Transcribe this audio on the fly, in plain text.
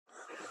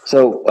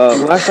So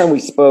last time we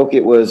spoke,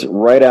 it was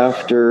right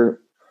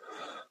after.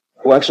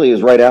 Well, actually, it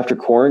was right after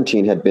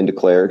quarantine had been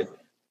declared,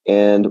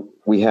 and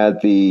we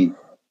had the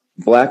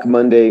Black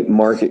Monday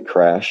market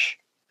crash.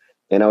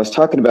 And I was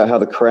talking about how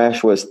the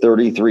crash was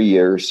 33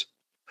 years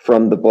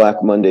from the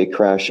Black Monday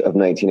crash of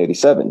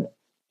 1987.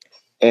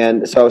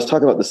 And so I was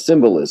talking about the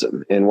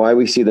symbolism and why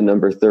we see the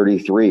number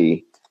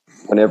 33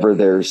 whenever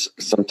there's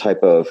some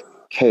type of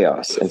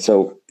chaos. And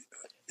so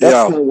that's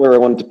Yeah, kind of where I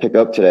wanted to pick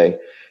up today.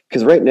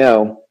 Because right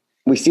now,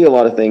 we see a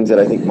lot of things that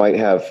I think might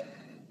have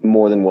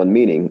more than one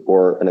meaning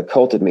or an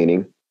occulted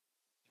meaning.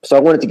 So I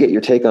wanted to get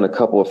your take on a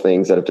couple of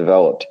things that have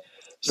developed.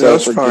 So,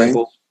 that's for fine.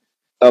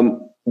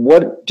 example,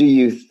 what do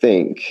you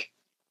think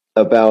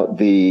about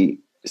the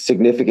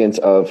significance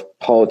of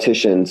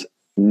politicians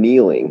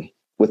kneeling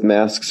with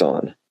masks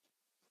on?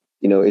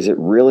 Is it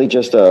really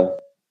just a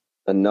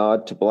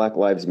nod to Black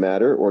Lives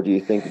Matter, or do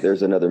you think that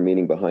there's another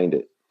meaning behind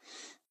it?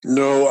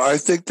 No, I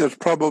think there's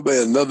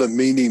probably another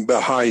meaning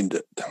behind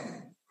it.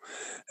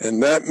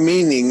 And that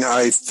meaning,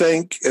 I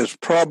think, is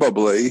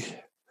probably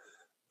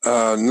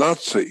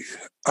Nazi.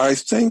 I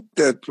think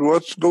that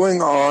what's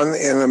going on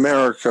in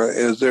America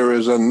is there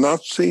is a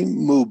Nazi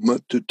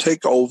movement to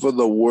take over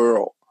the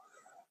world.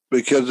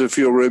 Because if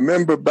you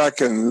remember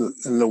back in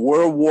the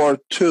World War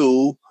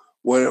II,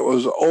 when it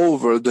was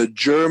over, the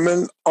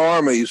German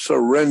army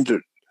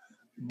surrendered,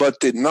 but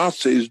the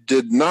Nazis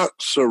did not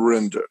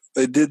surrender.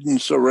 They didn't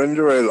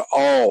surrender at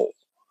all.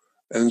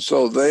 And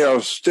so they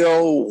are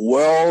still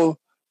well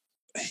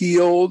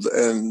healed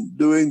and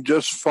doing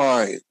just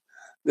fine.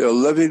 They're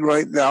living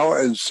right now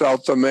in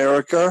South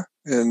America,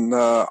 in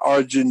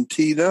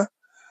Argentina,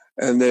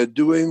 and they're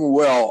doing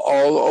well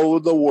all over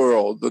the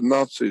world. The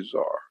Nazis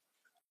are.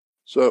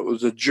 So it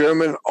was the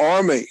German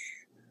army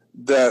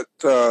that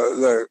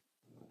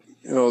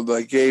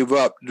they gave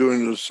up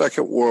during the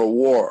Second World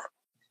War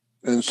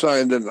and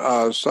signed an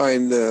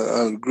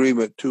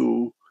agreement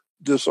to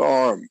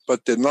disarm.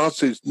 But the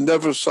Nazis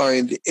never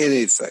signed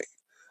anything.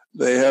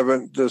 They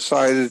haven't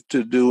decided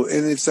to do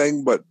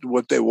anything but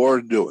what they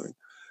were doing.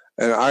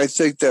 And I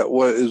think that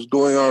what is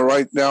going on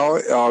right now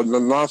are the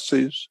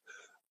Nazis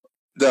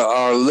that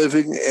are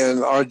living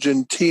in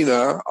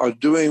Argentina are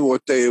doing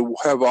what they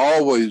have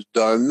always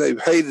done.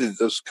 They've hated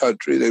this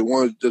country. They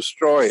want to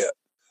destroy it.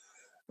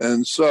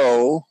 And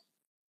so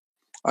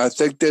I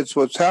think that's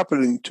what's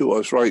happening to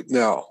us right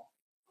now.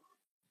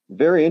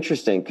 Very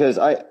interesting, because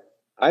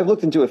I've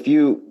looked into a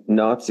few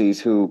Nazis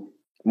who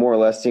more or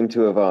less seem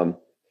to have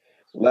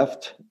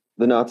left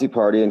the Nazi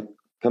Party and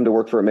come to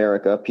work for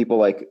America. People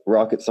like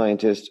rocket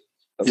scientist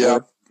Yeah.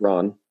 Wernher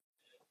Braun,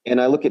 and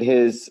I look at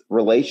his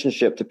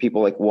relationship to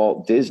people like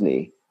Walt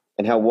Disney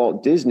and how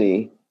Walt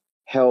Disney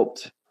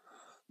helped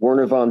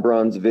Wernher von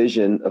Braun's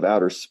vision of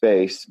outer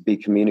space be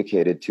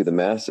communicated to the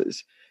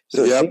masses.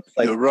 So it seems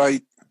like you're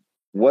right.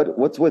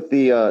 what's with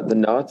the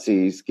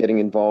Nazis getting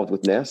involved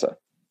with NASA?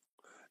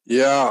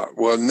 Yeah,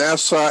 well,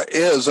 NASA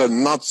is a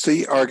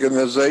Nazi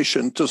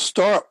organization to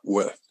start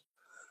with.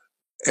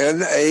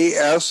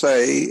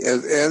 NASA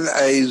and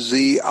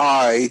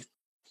NAZI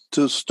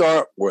to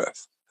start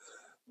with,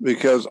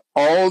 because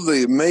all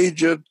the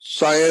major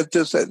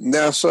scientists at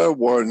NASA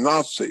were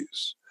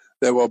Nazis.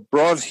 They were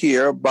brought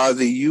here by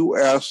the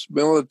U.S.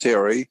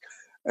 military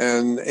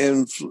and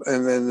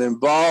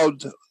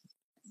involved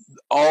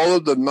all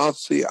of the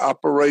Nazi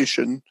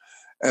operation,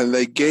 and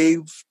they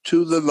gave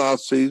to the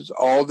Nazis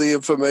all the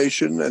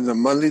information and the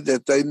money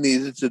that they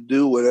needed to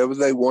do whatever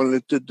they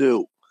wanted to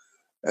do.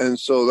 And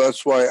so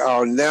that's why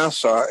our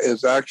NASA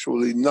is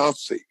actually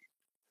Nazi.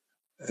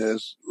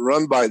 It's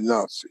run by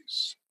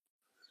Nazis.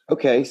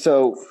 Okay,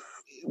 so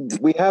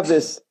we have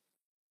this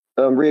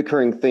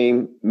reoccurring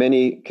theme.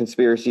 Many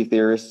conspiracy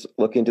theorists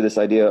look into this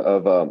idea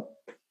of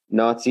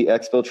Nazi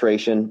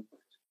exfiltration.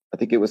 I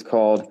think it was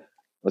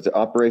it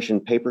Operation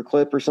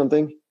Paperclip or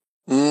something?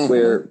 Mm-hmm.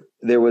 Where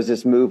there was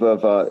this move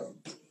of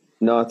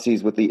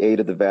Nazis with the aid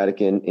of the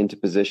Vatican into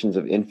positions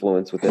of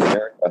influence within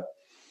America.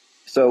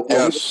 So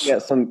are we looking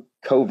at some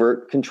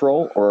covert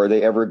control, or are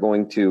they ever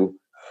going to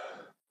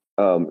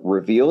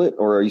reveal it?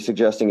 Or are you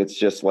suggesting it's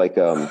just like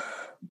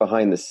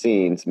behind the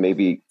scenes,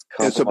 maybe?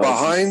 It's a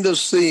behind the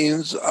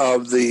scenes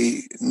of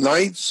the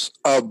Knights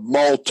of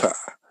Malta.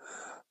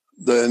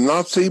 The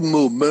Nazi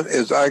movement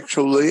is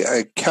actually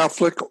a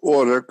Catholic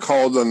order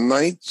called the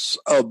Knights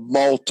of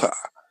Malta.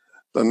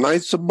 The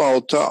Knights of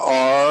Malta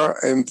are,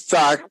 in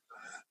fact,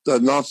 the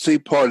Nazi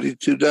party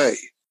today.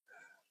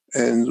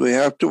 And we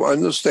have to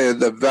understand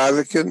the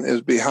Vatican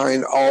is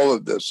behind all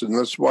of this. And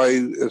that's why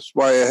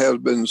it has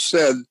been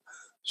said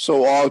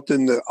so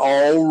often that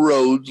all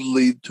roads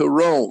lead to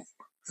Rome.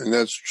 And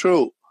that's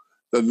true.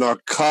 The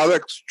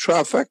narcotics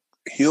traffic,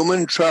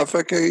 human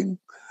trafficking,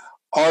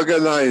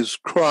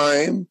 organized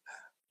crime,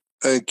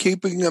 and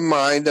keeping in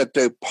mind that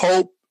the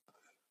Pope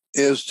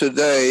is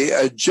today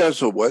a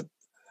Jesuit,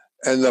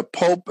 and the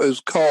Pope is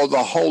called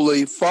the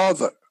Holy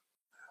Father.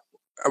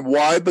 And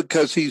why?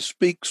 Because he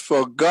speaks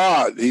for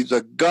God. He's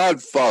a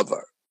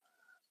Godfather.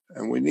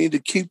 And we need to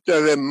keep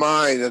that in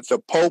mind, that the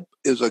Pope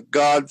is a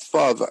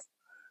Godfather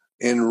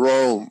in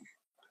Rome.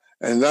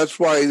 And that's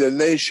why the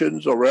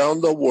nations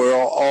around the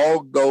world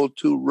all go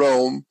to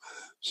Rome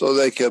so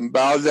they can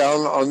bow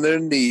down on their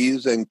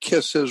knees and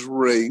kiss his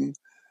ring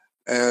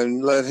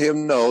and let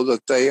him know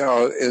that they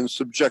are in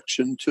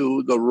subjection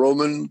to the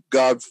Roman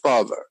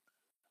Godfather.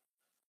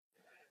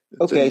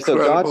 Okay, so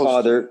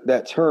Godfather,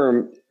 that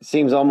term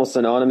seems almost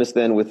synonymous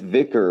then with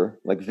vicar,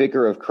 like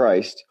vicar of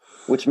Christ,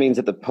 which means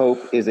that the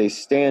Pope is a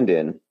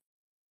stand-in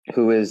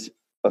who is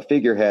a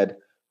figurehead,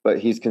 but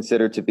he's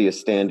considered to be a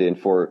stand-in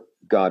for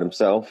God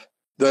himself.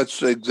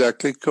 That's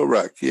exactly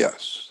correct,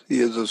 yes.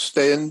 He is a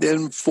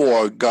stand-in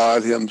for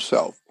God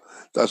himself.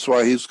 That's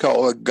why he's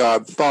called a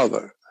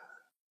Godfather.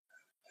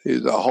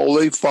 He's a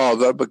Holy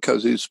Father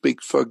because he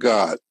speaks for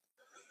God.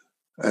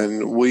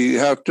 And we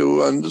have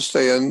to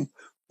understand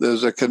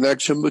there's a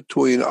connection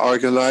between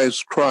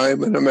organized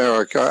crime in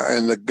America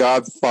and the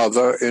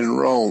Godfather in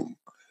Rome.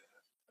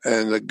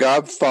 And the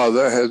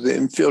Godfather has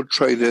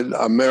infiltrated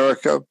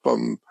America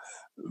from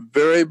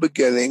very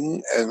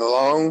beginning,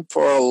 and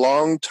for a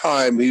long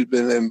time he's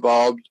been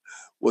involved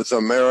with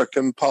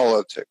American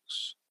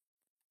politics.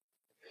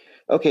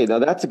 Okay, now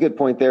that's a good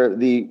point there.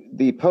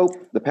 The Pope,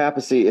 the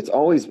papacy, it's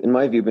always, in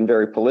my view, been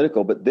very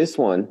political, but this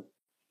one,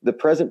 the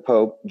present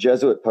Pope,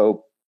 Jesuit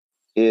Pope,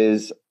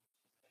 is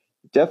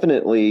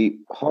definitely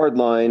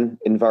hardline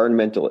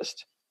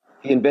environmentalist.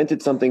 He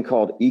invented something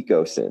called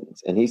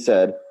eco-sins, and he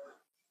said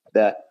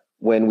that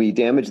when we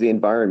damage the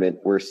environment,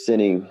 we're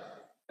sinning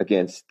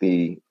against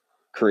the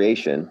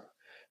creation.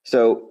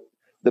 So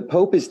the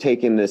Pope is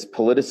taking this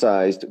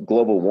politicized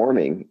global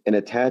warming and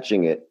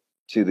attaching it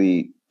to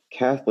the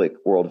Catholic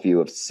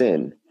worldview of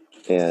sin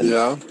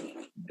and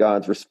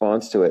God's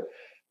response to it.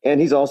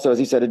 And he's also, as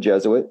he said, a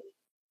Jesuit,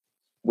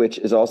 which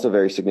is also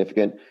very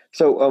significant.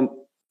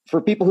 So for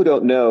people who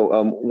don't know,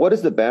 what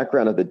is the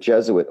background of the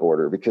Jesuit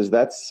order? Because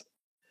that's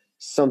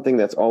something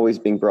that's always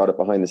being brought up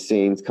behind the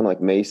scenes, kind of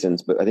like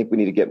Masons, but I think we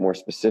need to get more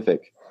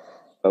specific.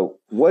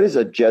 What is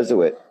a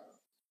Jesuit?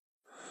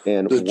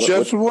 And the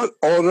Jesuit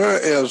order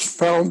is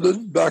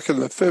founded back in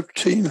the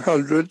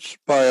 1500s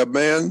by a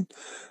man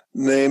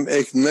named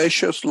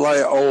Ignatius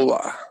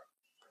Loyola.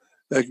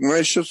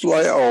 Ignatius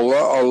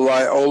Loyola, or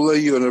Loyola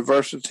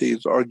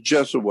universities, are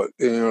Jesuit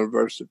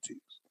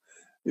universities.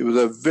 He was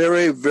a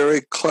very,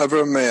 very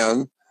clever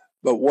man,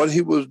 but what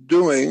he was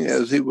doing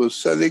is he was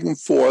setting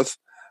forth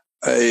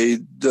a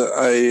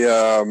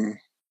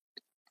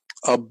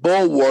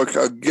bulwark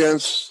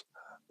against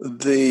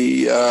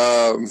the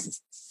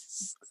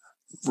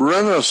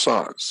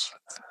Renaissance,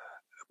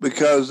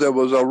 because there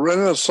was a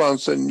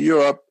Renaissance in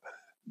Europe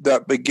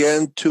that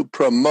began to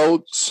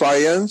promote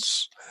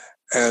science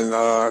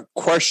and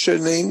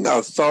questioning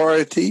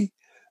authority.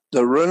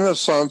 The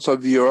Renaissance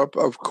of Europe,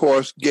 of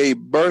course, gave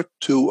birth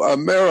to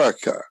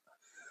America.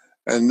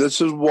 And this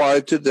is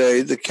why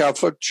today the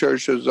Catholic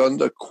Church is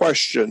under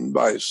question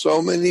by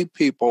so many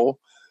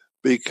people,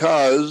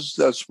 because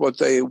that's what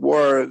they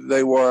were.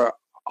 They were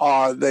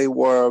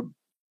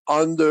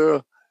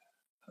under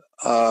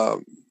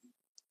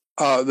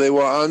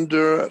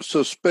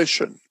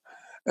suspicion.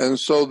 And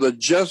so the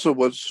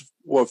Jesuits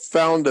were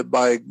founded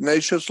by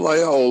Ignatius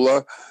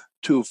Loyola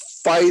to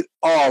fight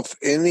off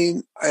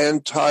any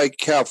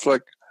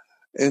anti-Catholic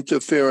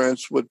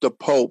interference with the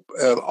Pope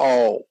at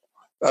all.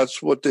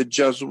 That's what the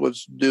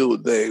Jesuits do.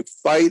 They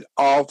fight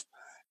off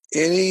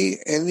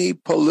any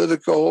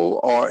political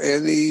or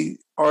any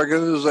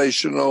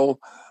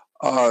organizational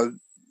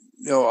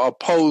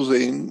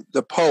opposing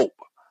the Pope.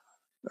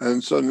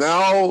 And so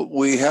now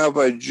we have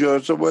a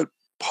Jesuit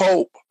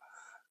Pope,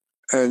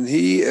 and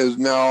he is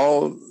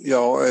now,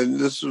 and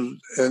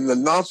the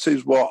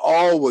Nazis were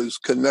always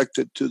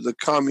connected to the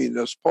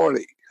Communist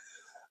Party.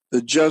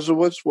 The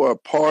Jesuits were a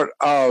part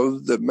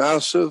of the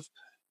massive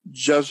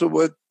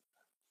Jesuit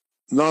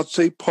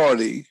Nazi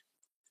Party,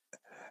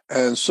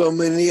 and so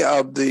many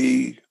of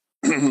the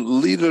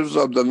leaders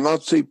of the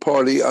Nazi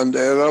Party under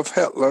Adolf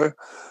Hitler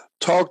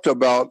talked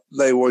about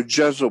they were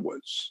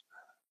Jesuits.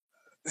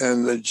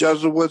 And the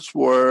Jesuits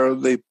were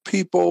the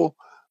people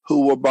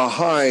who were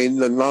behind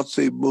the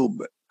Nazi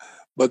movement.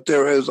 But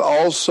there is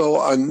also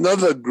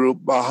another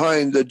group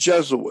behind the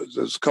Jesuits.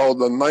 It's called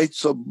the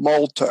Knights of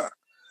Malta,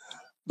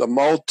 the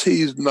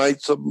Maltese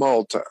Knights of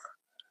Malta.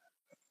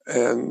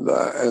 And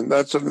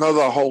that's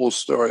another whole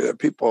story that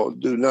people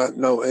do not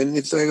know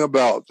anything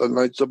about, the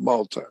Knights of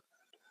Malta.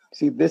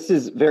 See, this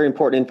is very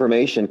important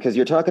information, because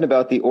you're talking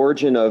about the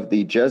origin of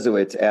the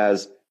Jesuits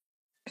as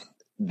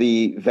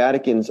the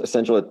Vatican's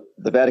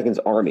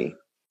army.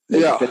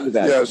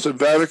 Yes, the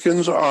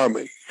Vatican's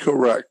army.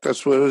 Correct.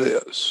 That's what it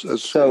is.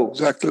 That's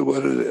exactly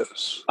what it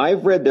is.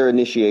 I've read their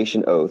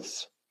initiation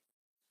oaths,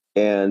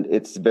 and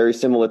it's very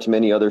similar to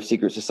many other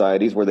secret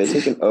societies where they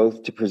take an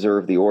oath to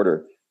preserve the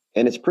order,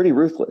 and it's pretty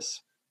ruthless.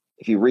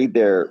 If you read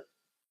their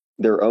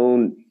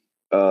own,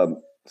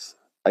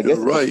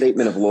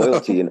 statement of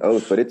loyalty and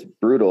oath, but it's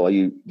brutal.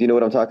 Do you know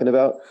what I'm talking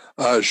about?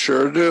 I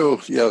sure do.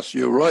 Yes,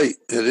 you're right.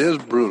 It is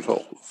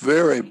brutal,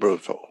 very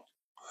brutal.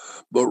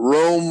 But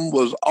Rome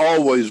was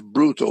always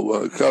brutal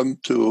when it comes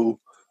to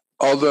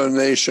other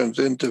nations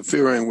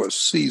interfering with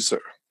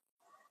Caesar.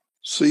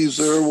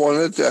 Caesar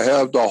wanted to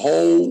have the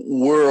whole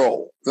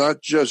world,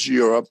 not just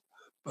Europe,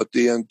 but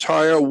the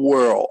entire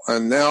world.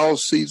 And now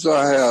Caesar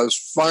has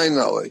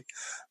finally,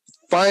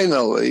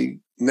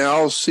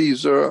 now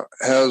Caesar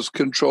has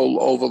control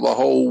over the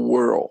whole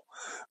world,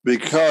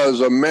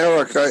 because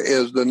America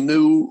is the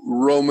new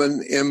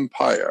Roman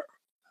Empire.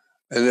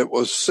 And it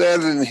was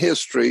said in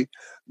history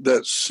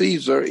that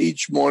Caesar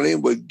each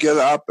morning would get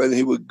up and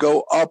he would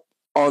go up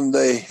on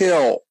the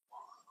hill,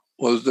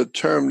 was the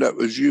term that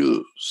was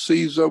used.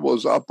 Caesar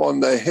was up on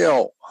the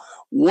hill.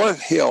 What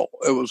hill?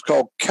 It was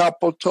called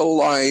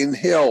Capitoline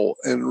Hill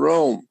in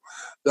Rome.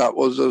 That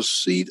was a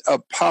seat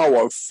of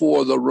power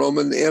for the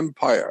Roman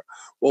Empire.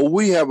 Well,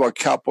 we have a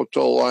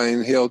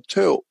Capitoline Hill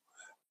too,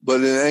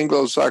 but in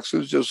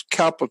Anglo-Saxon, it's just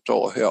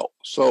Capitol Hill.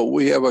 So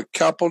we have a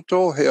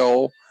Capitol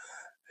Hill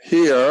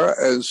here,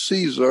 and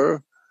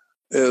Caesar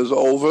is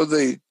over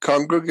the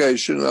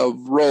congregation of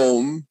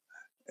Rome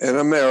in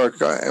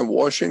America, and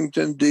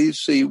Washington,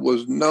 D.C.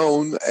 was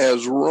known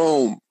as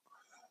Rome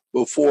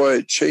before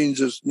it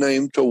changed its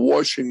name to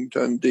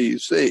Washington,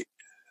 D.C.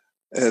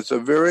 And it's a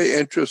very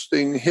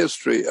interesting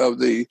history of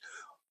the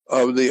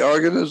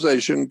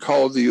organization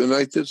called the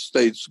United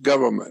States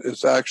government.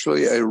 It's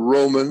actually a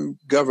Roman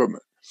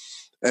government.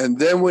 And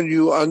then when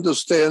you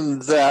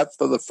understand that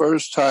for the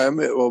first time,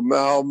 it will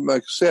now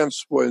make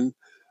sense when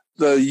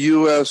the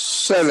U.S.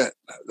 Senate,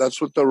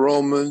 that's what the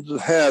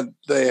Romans had.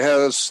 They had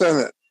a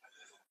Senate,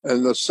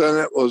 and the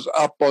Senate was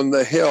up on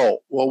the hill.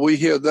 Well, we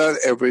hear that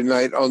every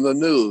night on the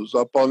news.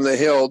 Up on the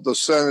hill, the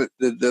Senate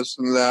did this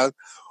and that,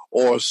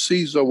 or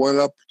Caesar went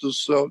up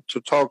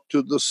to talk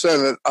to the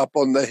Senate up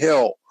on the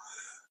hill.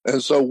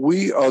 And so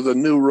we are the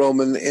new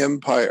Roman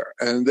Empire.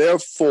 And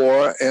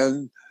therefore,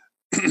 and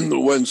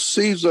when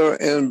Caesar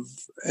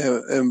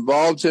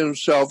involved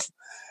himself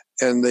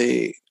in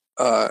the,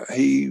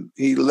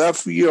 he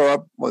left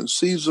Europe, when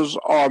Caesar's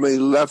army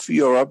left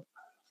Europe,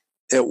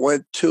 it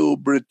went to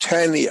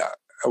Britannia,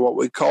 what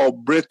we call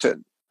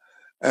Britain.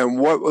 And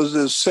what was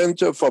the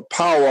center for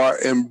power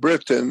in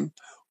Britain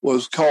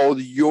was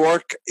called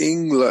York,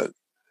 England.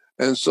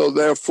 And so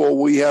therefore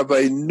we have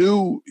a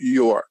New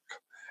York.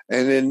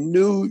 And in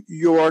New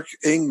York,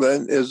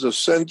 England is the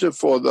center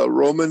for the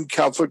Roman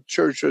Catholic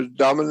Church's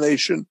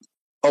domination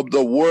of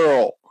the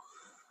world.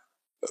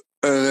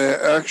 And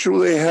it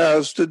actually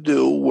has to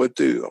do with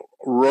the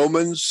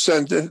Roman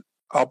Senate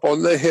up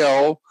on the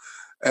hill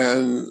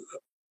and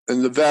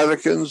the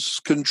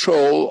Vatican's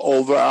control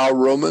over our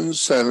Roman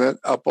Senate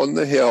up on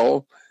the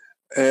hill.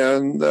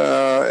 And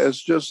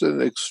it's just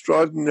an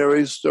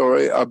extraordinary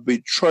story of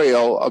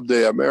betrayal of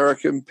the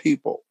American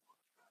people.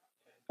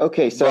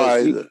 Okay, so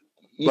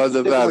by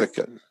the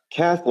Vatican.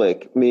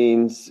 Catholic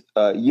means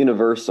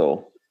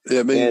universal.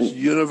 It means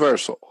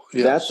universal.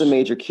 Yes. That's a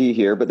major key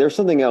here. But there's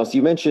something else.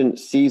 You mentioned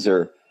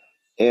Caesar,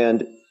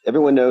 and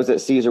everyone knows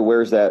that Caesar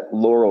wears that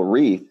laurel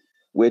wreath,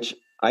 which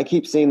I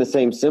keep seeing the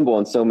same symbol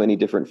on so many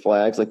different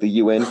flags, like the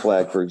UN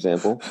flag, for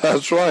example.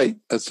 That's right.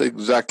 That's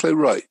exactly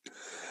right.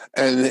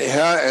 And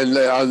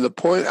the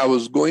point I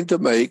was going to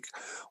make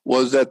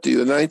was that the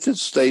United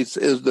States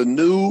is the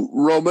new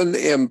Roman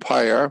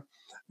Empire.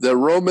 The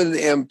Roman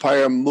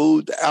Empire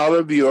moved out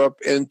of Europe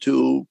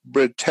into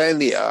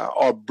Britannia,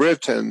 or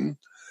Britain,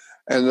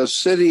 and the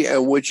city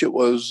in which it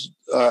was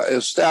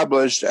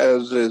established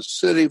as a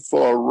city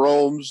for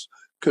Rome's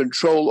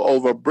control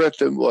over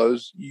Britain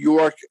was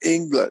York,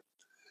 England.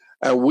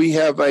 And we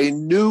have a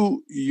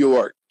New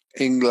York,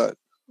 England.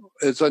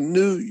 It's a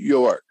New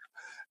York.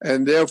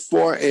 And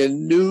therefore,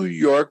 in New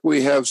York,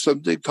 we have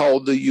something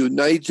called the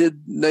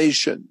United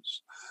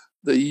Nations.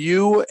 The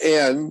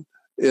UN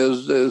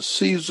is the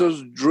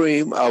Caesar's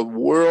dream of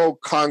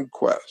world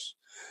conquest.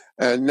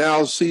 And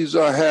now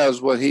Caesar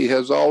has what he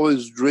has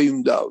always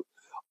dreamed of,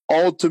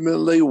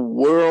 ultimately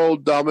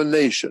world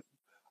domination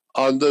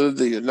under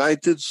the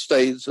United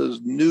States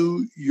as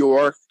New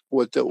York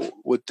with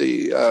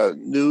the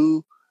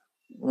new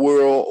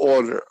world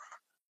order,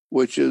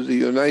 which is the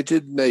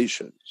United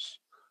Nations,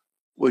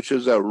 which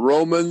is a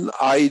Roman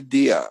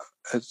idea.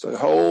 It's the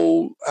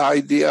whole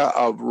idea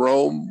of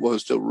Rome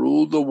was to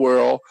rule the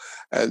world,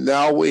 and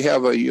now we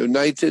have a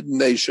United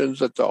Nations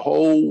that the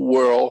whole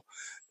world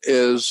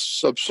is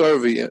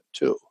subservient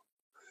to.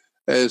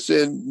 It's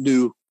in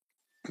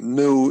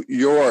New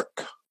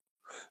York,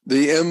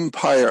 the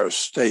Empire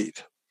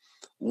State.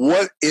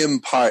 What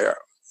empire?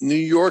 New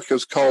York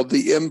is called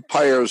the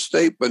Empire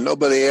State, but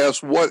nobody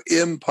asks what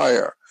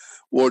empire.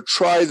 Well,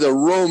 try the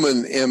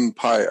Roman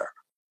Empire.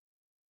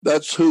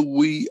 That's who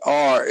we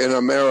are in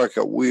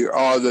America. We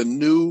are the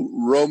new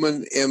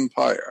Roman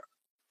Empire.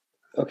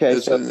 Okay,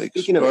 it's so an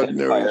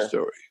extraordinary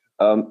story.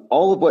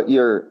 All of what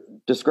you're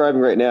describing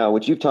right now,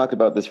 which you've talked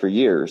about this for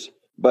years,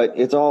 but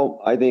it's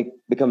all, I think,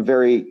 become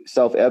very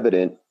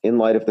self-evident in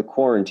light of the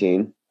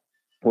quarantine,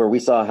 where we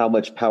saw how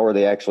much power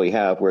they actually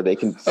have, where they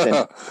can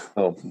send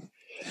home.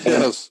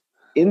 Yes.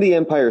 In the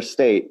Empire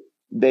State,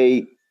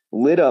 they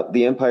lit up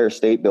the Empire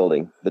State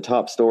Building, the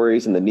top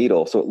stories and the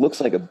needle, so it looks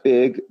like a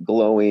big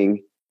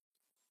glowing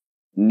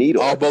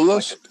needle,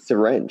 obelisk, like a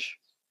syringe.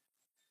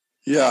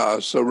 Yeah,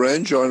 a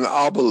syringe or an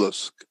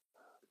obelisk.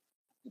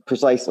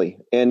 Precisely.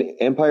 And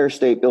Empire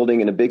State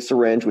Building in a big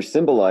syringe, which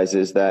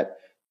symbolizes that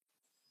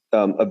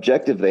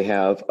objective they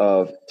have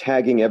of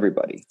tagging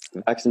everybody,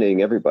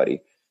 vaccinating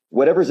everybody.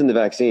 Whatever's in the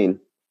vaccine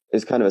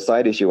is kind of a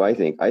side issue, I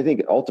think. I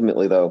think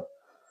ultimately, though,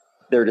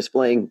 they're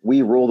displaying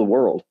we rule the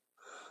world,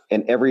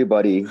 and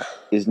everybody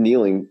is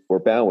kneeling or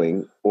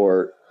bowing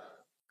or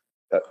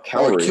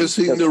cowering. Or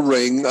kissing the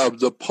ring of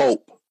the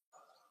Pope,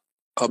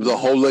 of the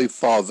Holy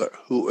Father,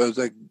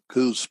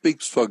 who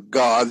speaks for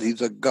God.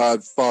 He's a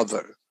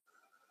Godfather.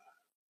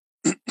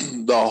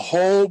 The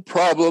whole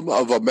problem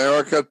of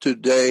America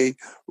today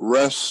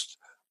rests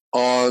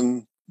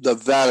on the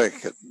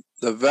Vatican.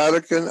 The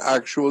Vatican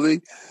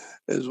actually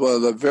is one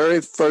of the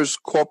very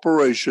first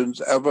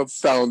corporations ever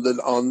founded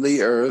on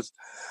the earth,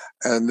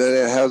 and then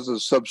it has a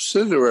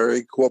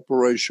subsidiary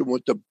corporation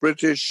with the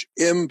British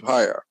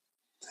Empire.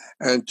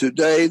 And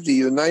today, the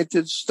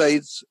United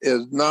States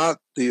is not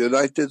the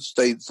United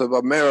States of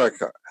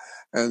America.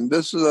 And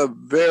this is a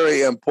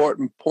very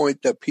important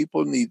point that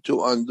people need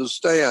to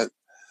understand.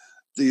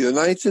 The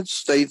United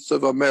States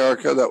of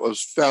America, that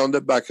was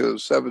founded back in the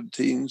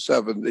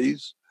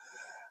 1770s,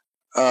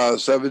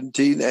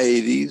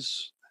 1780s,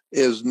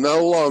 is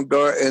no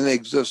longer in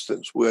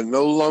existence. We're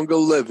no longer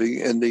living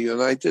in the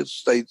United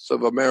States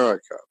of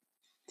America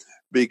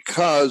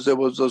because there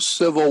was a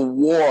civil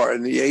war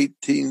in the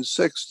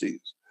 1860s.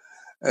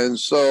 And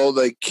so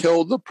they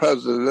killed the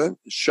president,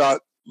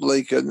 shot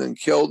Lincoln and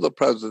killed the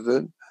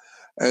president.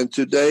 And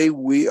today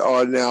we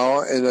are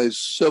now in a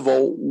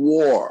civil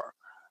war.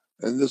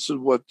 And this is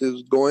what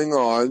is going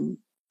on.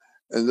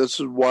 And this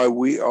is why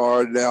we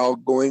are now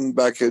going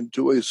back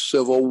into a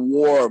civil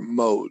war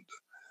mode.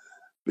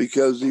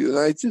 Because the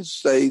United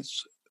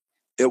States,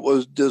 it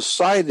was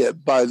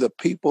decided by the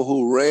people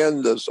who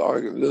ran this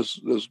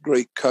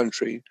great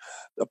country.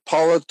 The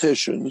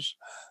politicians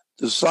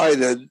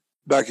decided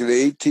back in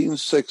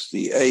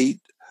 1868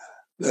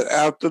 that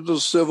after the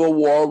Civil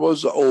War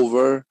was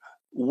over,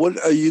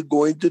 what are you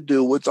going to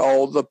do with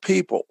all the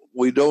people?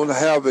 We don't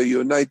have a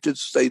United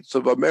States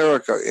of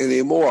America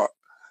anymore.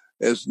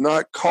 It's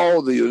not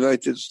called the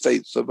United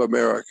States of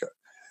America.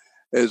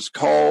 It's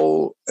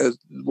called, as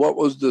what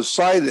was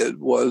decided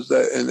was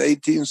that in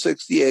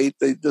 1868,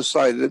 they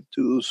decided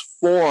to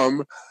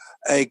form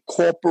a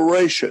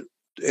corporation,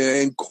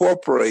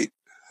 incorporate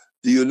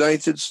the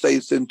United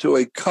States into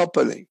a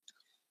company.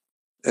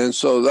 And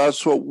so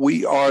that's what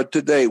we are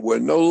today. We're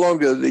no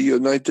longer the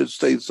United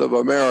States of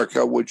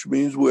America, which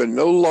means we're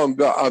no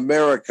longer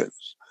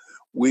Americans.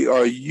 We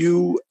are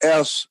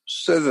U.S.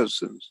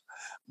 citizens.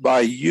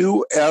 By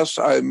U.S.,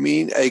 I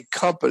mean a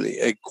company,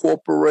 a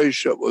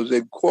corporation was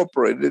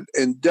incorporated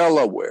in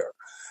Delaware.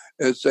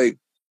 It's a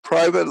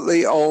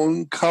privately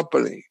owned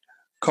company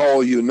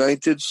called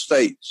United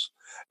States.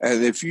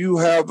 And if you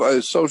have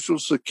a Social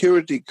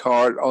Security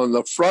card, on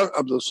the front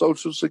of the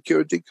Social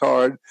Security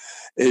card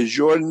is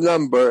your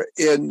number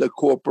in the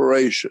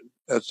corporation.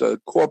 That's a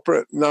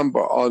corporate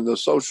number on the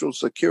Social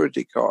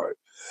Security card.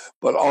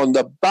 But on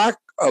the back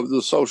of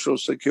the Social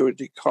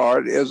Security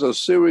card is a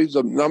series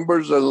of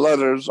numbers and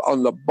letters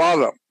on the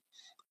bottom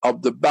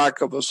of the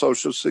back of a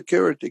Social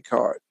Security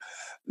card.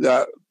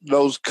 That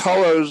those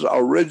colors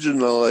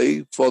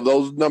originally for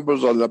those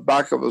numbers on the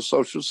back of a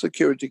Social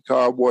Security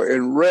card were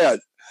in red,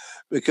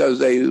 because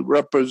they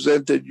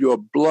represented your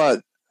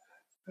blood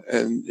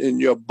and in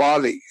your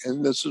body.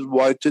 And this is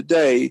why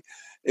today,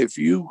 if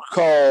you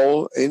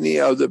call any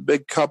of the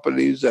big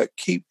companies that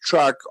keep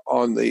track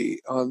on the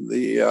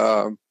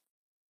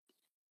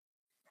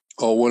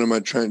what am I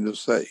trying to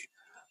say?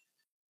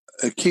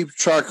 Keep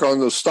track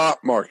on the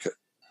stock market.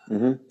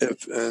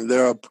 Mm-hmm. And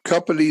there are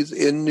companies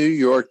in New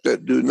York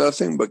that do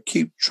nothing but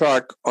keep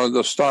track on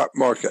the stock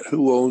market,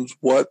 who owns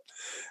what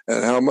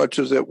and how much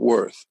is it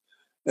worth.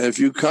 And if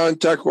you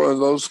contact one of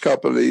those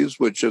companies,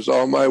 which is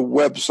on my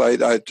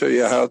website, I tell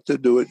you how to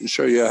do it and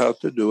show you how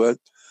to do it.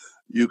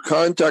 You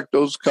contact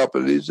those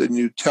companies and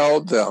you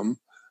tell them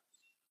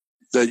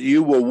that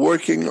you were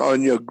working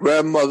on your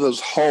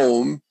grandmother's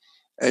home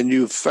and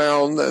you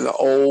found an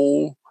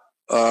old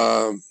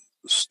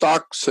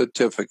stock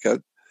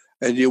certificate,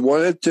 and you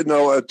wanted to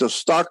know if the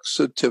stock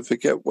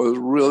certificate was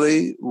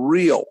really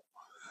real.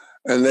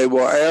 And they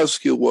will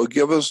ask you, well,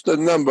 give us the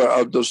number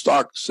of the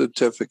stock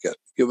certificate.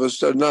 Give us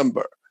the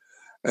number.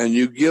 And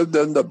you give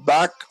them the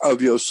back of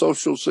your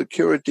Social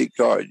Security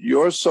card,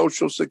 your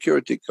Social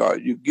Security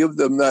card. You give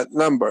them that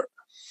number.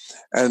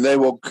 And they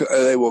will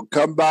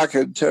come back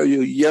and tell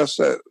you, yes,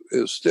 that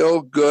is still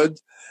good.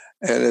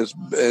 And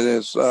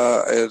it's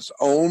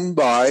owned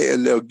by,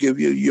 and they'll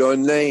give you your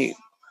name.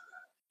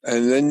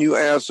 And then you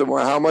ask them,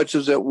 well, how much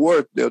is it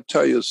worth? They'll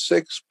tell you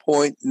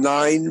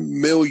 $6.9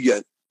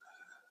 million.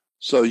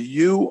 So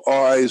you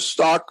are a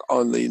stock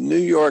on the New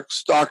York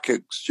Stock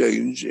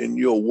Exchange, and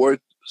you're worth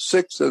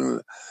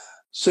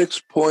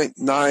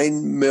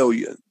 $6.9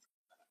 million.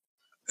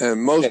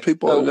 And most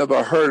people have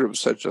never heard of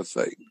such a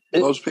thing.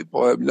 Most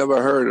people have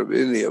never heard of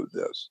any of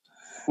this.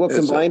 Well,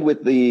 combined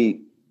with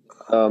the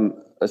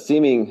a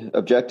seeming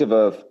objective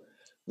of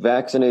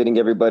vaccinating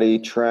everybody,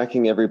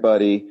 tracking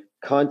everybody,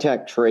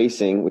 contact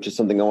tracing, which is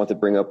something I want to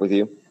bring up with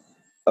you.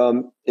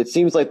 It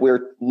seems like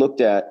we're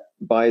looked at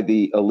by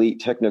the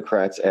elite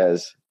technocrats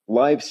as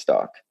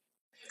livestock.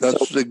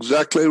 That's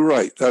exactly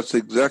right. That's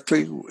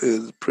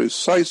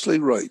precisely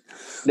right.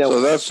 Now,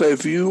 so that's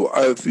if you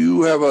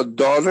have a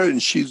daughter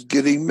and she's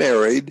getting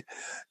married,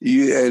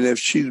 and if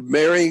she's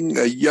marrying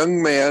a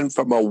young man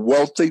from a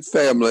wealthy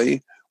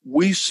family,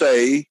 you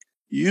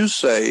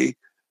say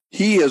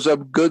he is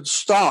of good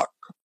stock.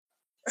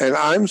 And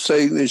I'm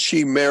saying, is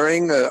she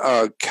marrying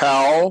a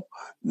cow?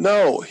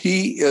 No,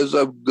 he is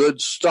of good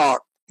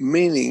stock,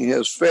 meaning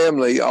his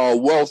family are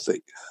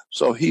wealthy.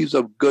 So he's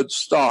of good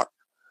stock.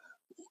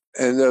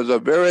 And there's a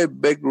very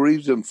big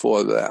reason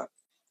for that.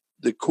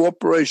 The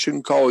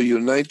corporation called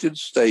United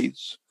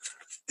States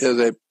is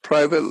a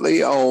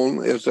privately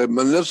owned, it's a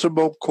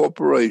municipal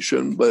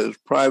corporation, but it's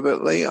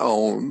privately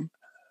owned.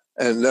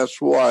 And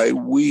that's why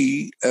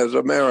we as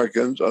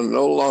Americans are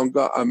no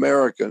longer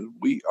Americans.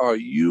 We are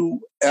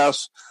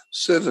U.S.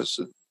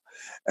 citizens.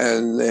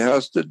 And it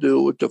has to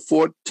do with the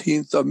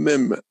 14th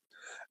Amendment.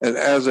 And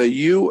as a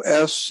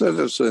U.S.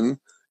 citizen,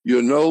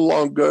 you're no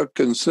longer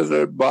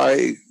considered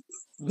by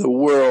the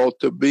world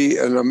to be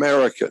an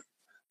American.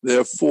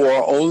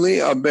 Therefore, only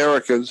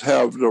Americans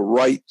have the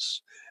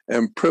rights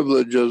and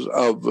privileges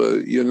of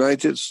the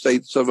United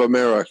States of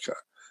America.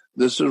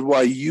 This is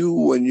why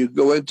when you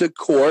go into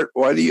court,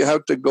 why do you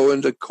have to go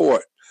into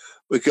court?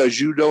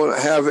 Because you don't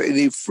have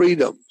any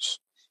freedoms.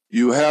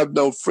 You have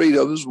no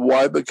freedoms.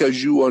 Why?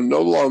 Because you are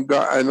no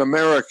longer an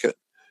American.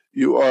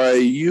 You are a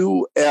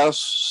U.S.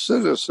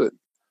 citizen.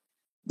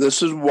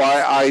 This is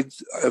why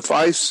if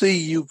I see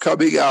you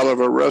coming out of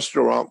a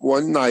restaurant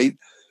one night,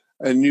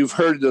 and you've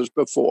heard this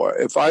before,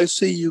 if I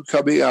see you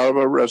coming out of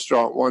a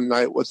restaurant one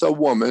night with a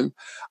woman,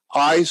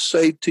 I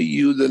say to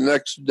you the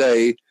next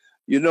day,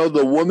 you know,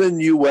 the woman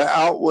you were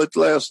out with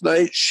last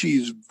night,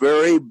 she's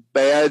very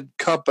bad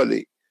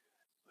company.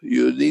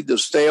 You need to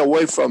stay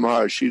away from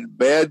her. She's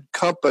bad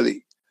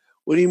company.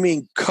 What do you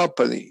mean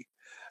company?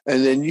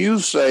 And then you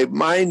say,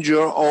 mind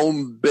your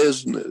own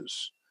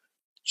business.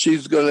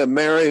 She's going to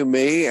marry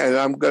me and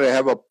I'm going to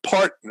have a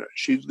partner.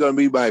 She's going to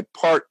be my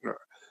partner.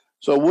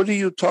 So what are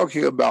you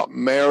talking about?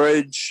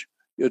 Marriage?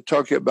 You're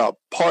talking about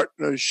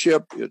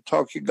partnership. You're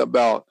talking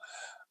about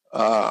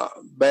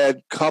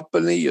bad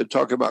company. You're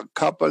talking about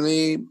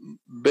company,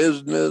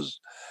 business,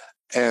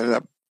 and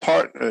a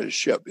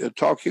partnership. You're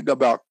talking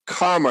about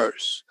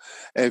commerce.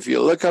 And if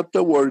you look up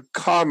the word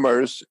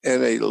commerce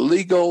in a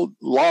legal,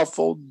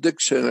 lawful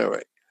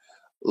dictionary,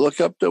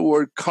 look up the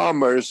word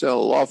commerce in a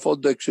lawful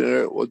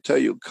dictionary. It will tell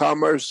you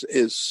commerce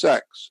is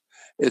sex.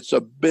 It's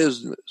a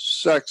business.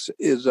 Sex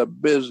is a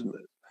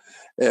business.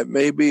 It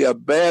may be a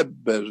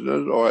bad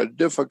business or a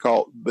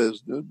difficult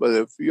business, but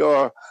if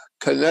you're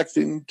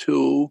connecting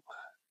to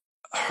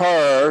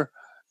her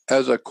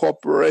as a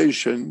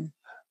corporation,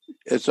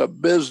 it's a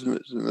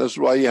business. And that's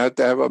why you have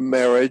to have a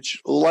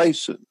marriage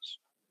license.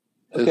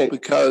 Okay.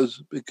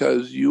 It's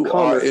because you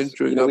commerce, are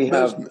entering a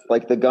business. Have,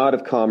 like the god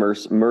of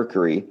commerce,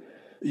 Mercury.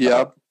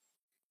 Yep.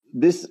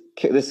 This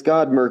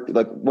god Mercury,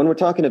 like when we're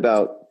talking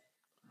about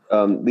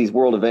these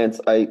world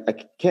events, I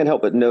can't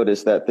help but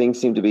notice that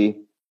things seem to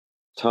be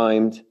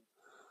timed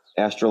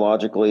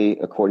astrologically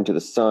according to the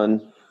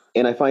sun,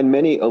 and I find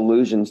many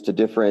allusions to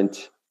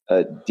different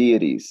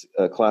deities,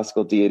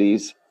 classical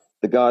deities.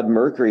 The god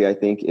Mercury, I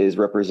think, is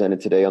represented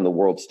today on the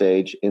world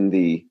stage in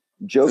the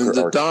Joker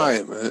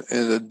archetype.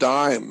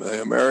 The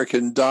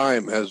American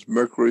dime has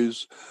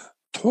Mercury's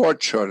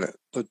torch on it,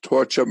 the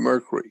torch of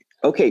Mercury.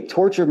 Okay,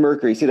 torch of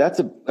Mercury. See,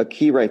 that's a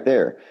key right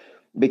there,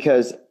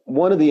 because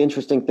one of the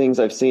interesting things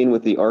I've seen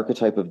with the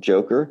archetype of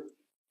Joker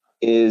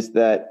is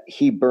that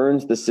he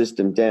burns the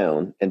system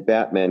down and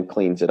Batman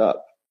cleans it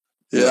up.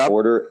 Yep.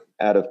 Order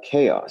out of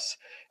chaos.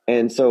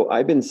 And so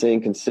I've been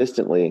saying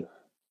consistently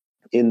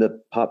in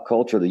the pop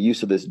culture, the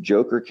use of this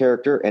Joker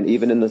character, and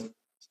even in the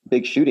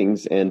big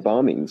shootings and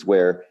bombings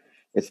where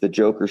it's the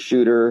Joker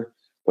shooter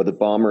or the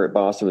bomber at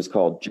Boston was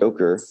called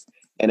Joker.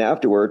 And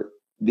afterward,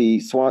 the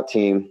SWAT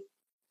team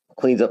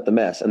cleans up the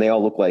mess and they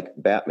all look like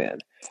Batman.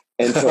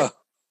 And so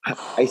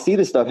I see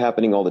this stuff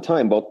happening all the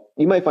time. But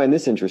you might find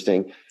this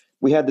interesting.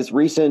 We had this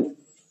recent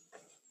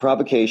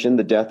provocation,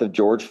 the death of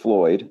George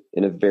Floyd,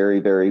 in a very,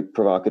 very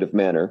provocative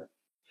manner.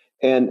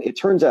 And it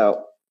turns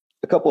out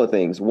a couple of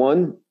things.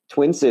 One,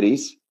 Twin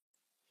Cities.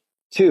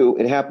 Two,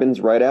 it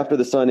happens right after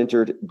the sun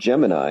entered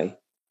Gemini.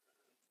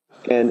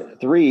 And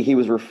three, he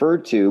was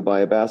referred to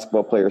by a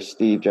basketball player,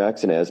 Steve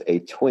Jackson, as a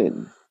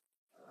twin.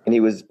 And he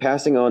was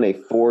passing on a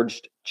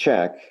forged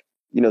check,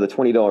 the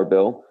 $20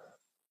 bill.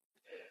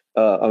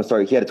 I'm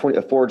sorry, he had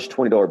a forged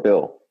 $20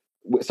 bill.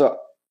 So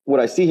what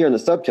I see here in the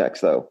subtext,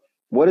 though,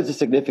 what is the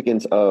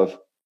significance of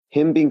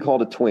him being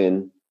called a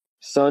twin,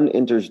 sun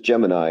enters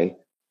Gemini,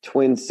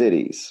 Twin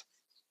Cities,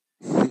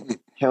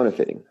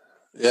 counterfeiting?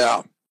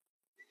 Yeah.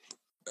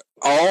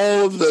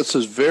 All of this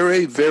is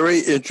very, very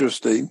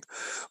interesting,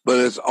 but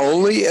it's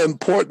only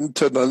important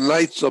to the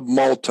Knights of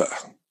Malta.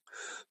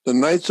 The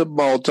Knights of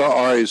Malta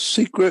are a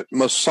secret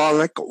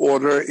Masonic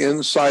order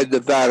inside the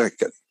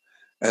Vatican,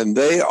 and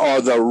they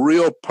are the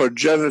real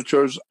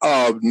progenitors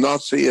of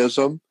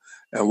Nazism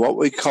and what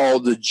we call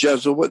the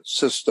Jesuit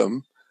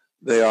system.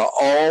 They are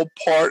all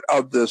part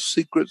of the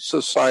secret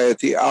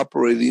society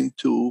operating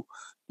to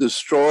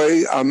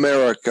destroy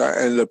America,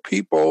 and the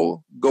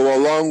people go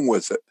along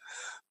with it.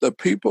 The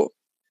people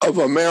of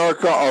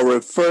America are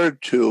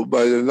referred to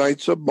by the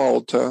Knights of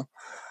Malta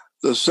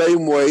the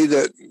same way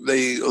that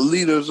the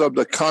leaders of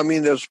the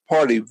Communist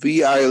Party,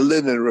 V.I.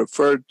 Lenin,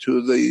 referred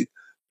to the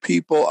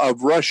people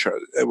of Russia.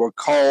 They were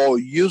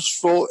called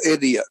useful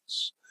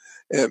idiots.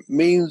 It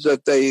means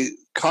that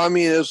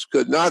communists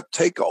could not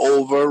take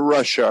over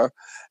Russia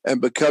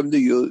and become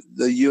the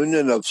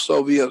Union of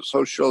Soviet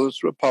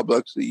Socialist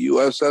Republics, the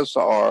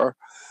USSR,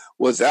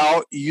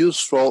 without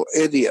useful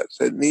idiots.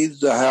 It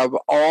needs to have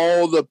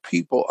all the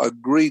people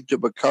agree to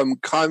become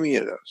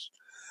communists.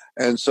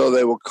 And so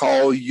they were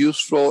called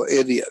useful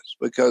idiots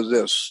because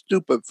they're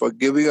stupid for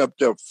giving up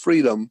their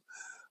freedom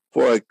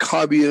for a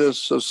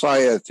communist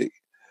society.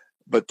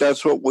 But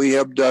that's what we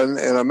have done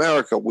in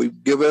America.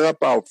 We've given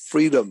up our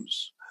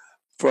freedoms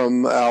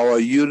from our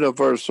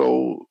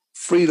universal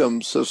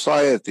freedom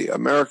society.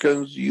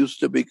 Americans used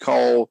to be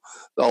called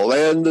the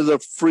land of the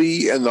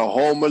free and the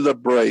home of the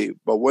brave,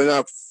 but we're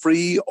not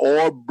free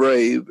or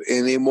brave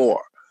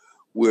anymore.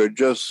 We're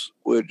just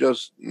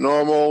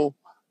normal,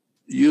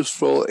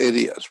 useful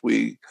idiots.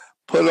 We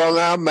put on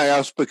our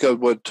masks because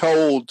we're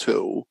told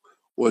to.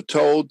 We're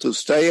told to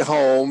stay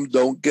home,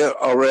 don't get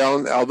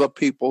around other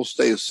people,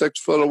 stay 6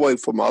 foot away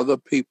from other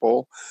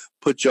people,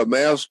 put your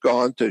mask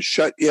on, to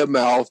shut your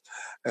mouth,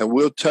 and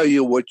we'll tell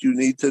you what you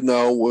need to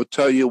know. We'll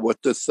tell you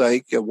what to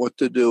think and what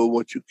to do,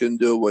 what you can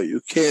do, what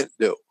you can't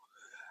do.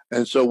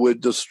 And so we're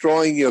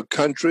destroying your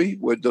country.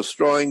 We're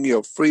destroying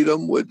your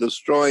freedom. We're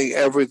destroying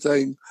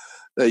everything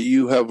that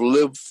you have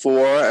lived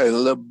for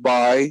and lived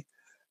by.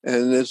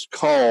 And it's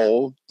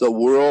called the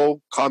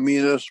World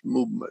Communist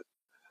Movement.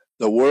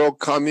 The World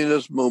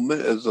Communist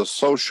Movement is a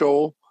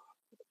social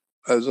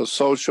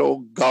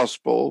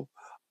gospel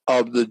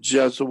of the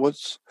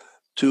Jesuits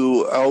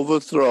to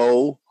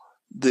overthrow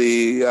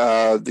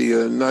the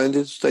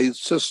United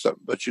States system.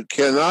 But you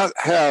cannot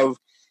have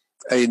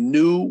a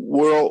new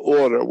world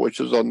order, which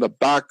is on the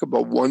back of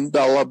a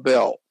 $1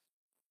 bill.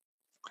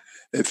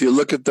 If you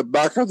look at the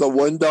back of the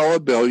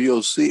 $1 bill,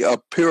 you'll see a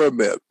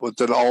pyramid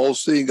with an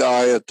all-seeing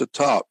eye at the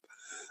top.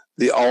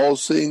 The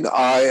all-seeing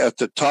eye at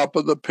the top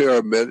of the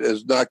pyramid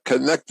is not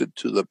connected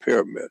to the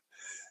pyramid.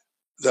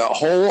 The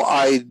whole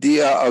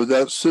idea of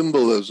that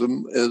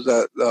symbolism is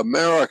that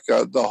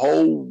America, the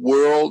whole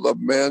world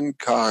of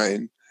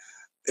mankind,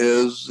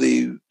 is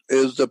the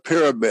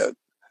pyramid,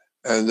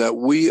 and that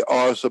we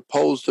are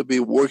supposed to be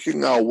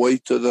working our way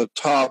to the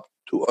top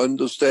to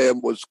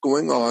understand what's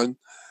going on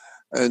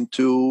and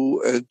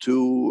to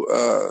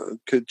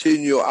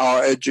continue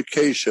our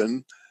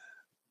education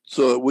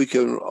so that we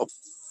can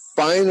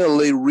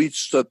finally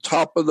reach the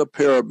top of the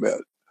pyramid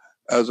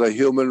as a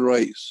human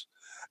race.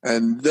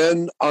 And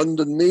then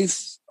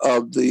underneath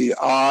of the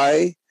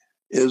eye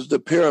is the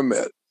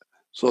pyramid.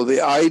 So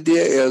the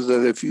idea is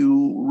that if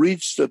you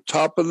reach the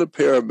top of the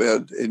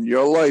pyramid in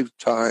your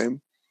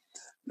lifetime,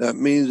 that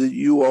means that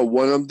you are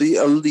one of the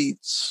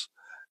elites.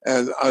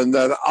 And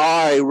that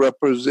eye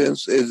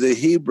represents, in the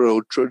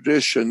Hebrew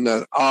tradition,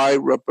 that eye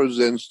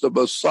represents the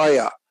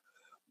Messiah.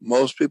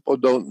 Most people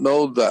don't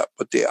know that,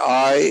 but the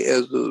eye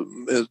is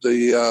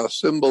the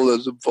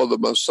symbolism for the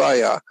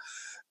Messiah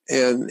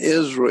in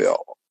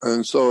Israel.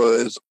 And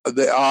so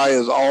the eye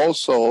is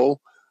also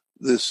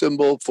the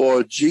symbol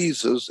for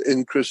Jesus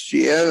in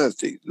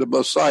Christianity. The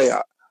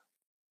Messiah,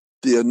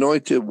 the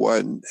anointed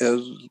one,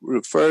 is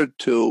referred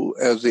to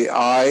as the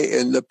eye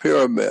in the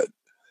pyramid.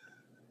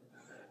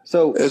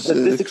 So does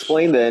this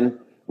explain then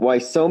why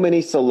so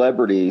many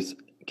celebrities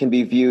can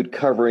be viewed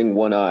covering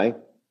one eye?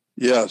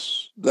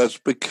 Yes, that's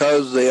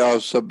because they are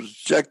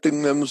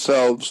subjecting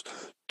themselves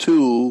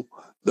to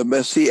the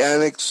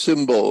messianic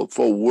symbol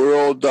for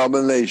world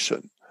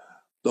domination,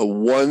 the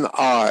one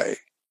eye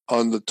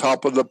on the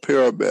top of the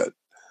pyramid,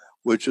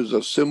 which is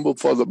a symbol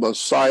for the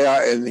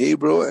Messiah in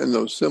Hebrew and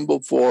a symbol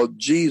for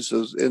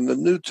Jesus in the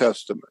New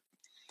Testament.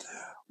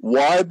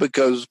 Why?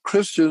 Because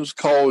Christians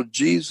call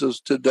Jesus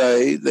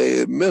today,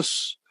 they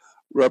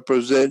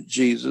misrepresent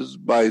Jesus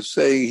by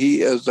saying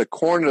he is the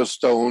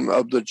cornerstone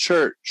of the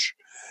church.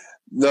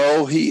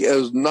 No, he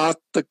is not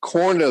the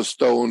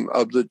cornerstone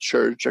of the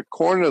church. A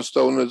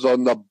cornerstone is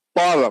on the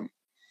bottom,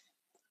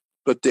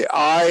 but the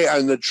eye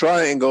and the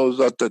triangle is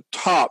at the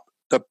top,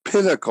 the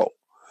pinnacle.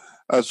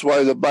 That's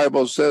why the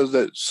Bible says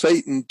that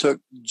Satan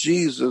took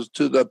Jesus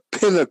to the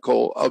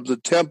pinnacle of the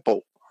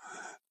temple.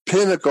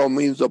 Pinnacle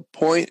means a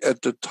point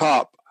at the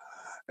top.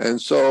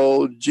 And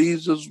so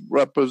Jesus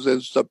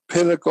represents the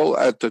pinnacle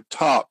at the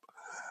top.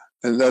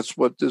 And that's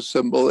what this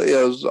symbol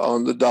is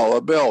on the dollar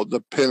bill,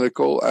 the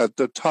pinnacle at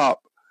the top.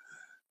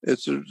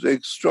 It's an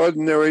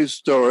extraordinary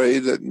story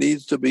that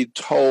needs to be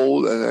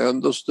told and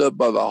understood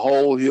by the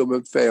whole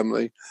human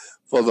family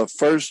for the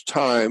first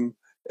time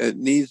It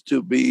needs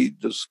to be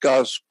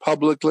discussed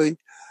publicly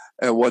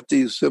and what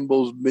these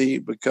symbols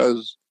mean,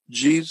 because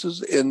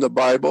Jesus in the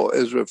Bible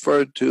is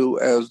referred to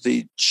as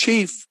the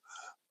chief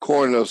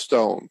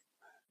cornerstone,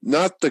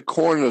 not the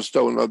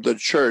cornerstone of the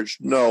church.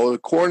 No, the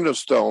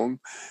cornerstone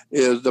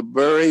is the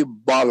very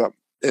bottom.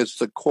 It's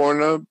the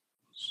cornerstone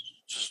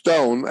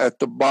at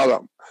the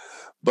bottom.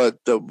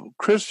 But the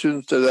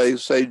Christians today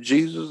say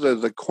Jesus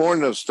is the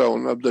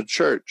cornerstone of the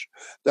church.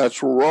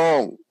 That's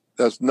wrong.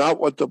 That's not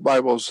what the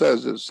Bible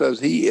says. It says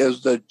he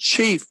is the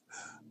chief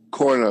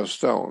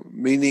cornerstone,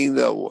 meaning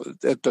that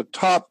at the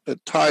top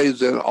it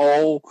ties in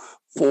all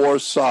four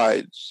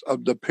sides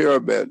of the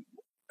pyramid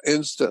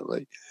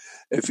instantly.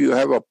 If you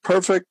have a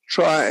perfect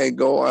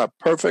triangle, a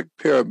perfect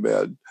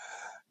pyramid,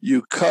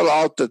 you cut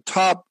out the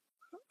top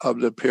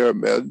of the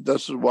pyramid.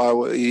 This is why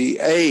the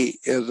A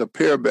is a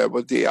pyramid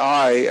with the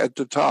I at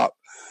the top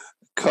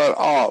cut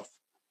off.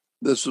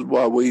 This is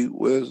why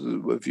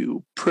if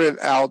you print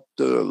out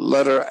the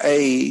letter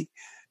A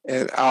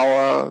in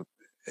our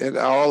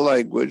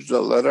language,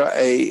 the letter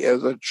A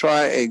is a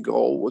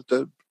triangle with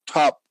the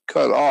top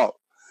cut off.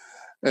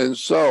 And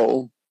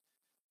so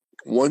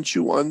once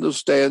you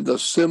understand the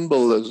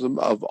symbolism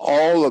of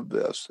all of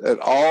this, it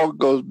all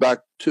goes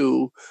back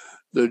to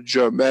the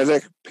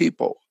Germanic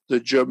people. The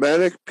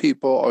Germanic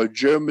people, or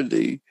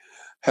Germany,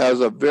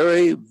 has a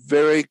very,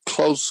 very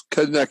close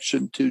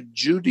connection to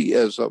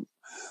Judaism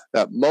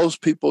that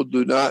most people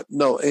do not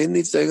know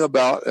anything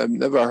about and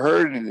never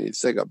heard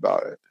anything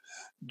about it.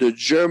 The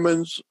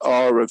Germans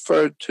are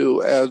referred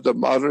to as the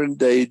modern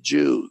day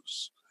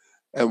Jews.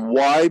 And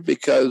why?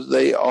 Because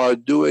they are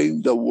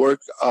doing the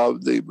work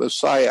of the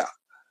Messiah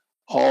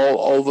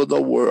all over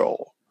the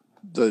world.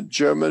 The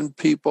German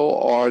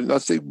people are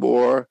nothing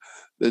more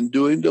than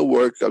doing the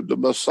work of the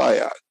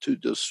Messiah to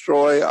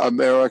destroy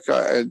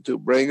America and to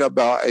bring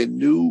about a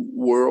new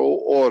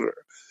world order.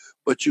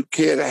 But you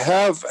can't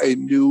have a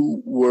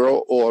new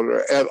world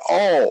order at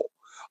all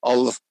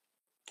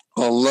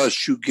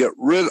unless you get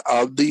rid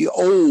of the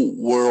old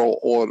world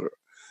order.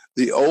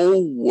 The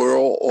old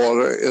world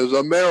order is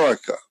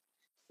America.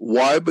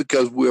 Why?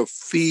 Because we're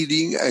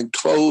feeding and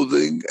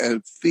clothing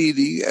and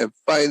feeding and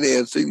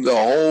financing the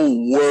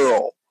whole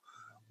world.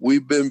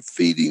 We've been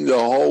feeding the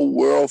whole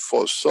world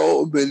for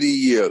so many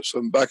years.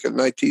 And back in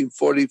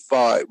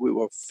 1945, we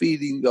were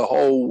feeding the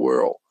whole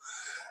world.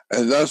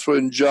 And that's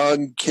when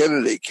John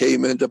Kennedy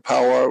came into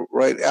power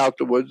right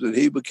afterwards, and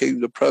he became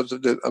the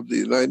president of the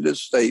United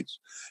States.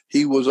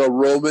 He was a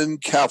Roman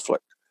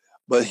Catholic,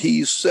 but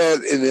he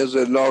said in his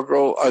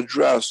inaugural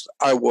address,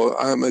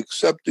 I'm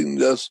accepting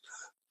this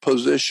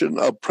position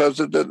of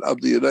president of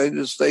the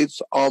United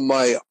States on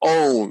my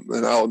own,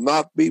 and I'll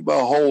not be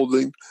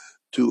beholden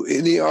to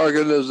any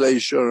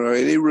organization or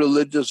any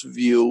religious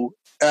view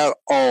at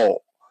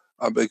all.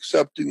 I'm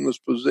accepting this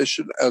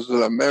position as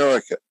an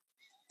American.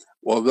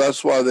 Well,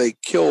 that's why they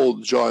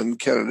killed John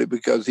Kennedy,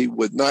 because he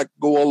would not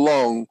go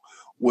along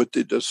with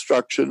the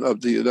destruction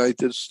of the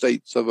United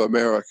States of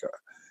America.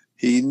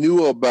 He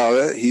knew about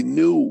it. He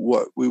knew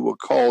what we would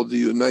call the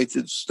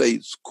United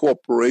States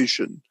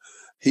Corporation.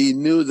 He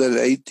knew that in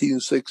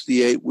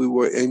 1868 we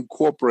were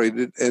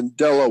incorporated in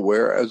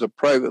Delaware as a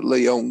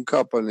privately owned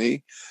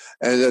company,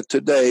 and that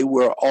today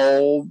we are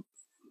all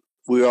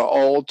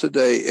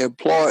today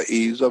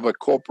employees of a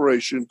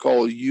corporation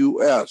called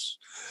U.S.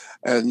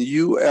 And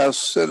U.S.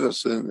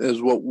 citizen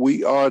is what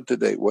we are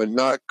today. We're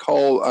not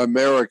called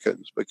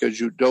Americans because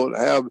you don't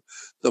have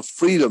the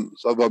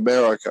freedoms of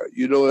America.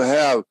 You don't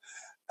have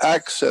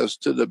access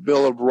to the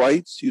Bill of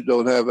Rights. You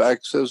don't have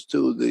access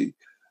to the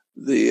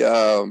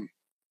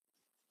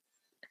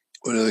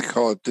what do they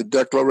call it? The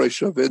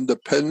Declaration of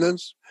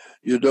Independence.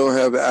 You don't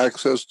have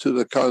access to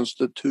the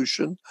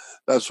Constitution.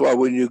 That's why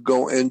when you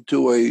go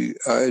into a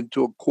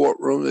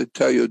courtroom, they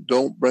tell you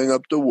don't bring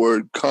up the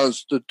word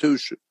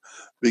Constitution,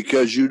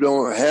 because you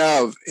don't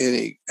have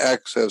any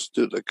access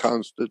to the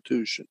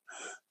Constitution.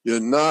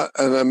 You're not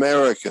an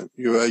American.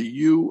 You're a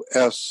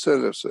U.S.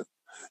 citizen.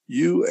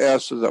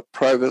 U.S. is a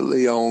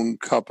privately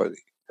owned company.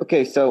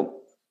 Okay,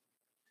 so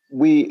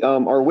we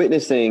are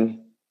witnessing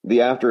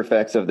the after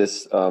effects of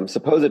this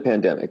supposed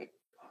pandemic,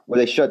 where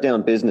they shut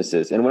down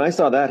businesses. And when I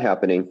saw that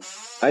happening,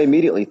 I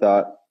immediately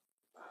thought,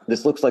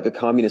 this looks like a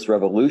communist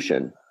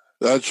revolution.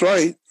 That's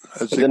right.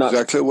 That's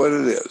exactly what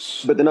it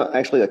is. But they're not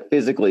actually like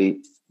physically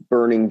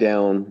burning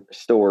down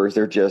stores.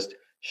 They're just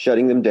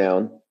shutting them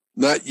down.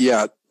 Not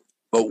yet,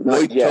 but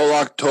wait till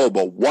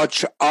October.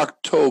 Watch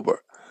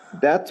October.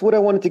 That's what I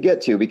wanted to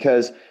get to,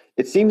 because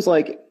it seems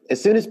like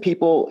as soon as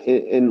people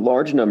in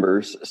large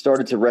numbers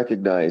started to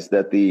recognize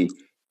that the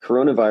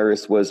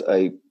coronavirus was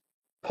a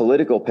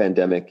political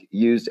pandemic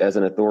used as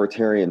an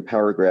authoritarian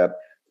power grab,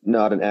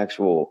 not an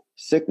actual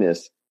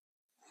sickness,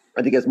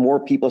 I think as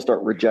more people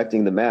start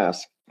rejecting the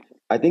mask,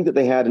 I think that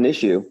they had an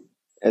issue,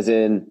 as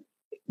in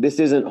this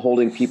isn't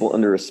holding people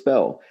under a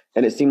spell.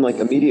 And it seemed like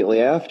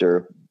immediately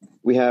after,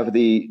 we have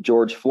the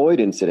George Floyd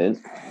incident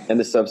and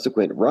the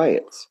subsequent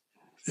riots.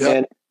 Yep.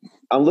 And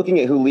I'm looking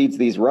at who leads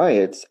these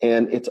riots,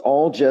 and it's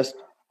all just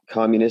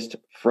communist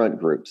front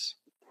groups.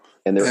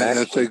 And they're And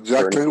that's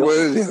exactly what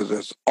it is.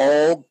 It's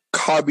all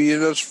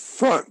communist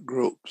front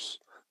groups.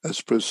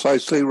 That's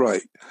precisely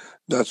right.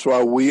 That's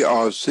why we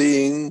are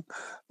seeing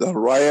the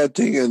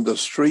rioting in the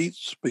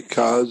streets,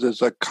 because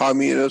it's a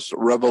communist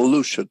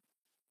revolution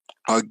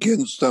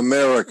against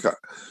America,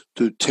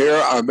 to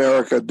tear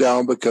America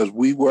down, because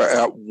we were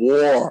at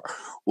war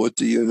with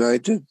the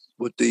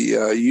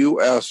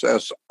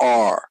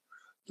USSR.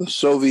 The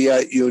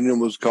Soviet Union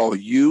was called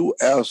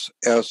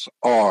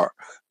USSR,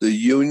 the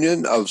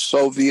Union of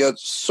Soviet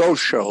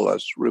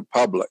Socialist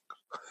Republic.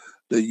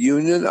 The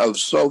Union of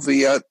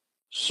Soviet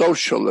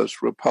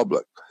Socialist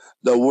Republic.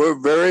 The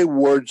very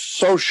word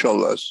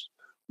socialist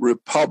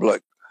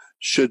republic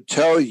should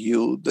tell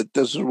you that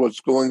this is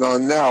what's going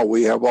on now.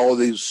 We have all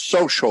these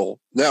social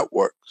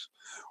networks.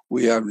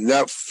 We have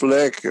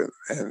Netflix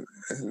and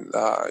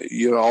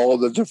all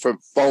the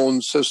different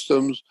phone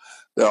systems.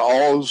 They're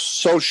all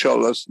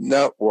socialist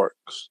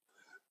networks.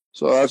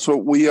 So that's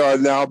what we are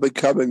now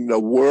becoming. The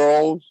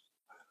World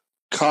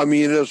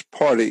Communist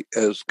Party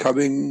is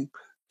coming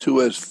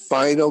to its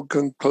final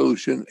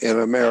conclusion in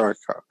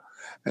America.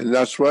 And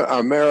that's what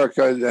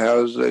America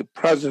has a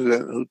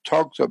president who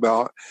talks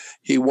about.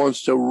 He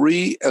wants to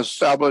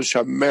reestablish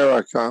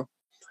America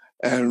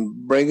and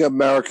bring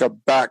America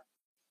back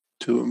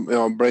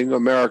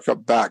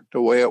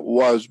the way it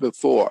was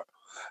before.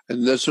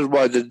 And this is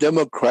why the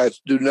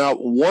Democrats do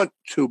not want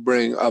to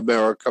bring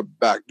America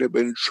back. They've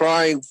been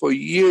trying for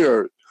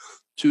years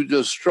to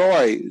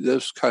destroy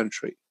this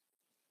country.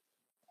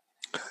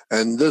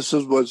 And this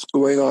is what's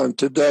going on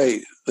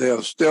today. They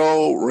are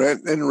still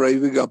ranting and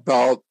raving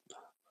about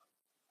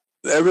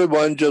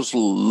everyone just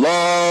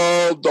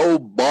loved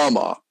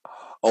Obama.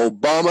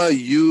 Obama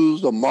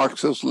used the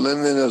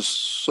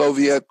Marxist-Leninist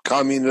Soviet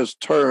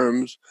communist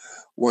terms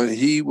when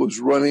he was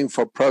running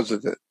for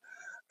president.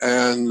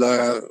 And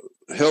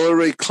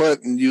Hillary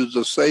Clinton used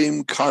the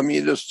same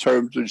communist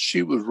terms when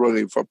she was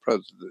running for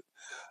president.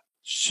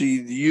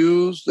 She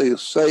used the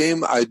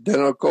same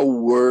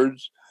identical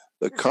words,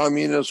 the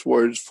communist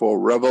words for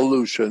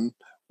revolution,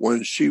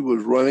 when she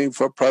was running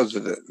for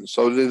president. And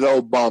so did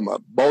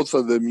Obama. Both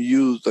of them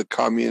used the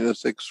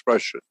communist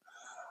expression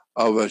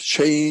of a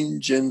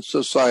change in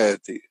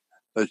society,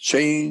 a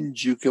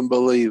change you can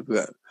believe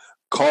in.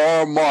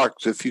 Karl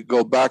Marx, if you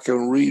go back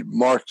and read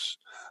Marx,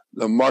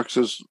 the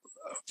Marxist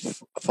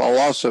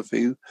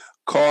philosophy,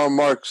 Karl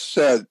Marx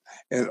said,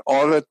 in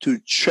order to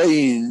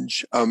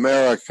change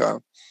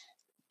America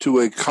to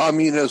a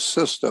communist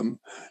system,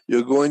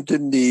 you're going to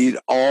need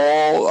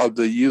all of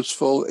the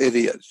useful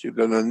idiots. You're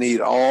going to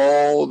need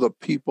all the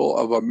people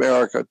of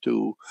America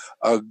to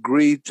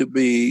agree to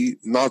be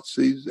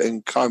Nazis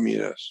and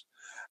communists.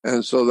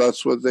 And so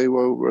that's what they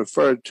were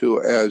referred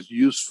to as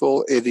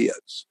useful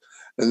idiots.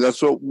 And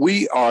that's what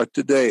we are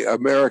today.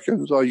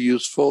 Americans are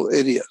useful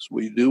idiots.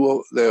 We do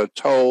what they're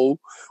told.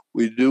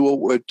 We do what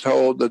we're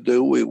told to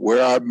do. We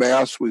wear our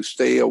masks. We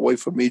stay away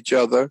from each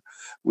other.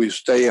 We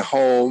stay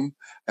home.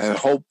 And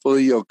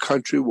hopefully your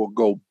country will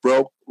go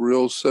broke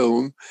real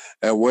soon.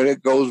 And when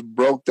it goes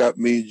broke, that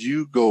means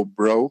you go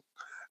broke.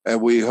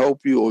 And we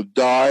hope you will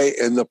die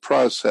in the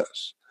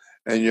process.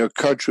 And your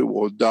country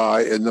will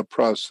die in the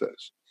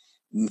process.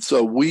 And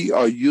so we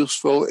are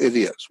useful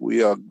idiots.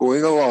 We are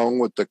going along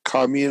with the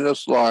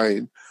communist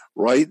line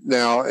right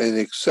now and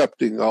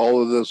accepting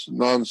all of this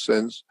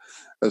nonsense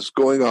that's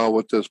going on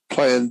with this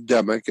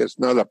plandemic. It's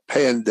not a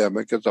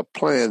pandemic, it's a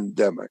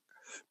plandemic.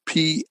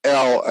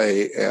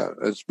 P-L-A-N.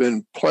 It's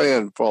been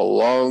planned for a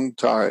long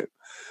time.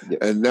 Yep.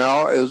 And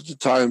now is the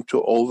time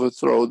to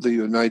overthrow the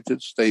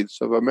United States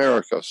of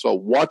America. So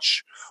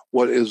watch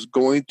what is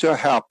going to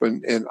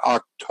happen in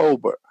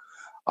October.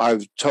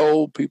 I've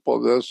told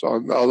people this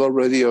on other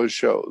radio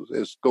shows.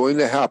 It's going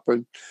to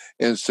happen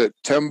in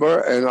September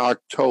and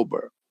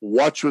October.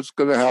 Watch what's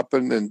going to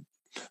happen in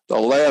the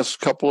last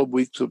couple of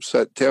weeks of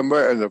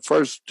September and the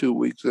first 2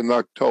 weeks in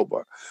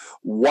October.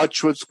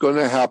 Watch what's going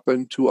to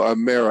happen to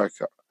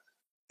America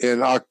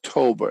in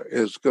October.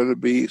 It's going to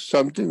be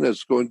something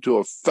that's going to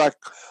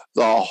affect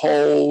the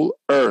whole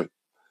earth.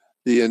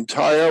 The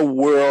entire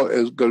world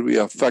is going to be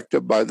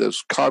affected by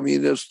this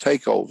communist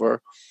takeover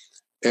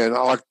in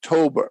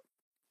October.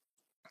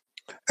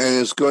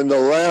 And it's going to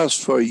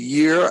last for a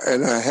year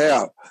and a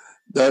half.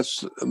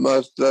 That's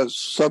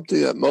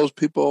something that most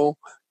people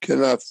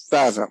cannot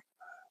fathom.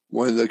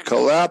 When the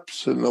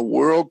collapse and the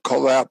world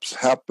collapse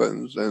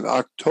happens in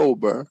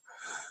October,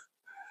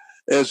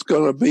 it's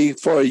going to be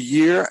for a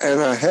year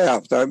and a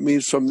half. That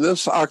means from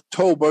this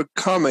October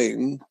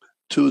coming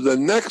to the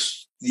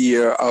next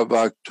year of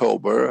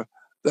October,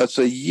 that's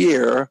a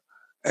year,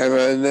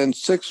 and then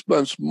 6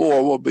 months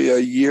more will be a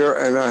year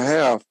and a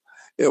half.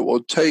 It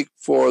will take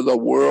for the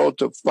world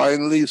to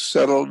finally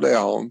settle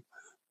down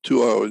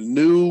to a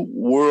new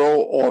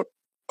world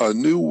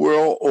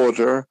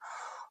order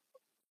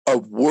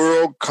of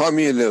world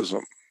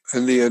communism,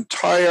 and the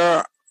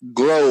entire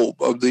globe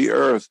of the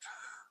earth,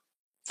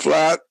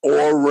 flat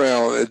or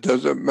round, it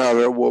doesn't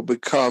matter, will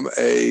become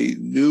a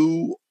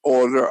new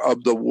order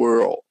of the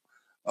world.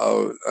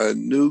 A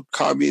new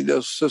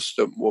communist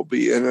system will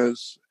be in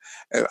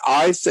And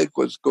I think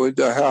what's going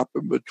to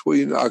happen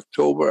between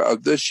October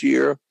of this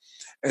year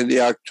and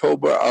the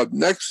October of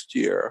next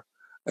year,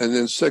 and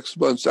then 6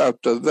 months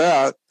after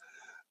that,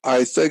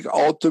 I think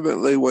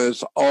ultimately when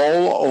it's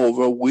all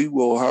over, we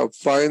will have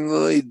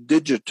finally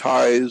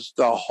digitized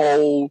the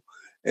whole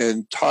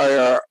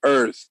entire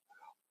earth.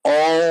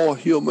 All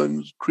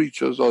human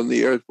creatures on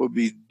the earth will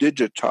be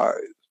digitized.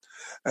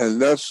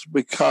 And that's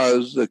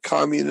because the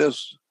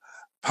communist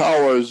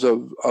powers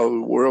of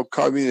world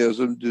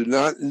communism do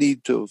not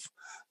need to,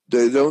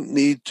 they don't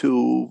need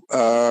to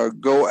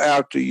go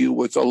after you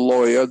with a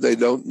lawyer. They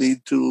don't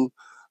need to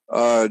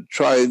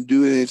try and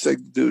do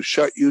anything to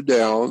shut you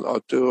down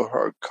or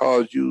to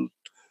cause you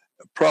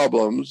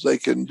problems. They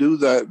can do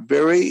that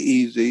very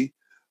easy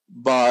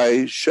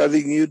by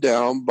shutting you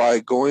down, by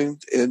going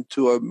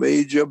into a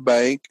major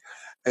bank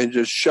and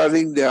just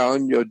shutting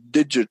down your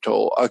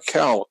digital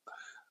account.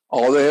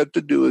 All they have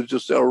to do is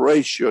just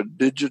erase your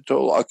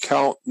digital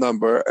account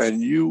number,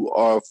 and you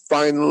are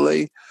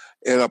finally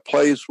in a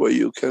place where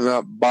you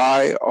cannot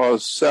buy or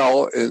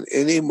sell in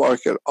any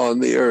market on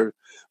the earth,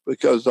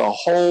 because the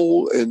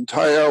whole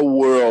entire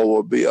world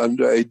will be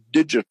under a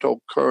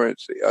digital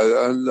currency,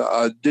 under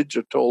a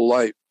digital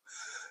life.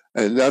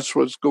 And that's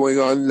what's going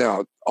on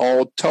now.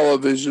 All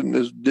television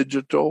is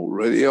digital,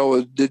 radio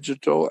is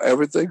digital,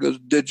 everything is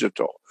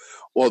digital.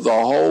 Well, the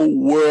whole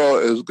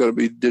world is going to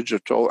be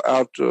digital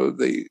after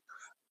the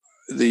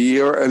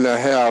year and a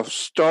half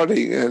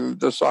starting in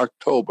this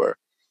October,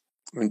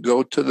 and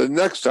go to the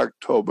next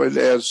October and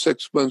add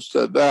 6 months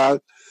to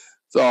that.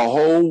 The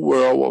whole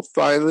world will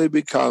finally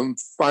become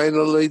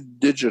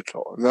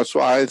digital. And that's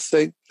why I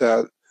think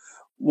that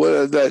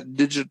that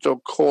digital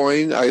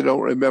coin, I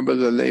don't remember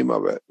the name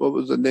of it. What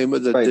was the name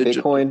of the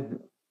digital? Bitcoin.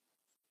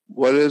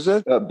 What is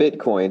it?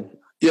 Bitcoin.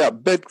 Yeah,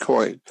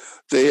 Bitcoin.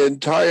 The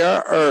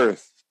entire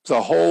earth,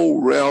 the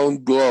whole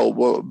round globe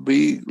will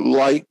be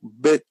like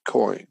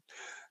Bitcoin.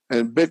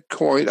 And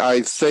Bitcoin,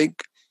 I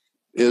think,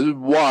 is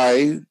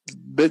why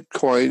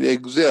Bitcoin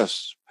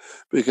exists,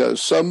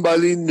 because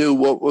somebody knew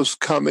what was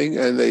coming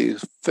and they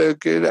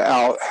figured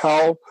out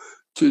how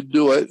to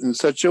do it in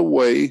such a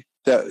way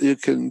that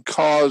it can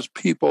cause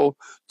people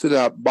to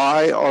not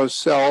buy or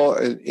sell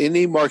in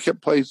any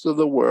marketplace of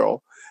the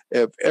world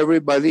if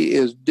everybody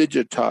is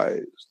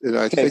digitized. And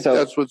I think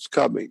that's what's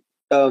coming.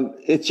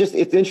 It's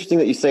interesting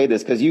that you say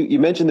this, because you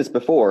mentioned this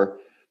before.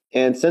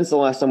 And since the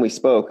last time we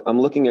spoke, I'm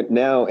looking at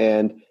now,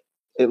 and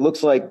it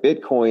looks like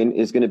Bitcoin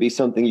is going to be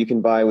something you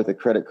can buy with a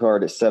credit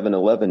card at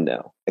 7-Eleven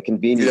now, at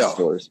convenience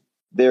stores.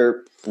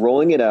 They're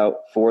rolling it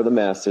out for the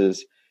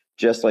masses,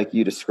 just like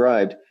you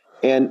described.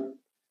 And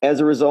as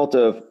a result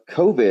of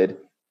COVID,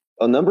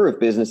 a number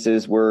of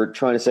businesses were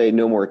trying to say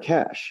no more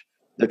cash.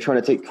 They're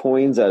trying to take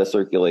coins out of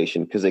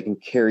circulation because they can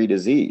carry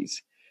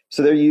disease.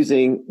 So they're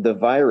using the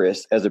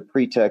virus as a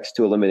pretext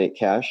to eliminate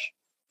cash.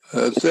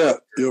 That's it.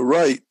 You're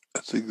right.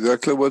 That's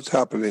exactly what's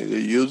happening. They're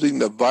using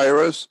the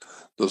virus,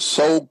 the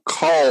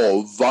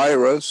so-called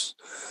virus.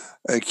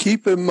 And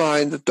keep in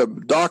mind that the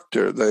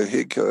doctor that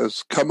he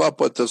has come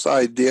up with this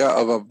idea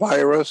of a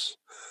virus.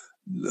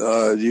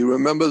 Do you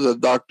remember the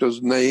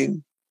doctor's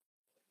name?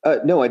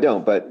 No, I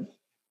don't, but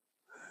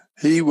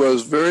he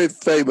was very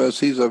famous.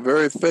 He's a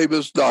very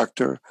famous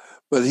doctor,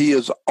 but he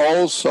is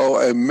also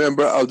a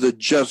member of the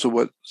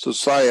Jesuit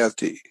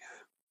Society.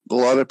 A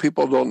lot of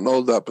people don't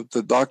know that, but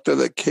the doctor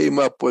that came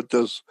up with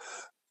this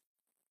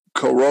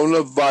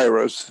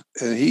coronavirus,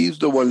 and he's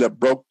the one that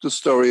broke the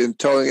story and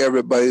telling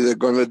everybody they're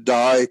going to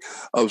die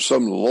of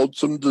some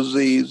loathsome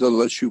disease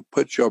unless you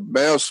put your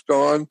mask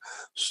on,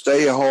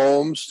 stay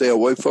home, stay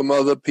away from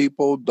other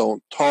people,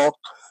 don't talk,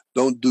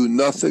 don't do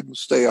nothing,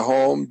 stay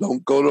home,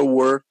 don't go to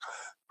work,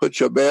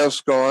 put your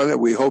mask on, and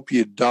we hope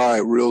you die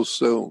real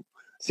soon.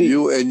 See,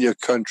 you and your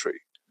country.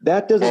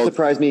 That doesn't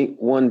surprise me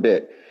one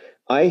bit.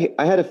 I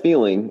had a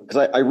feeling,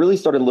 because I really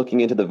started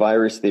looking into the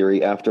virus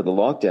theory after the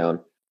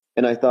lockdown,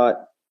 and I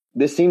thought,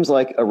 this seems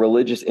like a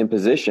religious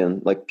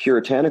imposition, like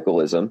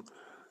puritanicalism,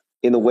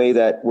 in the way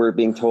that we're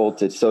being told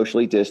to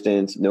socially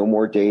distance, no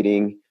more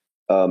dating.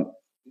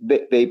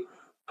 They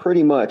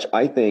pretty much,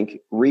 I think,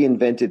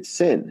 reinvented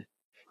sin.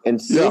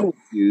 And sin was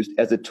used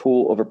as a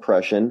tool of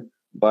oppression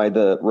by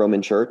the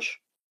Roman Church.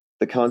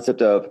 The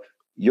concept of,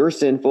 you're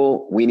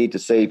sinful, we need to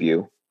save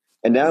you.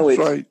 And now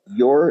it's,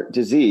 you're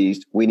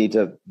diseased, we need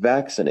to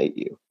vaccinate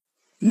you.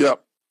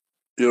 Yep,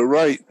 you're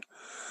right.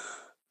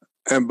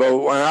 But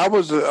when I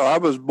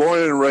was born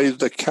and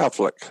raised a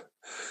Catholic,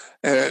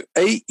 and at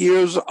 8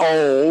 years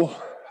old,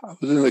 I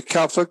was in a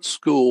Catholic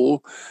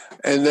school,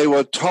 and they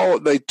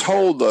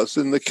told us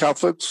in the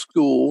Catholic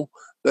school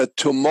that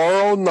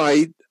tomorrow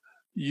night,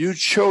 you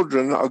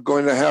children are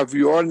going to have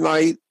your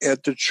night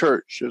at the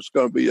church. It's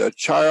going to be a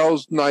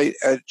child's night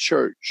at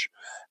church,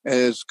 and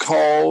it's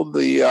called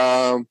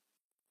the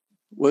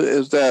what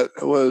is that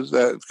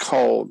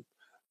called?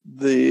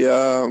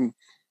 The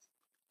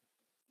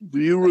do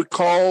you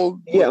recall?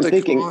 Yeah, I'm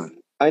thinking.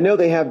 I know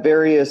they have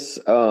various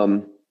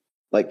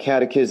like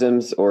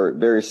catechisms or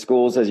various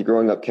schools as you're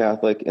growing up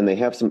Catholic, and they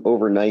have some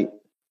overnight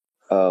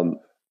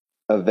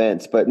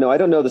events. But no, I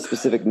don't know the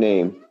specific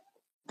name.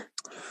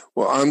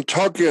 Well, I'm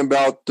talking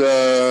about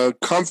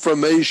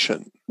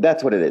confirmation.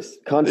 That's what it is.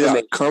 Confirmation.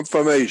 Yeah,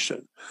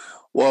 confirmation.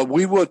 Well,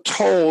 we were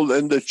told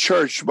in the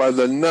church by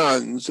the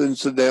nuns,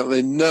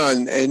 incidentally,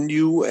 nun,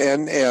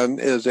 N-U-N-N,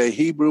 is a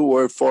Hebrew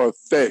word for a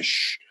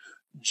fish.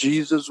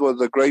 Jesus was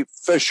a great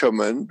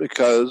fisherman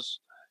because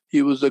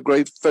he was a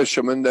great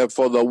fisherman.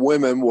 Therefore, the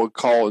women were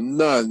called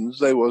nuns.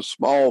 They were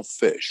small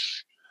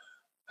fish.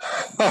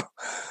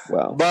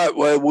 Wow. But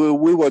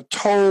we were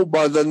told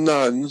by the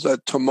nuns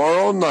that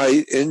tomorrow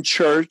night in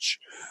church,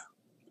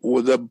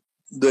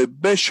 the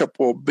bishop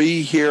will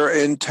be here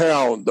in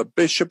town. The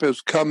bishop is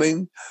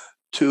coming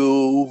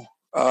to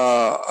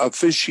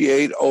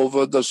officiate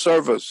over the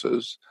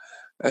services.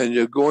 And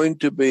you're going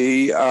to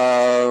be,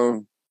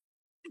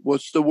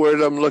 what's the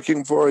word I'm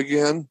looking for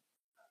again?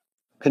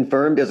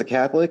 Confirmed as a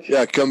Catholic?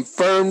 Yeah,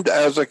 confirmed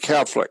as a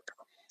Catholic.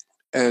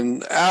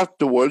 And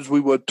afterwards, we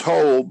were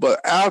told, but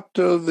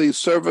after the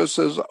service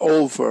is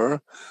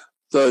over,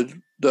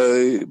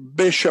 the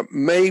bishop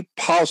may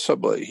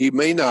possibly, he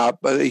may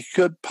not, but he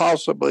could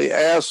possibly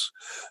ask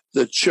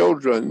the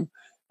children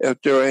if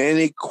there are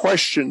any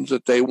questions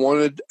that they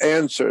wanted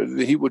answered.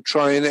 He would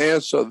try and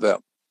answer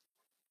them.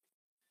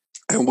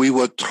 And we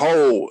were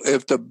told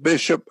if the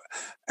bishop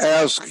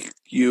asks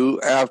you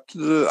after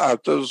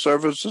the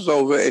service is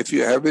over, if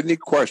you have any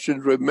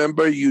questions,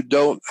 remember you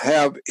don't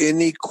have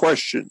any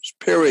questions,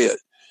 period.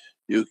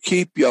 You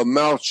keep your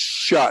mouth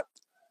shut.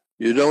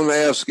 You don't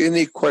ask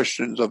any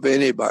questions of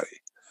anybody.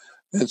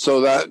 And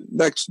so that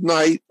next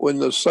night when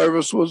the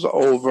service was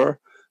over,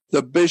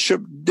 the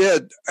bishop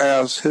did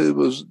ask. He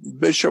was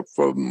bishop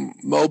from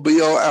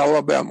Mobile,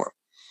 Alabama.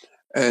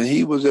 And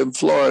he was in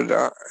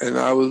Florida, and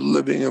I was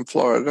living in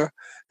Florida.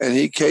 And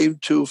he came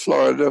to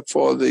Florida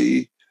for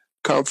the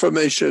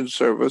confirmation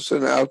service.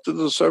 And after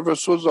the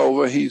service was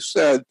over, he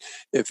said,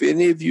 if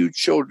any of you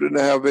children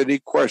have any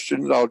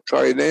questions, I'll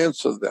try and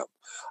answer them.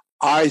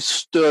 I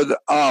stood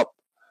up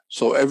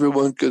so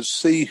everyone could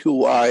see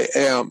who I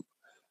am,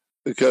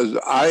 because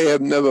I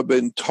have never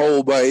been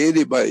told by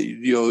anybody,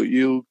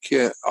 you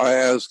can't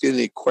ask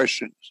any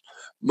questions.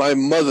 My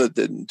mother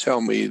didn't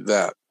tell me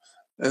that.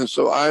 And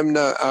so I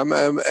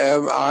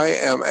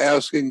am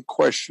asking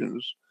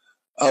questions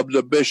of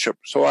the bishop.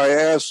 So I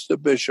asked the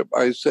bishop,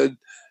 I said,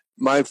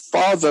 my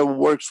father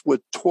works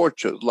with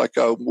torches like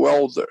a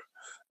welder.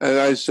 And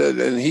I said,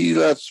 and he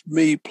lets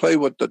me play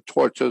with the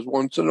torches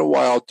once in a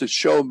while to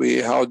show me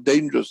how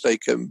dangerous they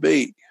can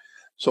be.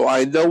 So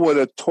I know what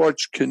a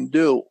torch can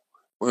do.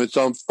 When it's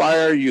on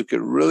fire, you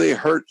can really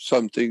hurt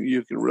something.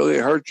 You can really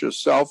hurt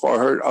yourself or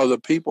hurt other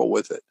people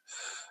with it.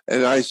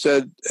 And I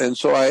said, and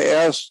so I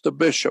asked the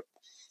bishop,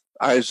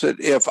 I said,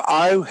 if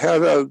I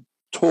had a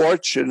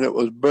torch and it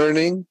was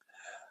burning,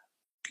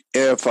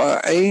 if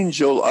an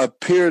angel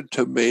appeared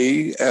to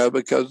me,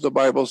 because the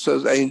Bible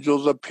says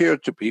angels appear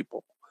to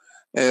people,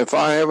 and if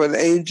I have an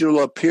angel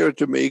appear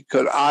to me,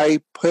 could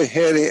I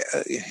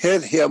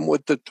hit him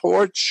with the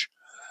torch?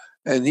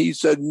 And he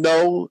said,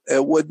 no,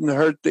 it wouldn't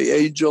hurt the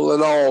angel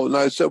at all. And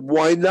I said,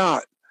 why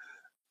not?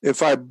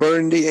 If I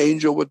burned the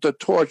angel with the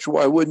torch,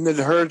 why wouldn't it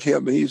hurt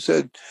him? He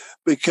said,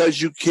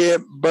 because you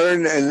can't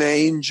burn an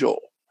angel.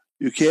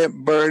 You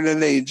can't burn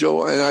an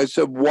angel. And I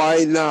said,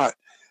 why not?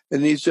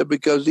 And he said,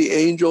 because the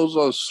angels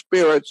are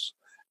spirits,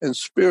 and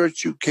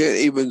spirits you can't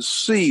even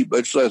see,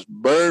 much less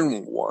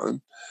burn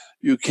one.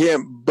 You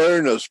can't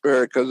burn a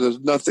spirit because there's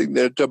nothing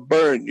there to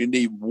burn. You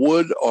need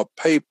wood or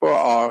paper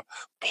or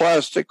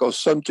plastic or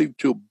something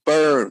to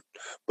burn,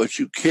 but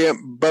you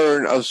can't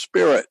burn a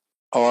spirit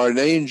or an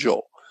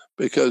angel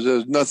because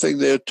there's nothing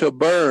there to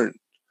burn.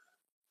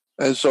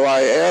 And so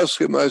I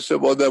asked him, I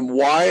said, well, then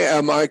why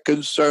am I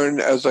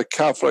concerned as a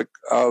Catholic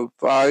of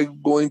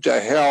I'm going to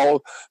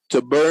hell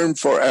to burn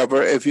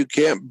forever if you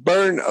can't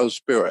burn a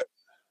spirit?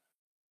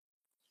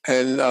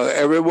 And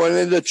everyone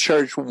in the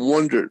church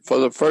wondered. For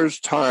the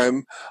first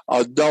time,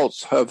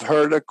 adults have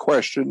heard a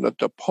question that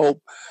the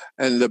Pope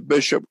and the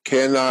bishop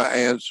cannot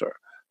answer.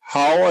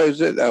 How is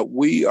it that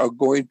we are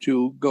going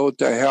to go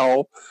to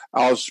hell?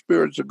 Our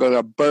spirits are going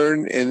to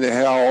burn in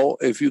hell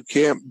if you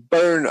can't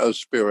burn a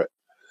spirit.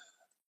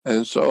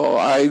 And so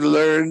I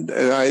learned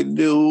and I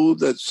knew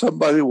that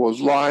somebody was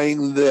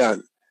lying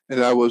then.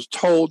 And I was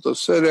told to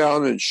sit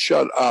down and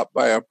shut up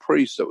by a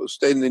priest that was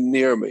standing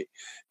near me.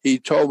 He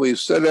told me,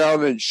 sit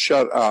down and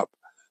shut up.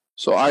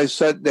 So I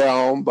sat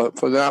down, but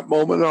from that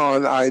moment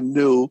on, I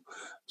knew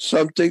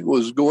something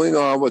was going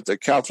on with the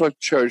Catholic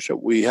Church that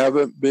we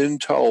haven't been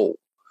told,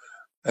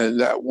 and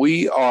that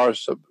we are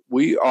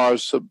submitting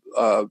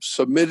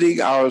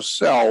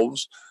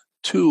ourselves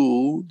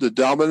to the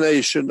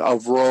domination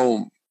of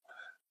Rome.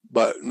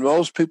 But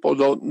most people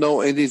don't know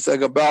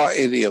anything about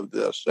any of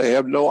this. They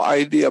have no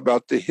idea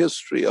about the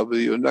history of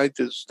the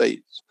United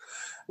States.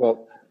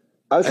 Well,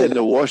 I would say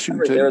the Washington,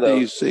 right there,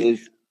 D.C.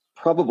 is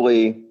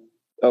probably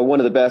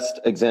one of the best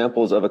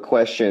examples of a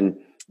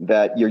question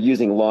that you're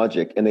using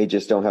logic and they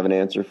just don't have an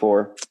answer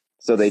for.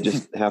 So they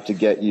just have to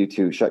get you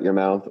to shut your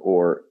mouth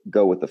or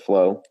go with the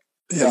flow.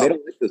 Yeah. And they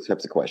don't like those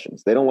types of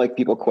questions. They don't like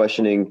people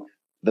questioning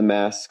the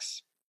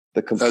masks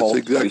the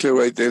compulsory. That's exactly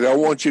right. They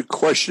don't want you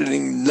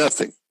questioning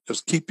nothing.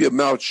 Just keep your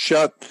mouth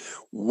shut,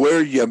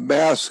 wear your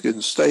mask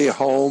and stay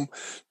home.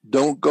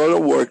 Don't go to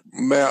work,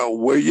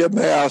 wear your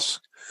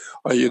mask,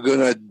 or you're going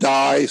to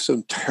die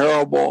some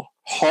terrible,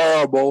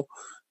 horrible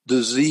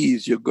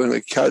disease you're going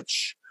to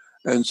catch.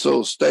 And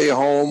so stay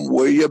home,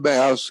 wear your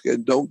mask,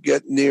 and don't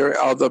get near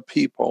other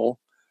people,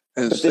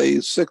 and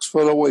stay 6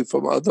 foot away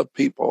from other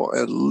people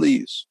at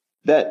least.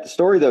 That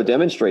story, though,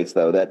 demonstrates,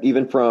 though, that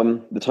even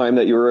from the time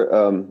that you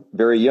were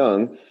very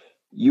young,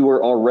 you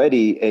were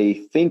already a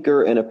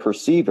thinker and a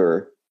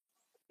perceiver,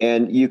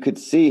 and you could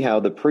see how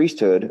the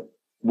priesthood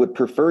would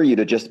prefer you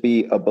to just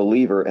be a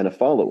believer and a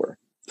follower.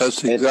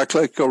 That's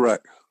exactly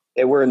correct.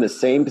 And we're in the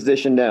same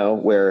position now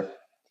where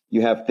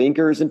you have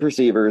thinkers and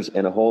perceivers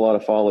and a whole lot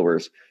of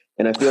followers.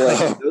 And I feel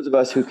like those of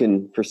us who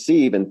can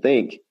perceive and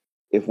think,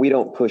 if we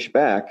don't push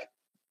back,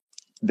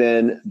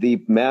 then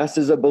the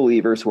masses of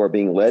believers who are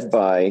being led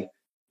by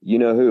you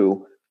know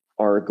who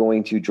are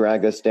going to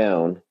drag us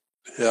down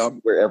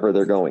wherever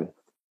they're going.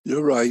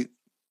 You're right.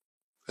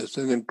 It's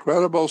an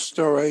incredible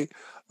story,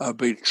 a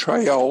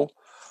betrayal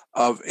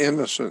of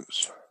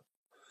innocence.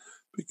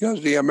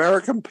 Because the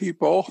American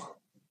people,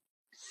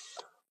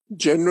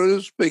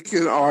 generally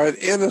speaking, are an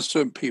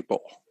innocent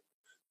people.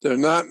 They're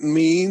not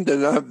mean, they're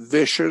not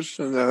vicious,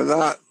 and they're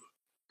not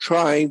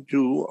trying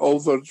to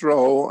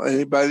overthrow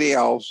anybody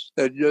else.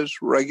 They're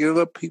just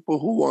regular people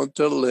who want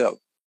to live.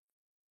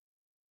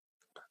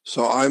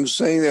 So I'm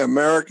saying the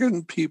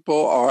American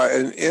people are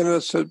an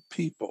innocent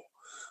people.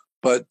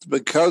 But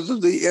because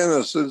of the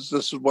innocence,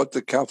 this is what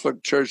the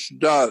Catholic Church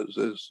does,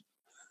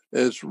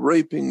 is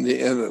raping the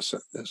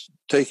innocent. It's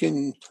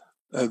taking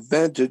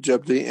advantage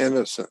of the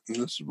innocent. And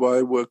this is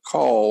why we're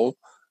called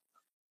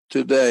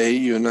today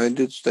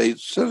United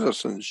States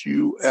citizens,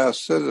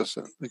 U.S.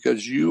 citizens,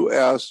 because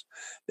U.S.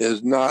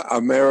 is not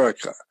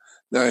America.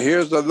 Now,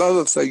 here's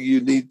another thing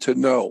you need to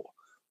know,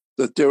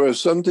 that there is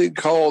something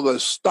called a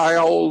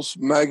Styles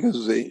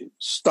magazine.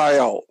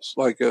 Styles,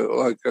 like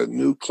a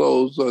new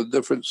clothes or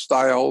different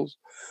styles.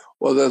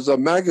 Well, there's a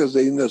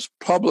magazine that's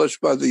published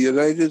by the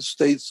United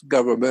States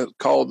government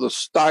called the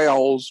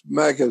Styles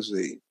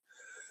magazine.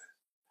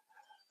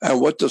 And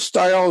what the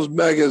Styles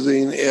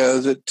magazine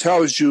is, it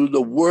tells you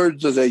the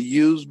words that are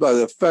used by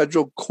the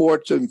federal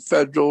courts and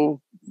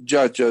federal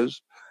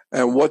judges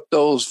and what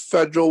those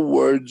federal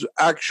words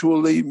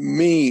actually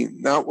mean.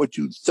 Not what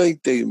you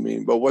think they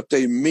mean, but what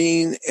they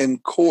mean in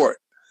court.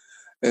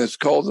 And it's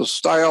called the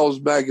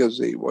Styles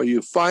magazine. Well,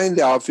 you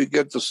find out, if you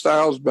get the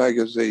Styles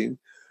magazine,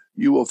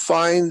 you will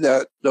find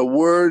that the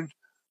word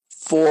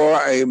for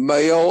a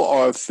male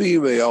or a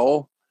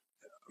female,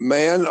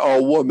 man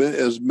or woman,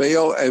 is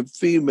male and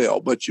female.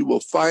 But you will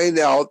find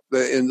out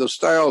that in the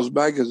Styles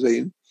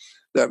magazine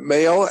that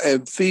male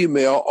and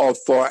female are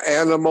for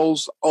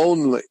animals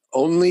only.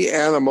 Only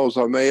animals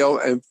are male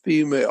and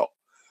female.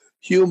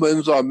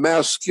 Humans are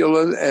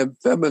masculine and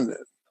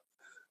feminine.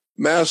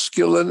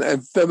 Masculine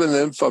and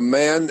feminine for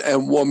man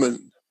and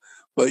woman.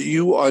 But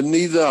you are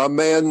neither a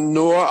man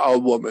nor a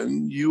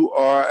woman. You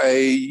are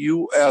a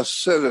U.S.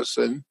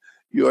 citizen.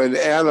 You're an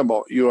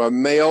animal. You're a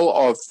male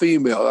or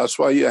female. That's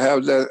why you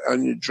have that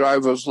on your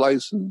driver's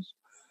license.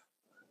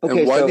 Okay,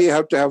 and why do you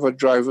have to have a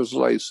driver's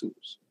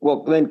license?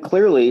 Well, then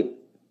clearly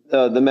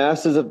the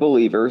masses of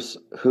believers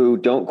who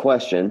don't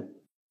question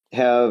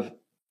have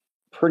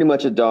pretty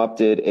much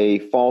adopted a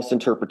false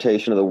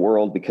interpretation of the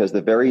world because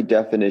the very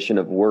definition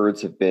of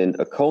words have been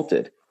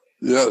occulted.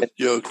 Yeah,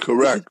 you're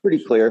correct. It's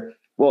pretty clear.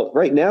 Well,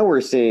 right now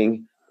we're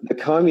seeing the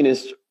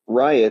communist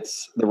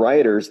riots, the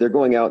rioters, they're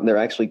going out and they're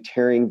actually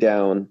tearing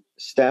down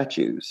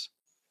statues,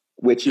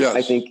 which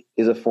I think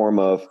is a form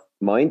of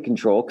mind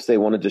control because they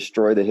want to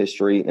destroy the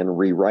history and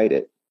rewrite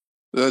it.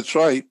 That's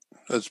right.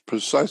 That's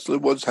precisely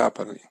what's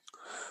happening.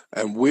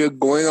 And we're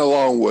going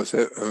along with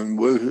it, and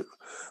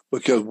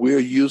because we're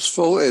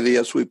useful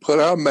idiots. We put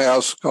our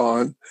mask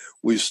on,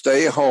 we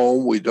stay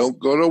home, we don't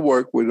go to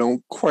work, we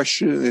don't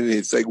question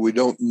anything, we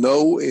don't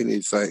know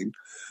anything,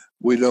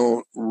 we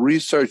don't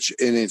research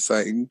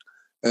anything,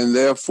 and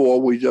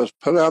therefore we just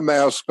put our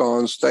mask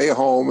on, stay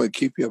home, and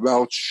keep your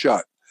mouth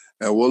shut.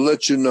 And we'll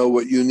let you know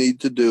what you need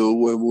to do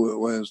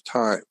when it's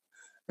time.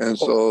 And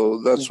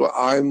so that's what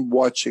I'm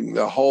watching.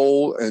 The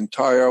whole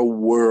entire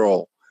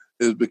world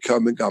is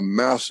becoming a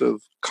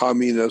massive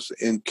communist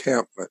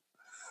encampment.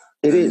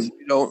 It is.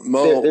 You don't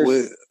know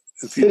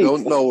if you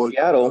don't know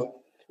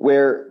Seattle,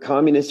 where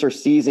communists are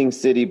seizing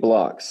city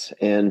blocks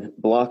and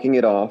blocking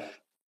it off,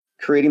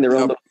 creating their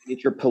own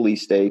miniature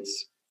police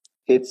states.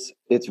 It's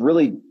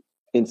really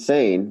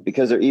insane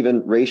because they're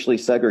even racially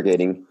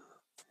segregating.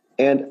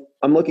 And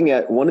I'm looking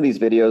at one of these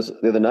videos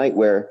the other night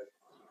where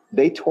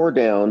they tore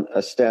down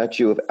a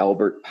statue of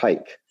Albert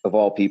Pike, of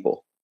all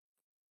people.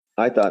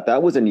 I thought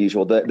that was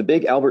unusual. The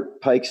big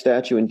Albert Pike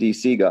statue in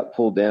D.C. got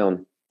pulled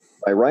down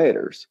by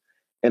rioters.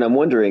 And I'm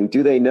wondering,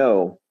 do they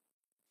know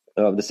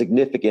of the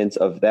significance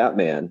of that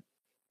man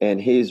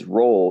and his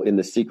role in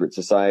the secret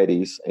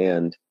societies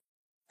and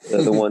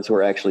the ones who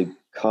are actually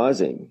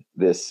causing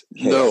this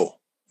chaos?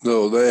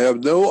 No, they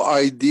have no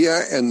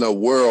idea in the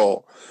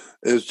world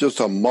It's just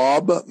a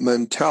mob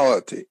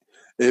mentality.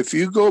 If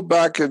you go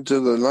back into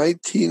the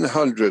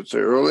 1900s, the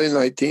early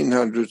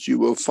 1900s, you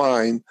will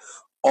find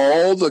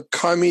all the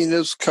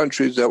communist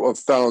countries that were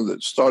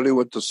founded, starting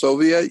with the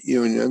Soviet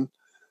Union.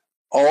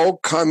 All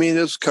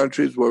communist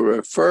countries were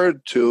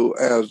referred to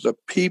as the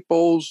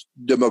People's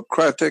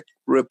Democratic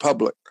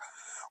Republic.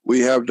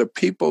 We have the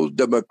People's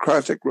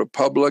Democratic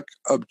Republic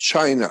of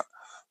China,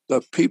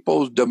 the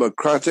People's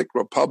Democratic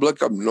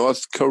Republic of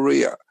North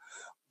Korea,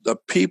 the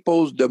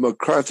People's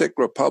Democratic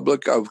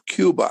Republic of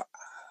Cuba,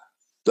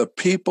 the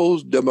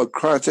People's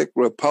Democratic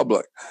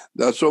Republic.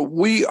 That's what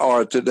we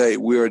are today.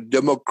 We are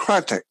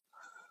democratic,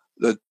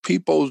 the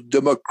People's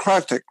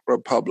Democratic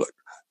Republic.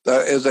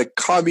 That is a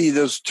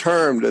communist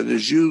term that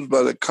is used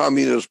by the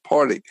Communist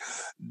Party.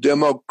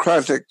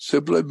 Democratic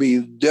simply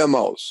means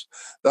demos.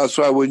 That's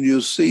why when you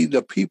see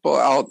the people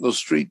out in the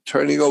street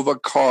turning over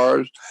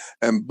cars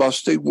and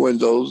busting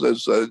windows,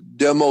 it's a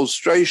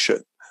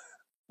demonstration.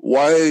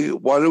 Why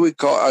do we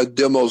call it a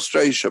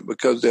demonstration?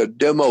 Because they're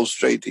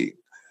demonstrating.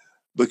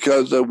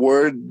 Because the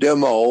word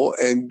demo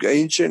in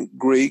ancient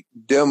Greek,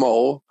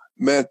 demo,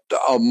 meant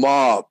a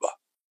mob.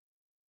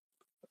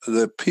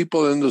 The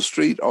people in the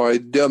street are a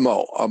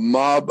demo, a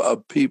mob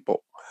of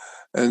people.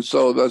 And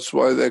so that's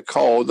why they're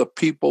called the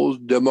People's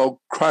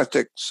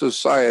Democratic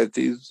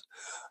Societies,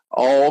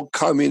 all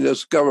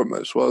communist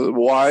governments. Well,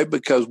 why?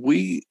 Because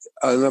we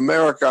in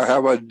America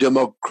have a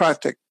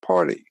Democratic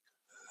Party.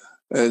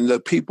 And the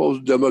People's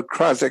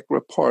Democratic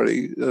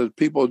Party, the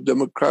People's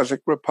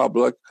Democratic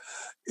Republic,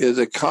 is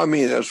a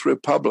communist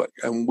republic.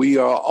 And we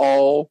are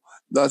all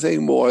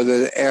nothing more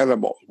than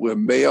animals. We're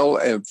male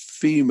and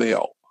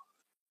female.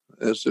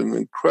 It's an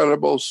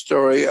incredible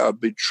story of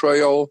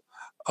betrayal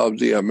of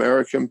the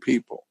American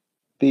people.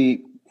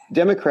 The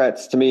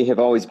Democrats, to me, have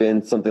always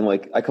been something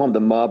like, I call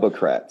them the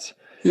mobocrats.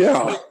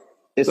 Yeah,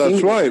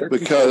 that's right,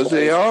 because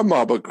they are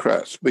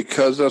mobocrats,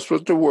 because that's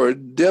what the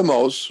word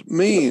demos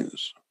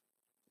means.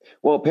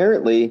 Well,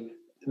 apparently,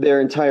 their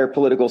entire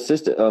political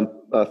system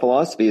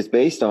philosophy is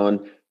based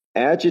on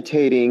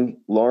agitating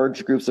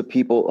large groups of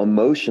people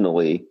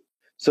emotionally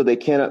so they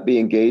cannot be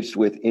engaged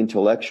with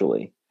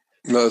intellectually.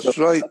 That's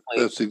right.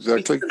 That's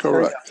exactly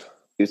correct.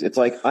 It's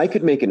like I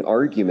could make an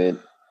argument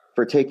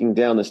for taking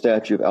down the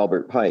statue of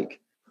Albert Pike.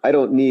 I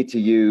don't need to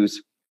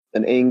use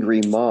an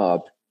angry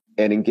mob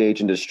and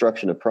engage in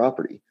destruction of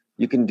property.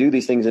 You can do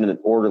these things in an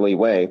orderly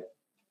way.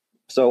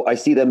 So I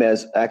see them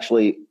as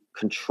actually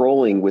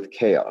controlling with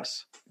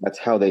chaos. That's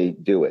how they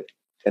do it.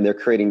 And they're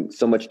creating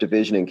so much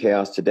division and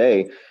chaos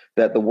today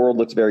that the world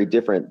looks very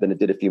different than it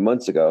did a few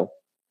months ago.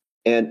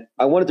 And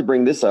I wanted to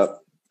bring this up.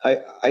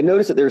 I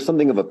noticed that there's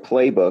something of a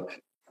playbook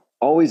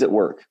always at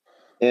work.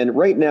 And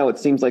right now, it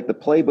seems like the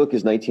playbook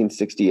is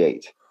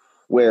 1968,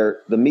 where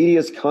the media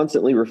is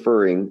constantly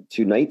referring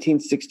to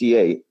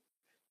 1968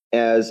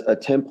 as a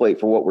template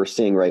for what we're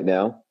seeing right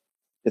now.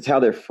 It's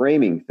how they're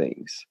framing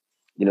things.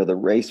 You know, the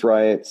race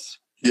riots.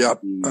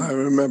 Yep, I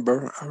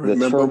remember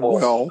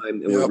well.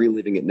 And we're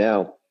reliving it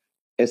now.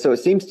 And so it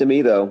seems to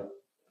me, though,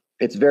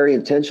 it's very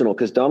intentional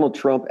because Donald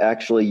Trump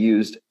actually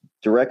used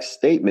direct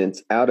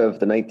statements out of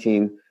the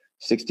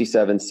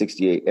 1967,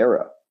 68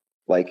 era.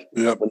 Like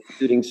when the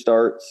looting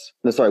starts,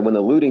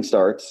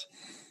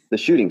 the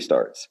shooting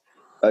starts.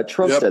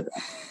 Trump said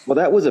that. Well,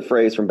 that was a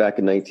phrase from back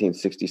in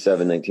 1967,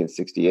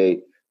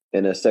 1968,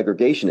 and a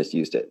segregationist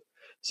used it.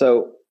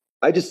 So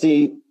I just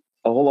see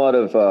a whole lot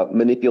of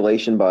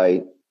manipulation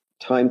by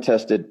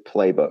time-tested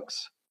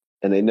playbooks,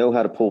 and they know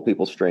how to pull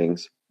people's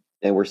strings,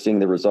 and we're seeing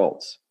the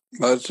results.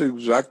 That's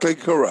exactly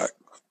correct.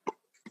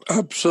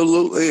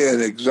 Absolutely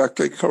and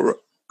exactly correct.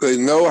 They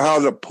know how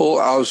to pull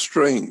our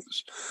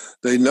strings.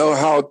 They know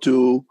how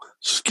to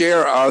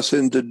scare us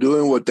into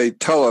doing what they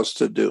tell us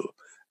to do.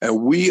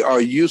 And we are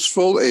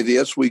useful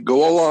idiots. We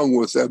go along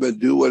with them and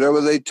do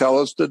whatever they tell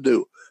us to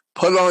do.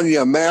 Put on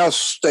your mask,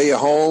 stay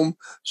home,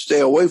 stay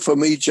away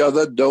from each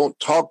other, don't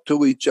talk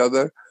to each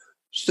other,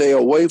 stay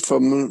away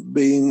from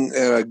being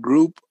in a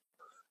group,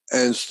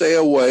 and stay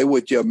away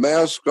with your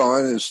mask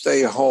on and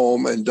stay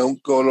home and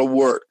don't go to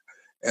work.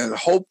 And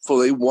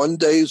hopefully one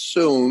day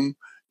soon,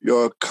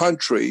 your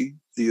country,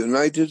 the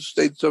United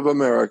States of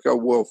America,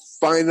 will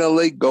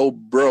finally go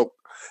broke.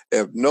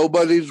 If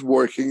nobody's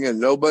working and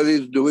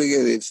nobody's doing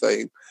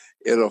anything,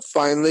 it'll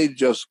finally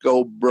just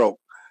go broke.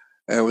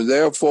 And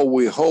therefore,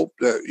 we hope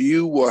that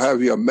you will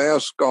have your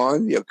mask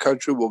on, your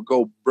country will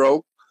go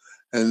broke,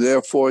 and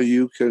therefore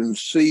you can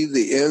see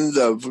the end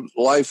of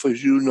life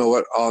as you know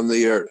it on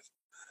the earth.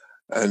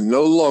 And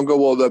no longer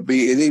will there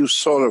be any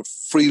sort of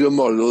freedom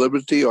or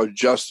liberty or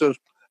justice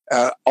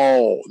at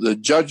all. The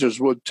judges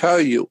will tell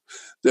you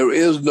there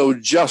is no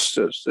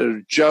justice.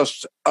 There's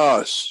just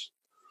us.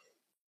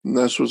 And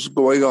that's what's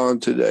going on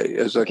today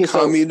as a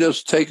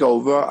communist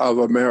takeover of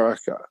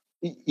America.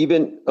 You've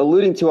been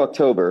alluding to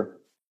October.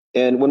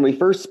 And when we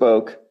first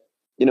spoke,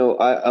 you know,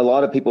 a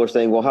lot of people are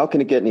saying, well, how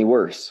can it get any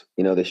worse?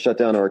 You know, they shut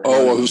down our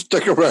economy. Oh, well,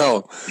 stick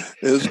around.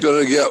 It's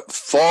going to get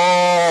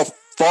far,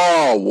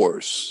 far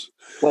worse.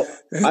 Well,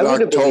 I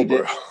would have believed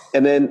it.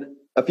 And then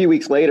a few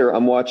weeks later,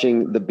 I'm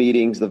watching the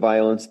beatings, the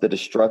violence, the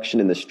destruction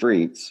in the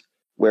streets,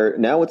 where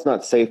now it's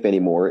not safe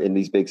anymore in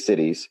these big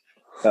cities.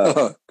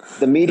 The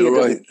media You're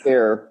doesn't right.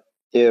 care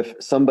if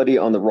somebody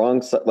on the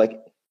wrong side, like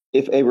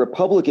if a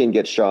Republican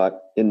gets shot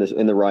in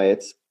the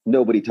riots,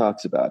 nobody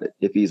talks about it.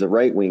 If he's a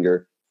right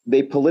winger,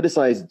 they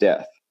politicize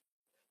death.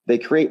 They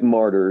create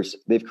martyrs.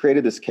 They've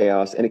created this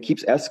chaos, and it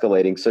keeps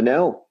escalating. So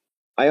now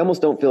I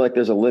almost don't feel like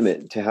there's a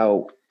limit to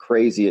how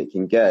crazy it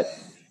can get.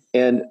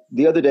 And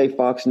the other day,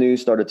 Fox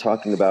News started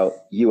talking about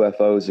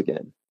UFOs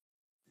again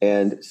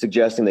and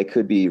suggesting they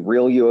could be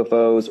real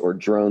UFOs or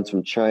drones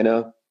from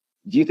China.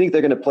 Do you think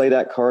they're going to play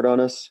that card on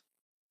us?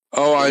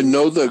 Oh, I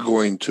know they're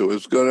going to.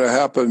 It's going to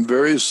happen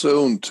very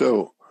soon,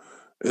 too.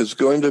 It's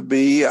going to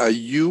be a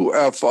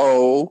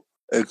UFO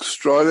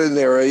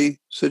extraordinary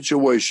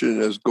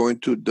situation is going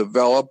to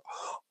develop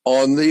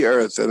on the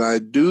earth. And I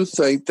do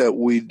think that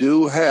we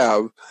do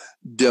have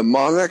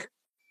demonic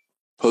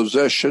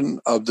possession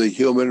of the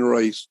human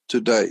race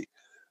today.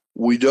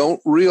 We don't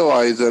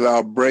realize that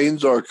our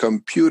brains are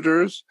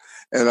computers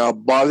and our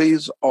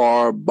bodies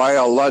are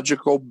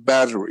biological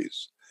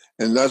batteries.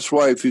 And that's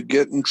why if you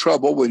get in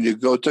trouble when you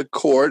go to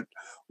court,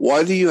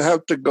 why do you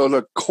have to go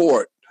to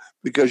court?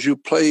 Because you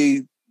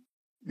play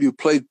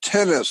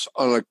tennis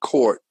on a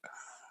court.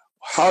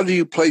 How do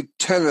you play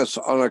tennis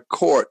on a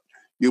court?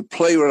 You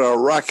play with a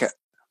racket.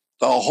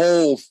 The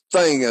whole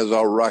thing is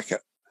a racket.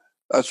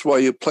 That's why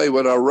you play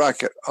with a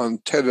racket on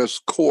tennis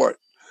court.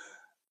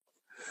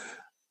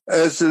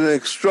 It's an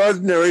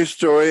extraordinary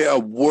story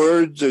of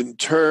words and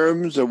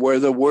terms and where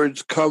the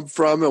words come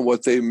from and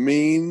what they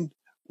mean.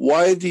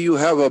 Why do you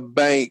have a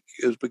bank?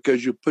 Is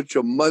because you put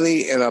your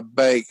money in a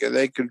bank and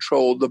they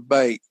control the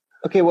bank.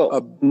 Okay, well,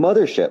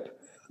 mothership.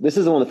 This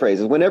is one of the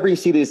phrases. Whenever you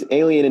see these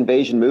alien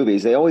invasion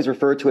movies, they always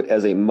refer to it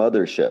as a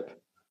mothership.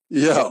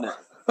 Yeah.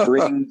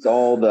 Brings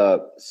all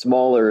the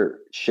smaller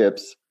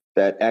ships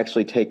that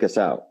actually take us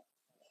out.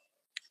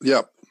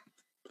 Yep.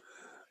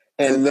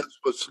 And that's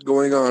what's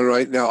going on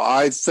right now.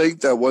 I think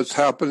that what's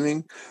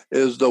happening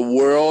is the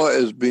world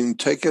is being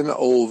taken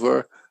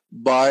over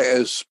by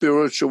a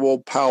spiritual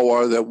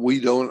power that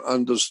we don't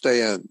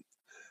understand.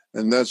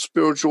 And that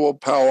spiritual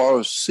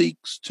power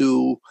seeks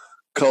to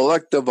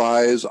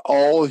collectivize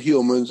all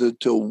humans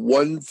into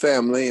one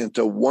family,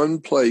 into one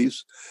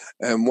place.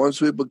 And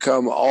once we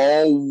become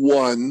all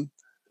one,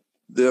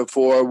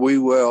 therefore we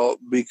will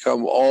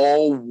become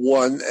all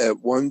one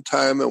at one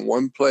time in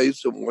one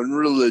place in one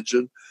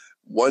religion,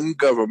 one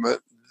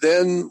government,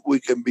 then we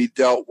can be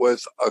dealt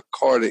with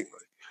accordingly.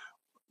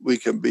 We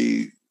can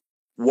be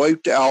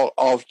wiped out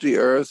off the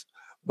earth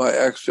by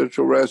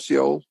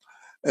extraterrestrials.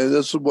 And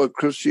this is what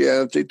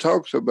Christianity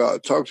talks about.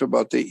 It talks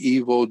about the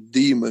evil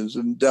demons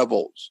and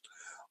devils,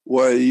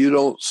 where you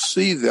don't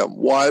see them.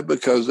 Why?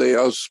 Because they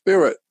are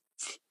spirit.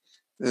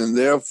 And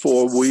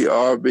therefore we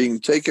are being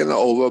taken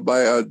over by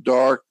a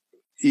dark,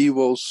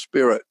 evil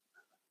spirit.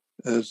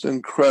 And it's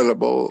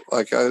incredible.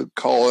 Like I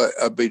call it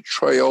a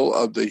betrayal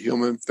of the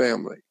human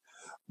family.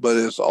 But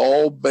it's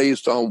all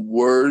based on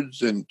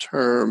words and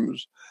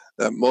terms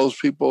that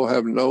most people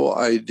have no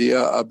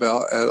idea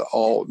about at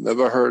all.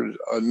 Never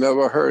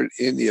heard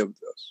any of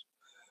this.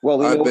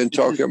 Well, I've been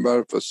talking about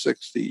it for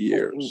 60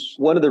 years.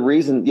 One of the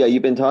reasons,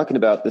 you've been talking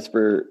about this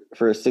for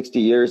 60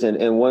 years.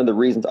 And one of the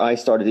reasons I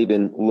started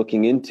even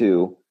looking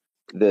into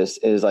this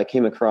is I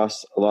came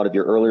across a lot of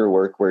your earlier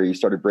work where you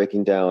started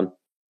breaking down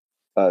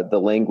the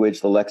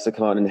language, the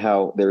lexicon, and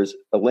how there's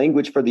a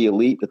language for the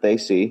elite that they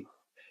see.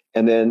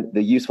 And then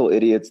the useful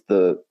idiots,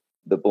 the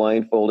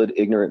blindfolded,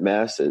 ignorant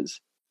masses,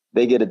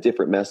 they get a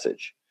different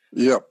message.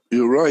 Yep,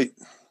 you're right.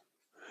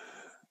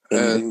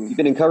 And you've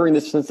been uncovering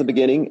this since the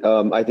beginning.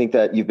 I think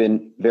that you've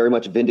been very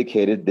much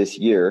vindicated this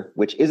year,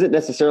 which isn't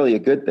necessarily a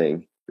good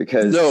thing.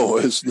 Because no,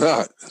 it's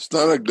not. It's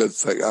not a good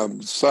thing.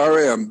 I'm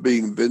sorry I'm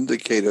being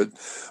vindicated,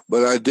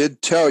 but I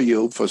did tell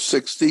you for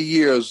 60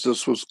 years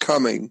this was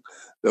coming.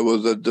 There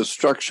was a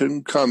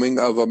destruction coming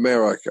of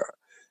America.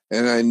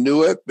 And I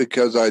knew it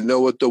because I know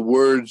what the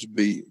words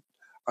mean.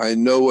 I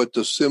know what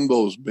the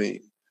symbols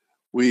mean.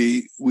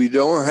 We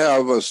don't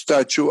have a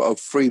Statue of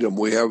Freedom.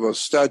 We have a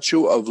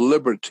Statue of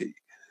Liberty.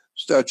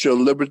 Statue of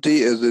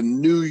Liberty is in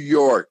New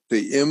York,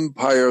 the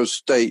Empire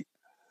State.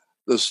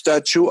 The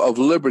Statue of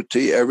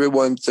Liberty,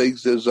 everyone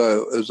thinks is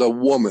a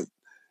woman.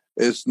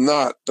 It's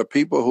not. The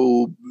people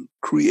who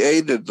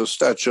created the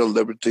Statue of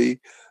Liberty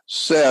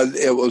said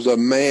it was a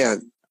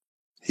man.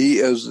 He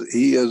is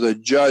a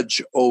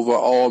judge over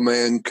all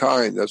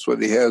mankind. That's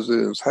what he has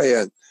in his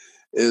hand,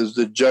 is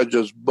the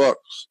judge's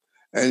books.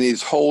 And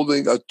he's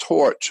holding a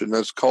torch, and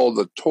it's called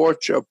the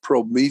Torch of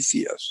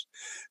Prometheus.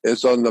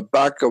 It's on the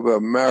back of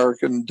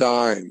American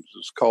dimes.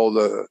 It's called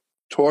the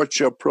Torch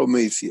of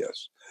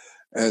Prometheus.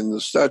 And the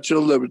Statue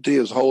of Liberty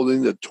is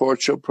holding the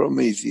Torch of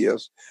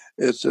Prometheus.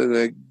 It's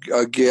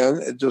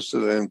just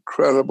an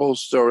incredible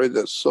story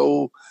that's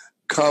so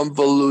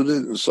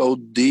convoluted and so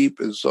deep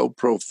and so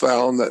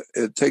profound that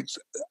it takes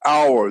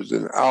hours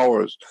and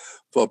hours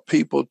for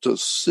people to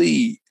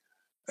see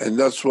And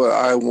that's what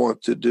I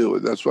want to do.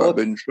 That's what I've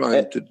been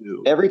trying to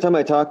do. Every time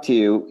I talk to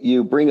you,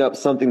 you bring up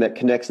something that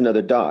connects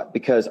another dot,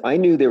 because I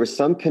knew there was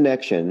some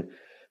connection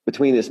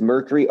between this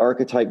Mercury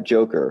archetype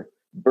Joker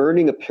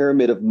burning a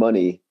pyramid of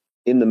money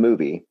in the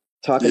movie,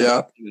 talking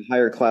about a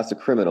higher class of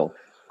criminal.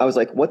 I was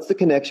like, what's the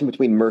connection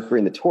between Mercury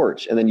and the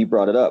torch? And then you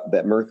brought it up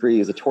that Mercury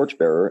is a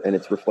torchbearer, and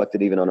it's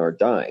reflected even on our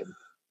dime.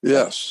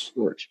 Yes.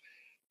 Torch.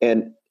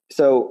 And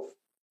so,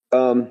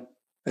 and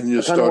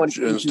you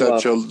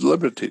start your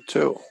liberty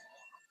too.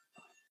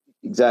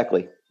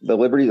 Exactly. The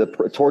liberty, the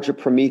torch of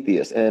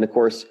Prometheus. And of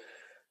course,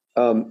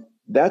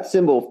 that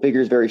symbol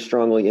figures very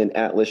strongly in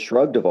Atlas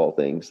Shrugged, of all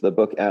things, the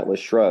book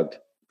Atlas Shrugged.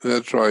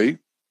 That's right.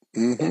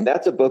 Mm-hmm. And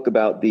that's a book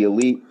about the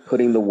elite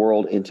putting the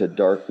world into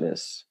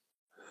darkness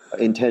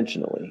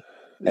intentionally.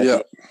 Yeah.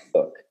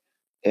 Book.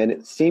 And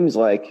it seems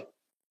like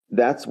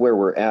that's where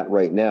we're at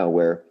right now,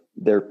 where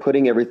they're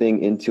putting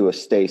everything into a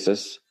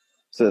stasis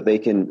so that they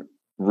can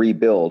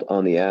rebuild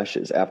on the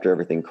ashes after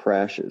everything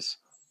crashes.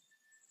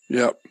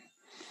 Yep.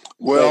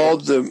 Well,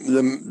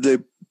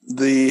 the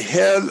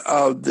head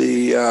of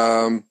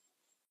the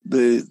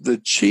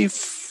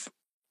chief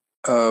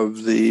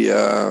of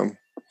the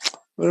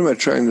what am I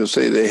trying to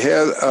say? The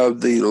head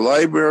of the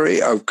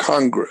Library of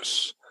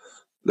Congress.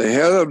 The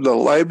head of the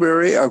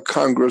Library of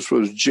Congress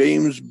was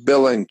James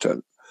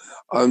Billington.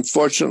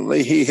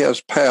 Unfortunately, he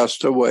has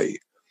passed away.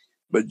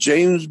 But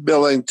James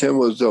Billington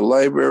was the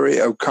Library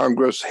of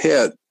Congress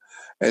head,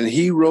 and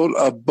he wrote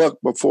a book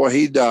before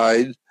he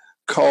died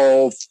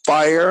called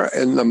Fire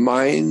in the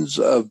Minds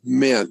of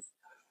Men.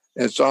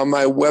 It's on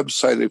my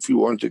website if you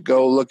want to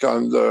go look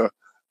on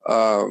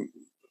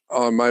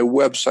my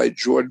website,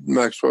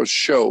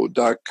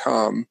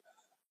 jordanmaxwellshow.com.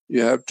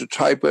 You have to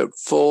type it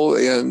full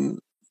in,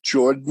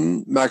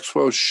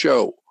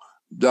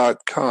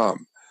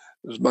 jordanmaxwellshow.com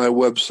is my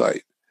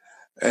website.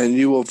 And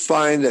you will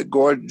find that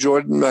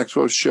Jordan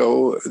Maxwell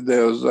Show,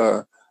 there's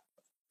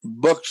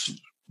books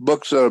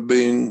that are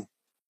being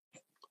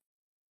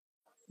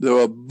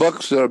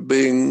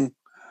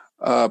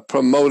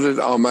promoted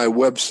on my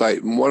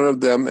website, and one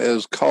of them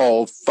is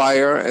called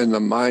Fire in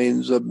the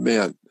Minds of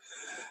Men.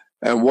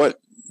 And what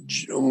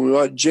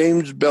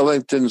James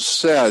Billington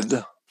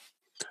said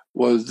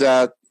was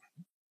that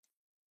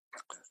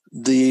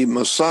the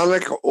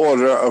Masonic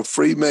Order of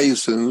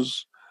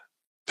Freemasons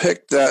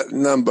picked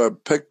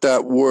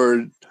that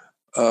word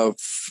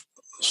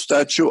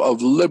Statue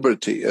of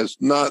Liberty.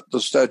 It's not the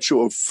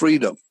Statue of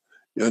Freedom.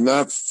 You're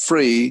not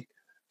free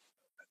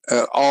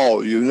at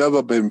all. You've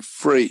never been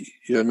free.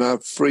 You're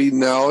not free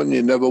now, and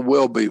you never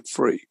will be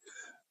free,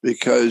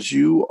 because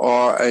you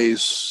are a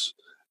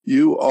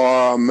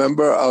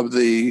member of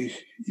the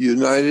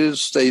United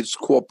States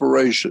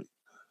Corporation.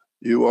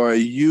 You are a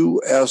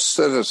U.S.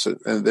 citizen,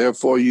 and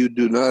therefore you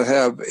do not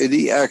have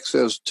any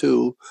access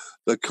to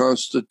the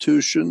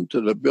Constitution,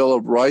 to the Bill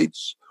of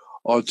Rights,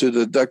 or to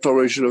the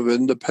Declaration of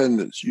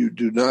Independence. You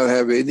do not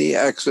have any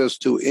access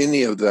to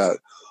any of that.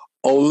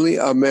 Only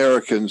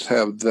Americans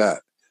have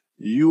that.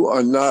 You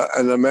are not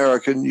an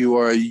American. You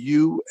are a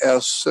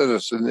U.S.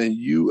 citizen, and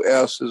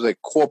U.S. is a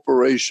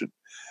corporation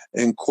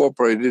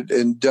incorporated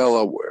in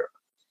Delaware.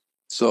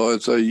 So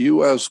it's a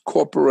U.S.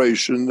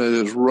 corporation that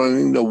is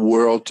running the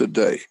world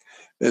today.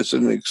 It's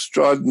an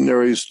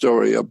extraordinary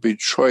story of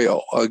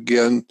betrayal.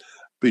 Again,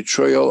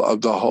 betrayal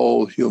of the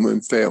whole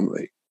human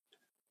family.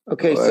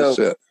 Okay,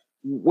 so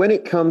when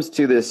it comes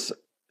to this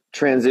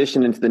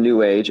transition into the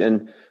new age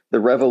and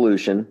the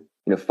revolution,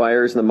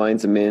 fires in the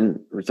minds of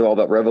men, it's all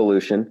about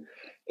revolution.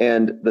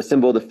 And the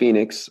symbol of the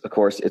phoenix, of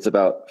course, it's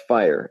about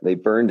fire. They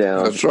burn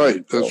down. That's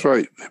right.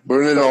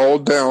 Burn it all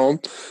down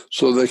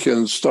so they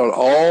can start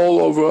all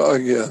over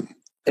again.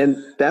 And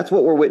that's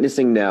what we're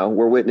witnessing now.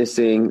 We're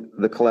witnessing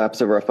the collapse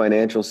of our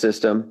financial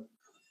system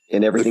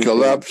and everything. The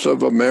collapse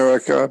of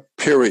America,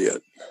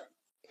 period.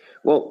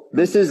 Well,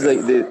 this is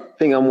the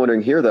thing I'm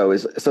wondering here, though,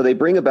 is so they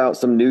bring about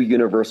some new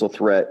universal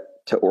threat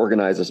to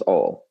organize us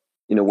all,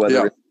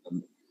 whether,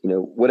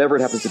 whatever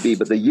it happens to be.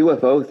 But the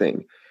UFO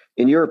thing,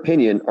 in your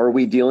opinion, are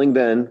we dealing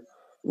then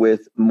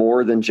with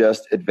more than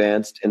just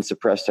advanced and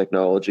suppressed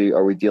technology?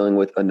 Are we dealing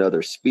with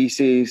another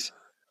species?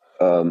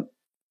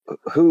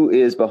 Who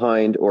is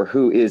behind or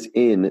who is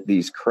in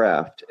these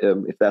craft,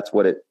 if that's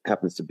what it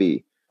happens to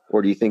be?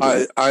 Or do you think?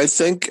 I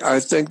think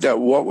that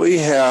what we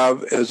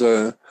have is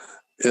a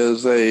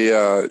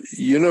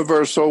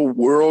universal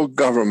world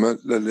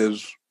government that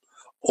is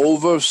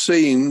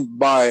overseen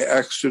by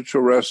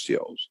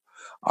extraterrestrials.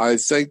 I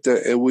think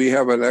that we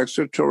have an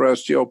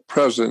extraterrestrial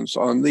presence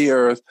on the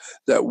earth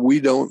that we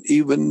don't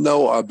even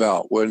know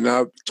about. We're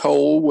not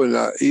told. We're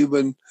not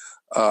even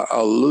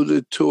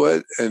alluded to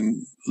it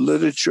in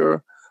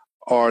literature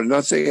or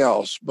nothing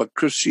else. But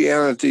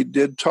Christianity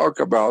did talk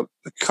about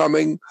the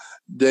coming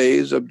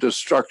days of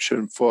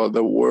destruction for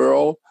the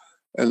world,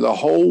 and the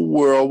whole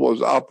world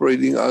was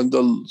operating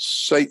under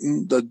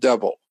Satan, the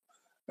devil.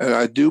 And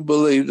I do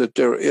believe that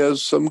there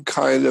is some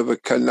kind of a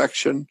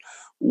connection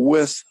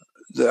with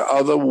the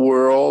other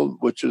world,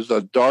 which is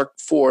a dark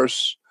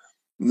force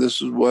And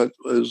this is what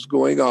is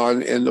going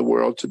on in the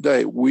world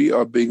today. We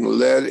are being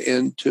led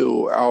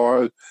into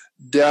our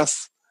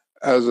death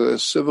as a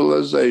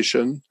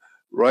civilization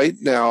right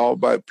now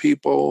by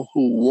people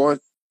who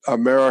want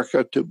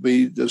America to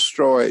be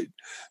destroyed.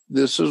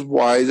 This is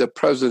why the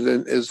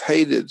president is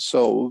hated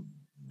so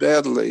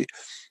badly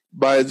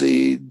by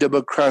the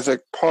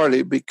Democratic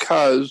Party,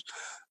 because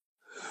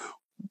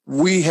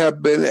we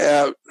have been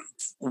at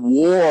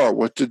war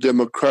with the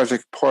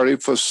Democratic Party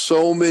for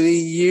so many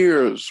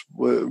years.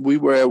 We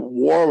were at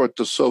war with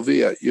the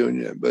Soviet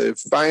Union, but it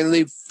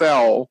finally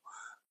fell.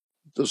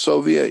 The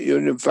Soviet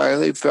Union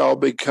finally fell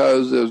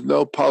because there's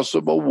no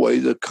possible way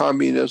the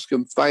communists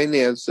can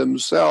finance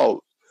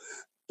themselves.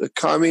 The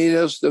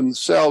communists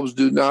themselves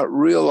do not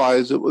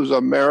realize it was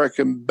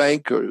American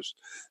bankers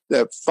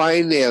that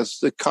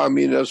financed the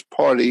Communist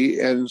Party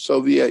and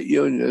Soviet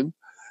Union.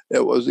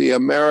 It was the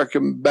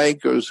American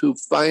bankers who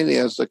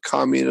financed the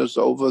communists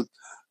over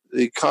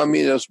the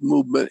communist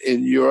movement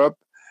in Europe.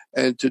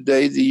 And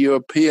today the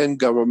European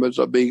governments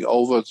are being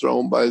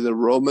overthrown by the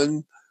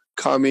Roman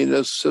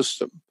communist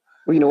system.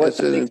 Well, you know what?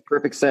 That makes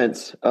perfect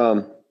sense.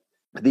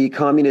 The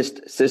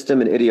communist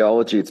system and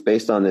ideology, it's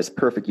based on this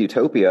perfect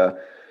utopia,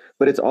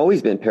 but it's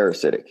always been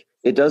parasitic.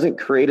 It doesn't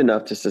create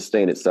enough to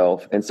sustain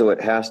itself. And so it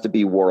has to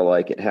be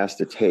warlike. It has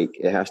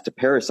to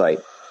parasite.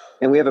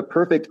 And we have a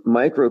perfect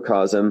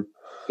microcosm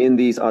in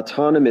these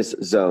autonomous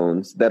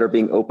zones that are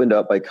being opened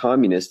up by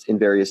communists in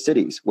various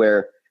cities,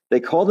 where they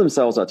call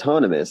themselves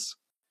autonomous,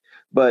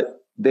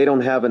 but they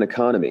don't have an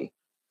economy.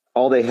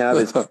 All they have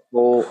is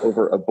control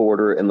over a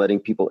border and letting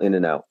people in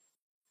and out.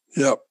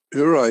 Yep,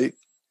 you're right.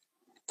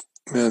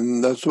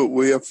 And that's what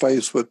we are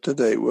faced with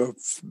today. We're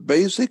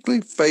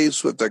basically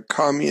faced with the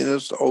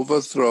communist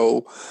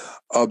overthrow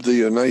of the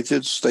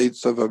United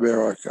States of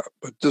America.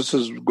 But this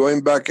is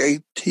going back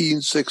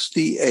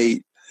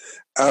 1868.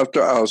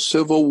 After our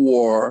Civil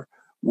War,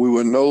 we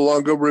were no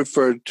longer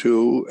referred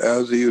to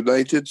as the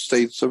United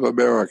States of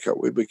America.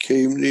 We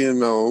became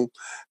known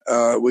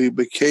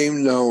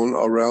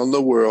around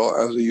the world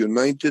as a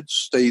United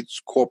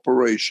States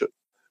Corporation.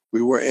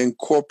 We were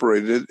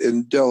incorporated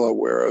in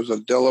Delaware as a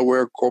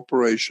Delaware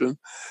corporation,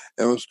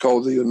 and it was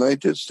called the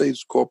United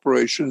States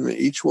Corporation. And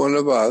each one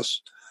of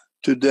us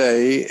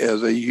today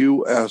is a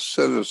U.S.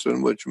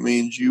 citizen, which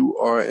means you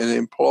are an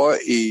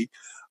employee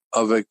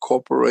of a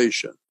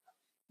corporation.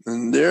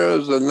 And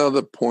there's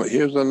another point.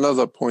 Here's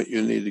another point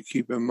you need to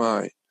keep in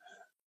mind.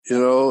 You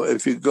know,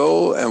 if you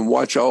go and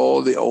watch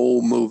all the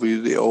old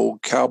movies, the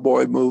old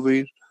cowboy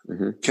movies,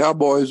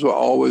 cowboys were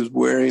always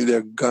wearing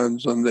their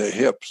guns on their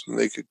hips, and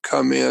they could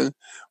come in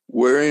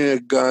wearing their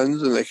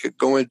guns, and they could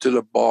go into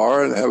the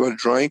bar and have a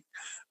drink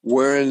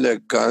wearing their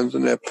guns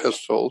and their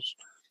pistols.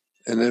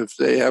 And if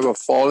they have a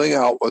falling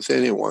out with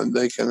anyone,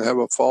 they can have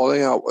a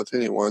falling out with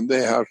anyone.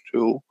 They have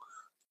to,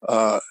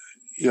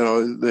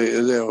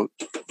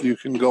 you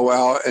can go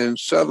out and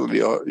settle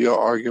your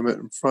argument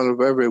in front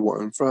of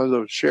everyone, in front of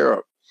the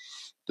sheriff.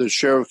 The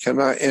sheriff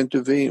cannot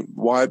intervene.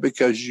 Why?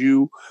 Because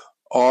you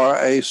are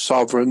a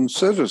sovereign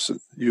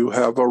citizen. You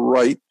have a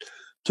right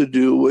to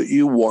do what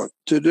you want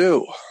to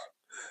do.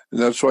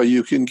 And that's why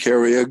you can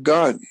carry a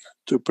gun,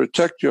 to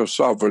protect your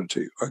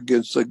sovereignty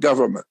against the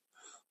government.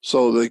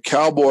 So the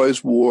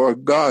cowboys wore a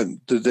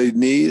gun. Did they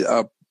need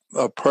a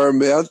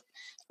permit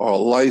or a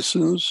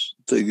license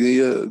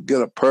to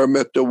get a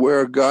permit to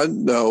wear a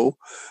gun? No.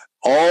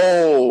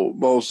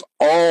 Almost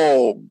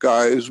all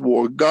guys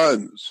wore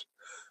guns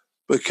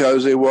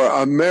because they were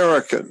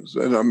Americans,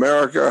 and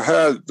America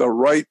had the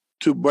right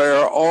to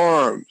bear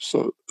arms.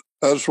 So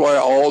that's why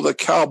all the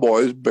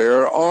cowboys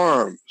bear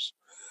arms.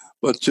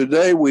 But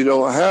today we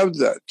don't have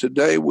that.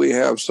 Today we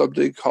have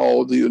something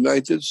called the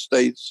United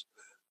States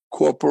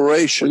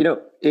Corporation.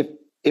 Well, you know,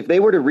 if they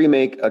were to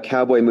remake a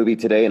cowboy movie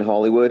today in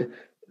Hollywood,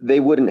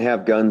 they wouldn't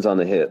have guns on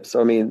the hips.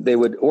 I mean, they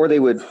would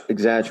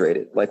exaggerate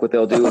it. Like what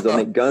they'll do is they'll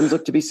make guns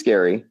look to be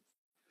scary,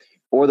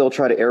 or they'll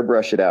try to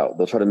airbrush it out.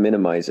 They'll try to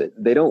minimize it.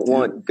 They don't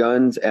want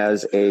guns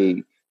as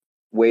a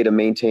way to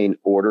maintain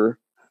order.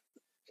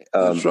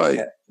 That's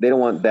right. They don't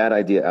want that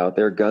idea out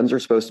there. Guns are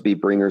supposed to be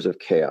bringers of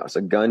chaos.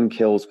 A gun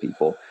kills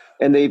people.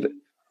 And they've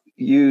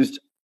used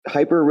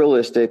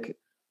hyper-realistic,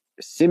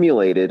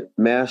 simulated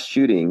mass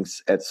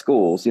shootings at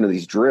schools,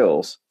 these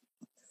drills,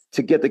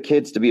 to get the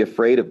kids to be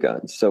afraid of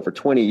guns. So for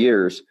 20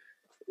 years,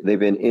 they've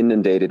been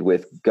inundated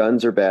with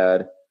guns are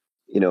bad,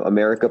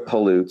 America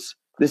pollutes.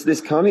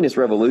 This communist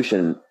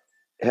revolution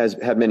has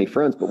had many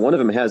fronts, but one of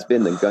them has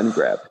been the gun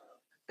grab,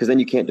 because then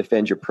you can't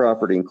defend your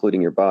property,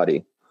 including your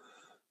body.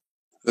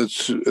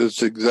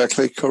 It's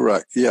exactly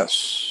correct.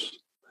 Yes.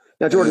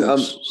 Now, Jordan,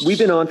 we've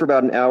been on for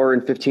about an hour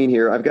and 15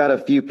 here. I've got a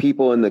few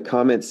people in the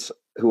comments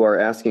who are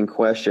asking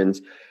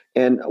questions.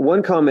 And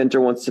one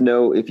commenter wants to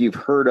know if you've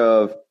heard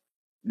of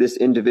this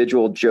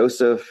individual,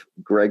 Joseph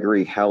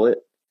Gregory Hallett,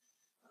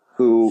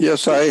 who...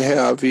 Yes, I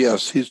have.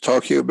 Yes. He's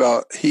talking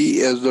about he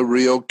is the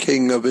real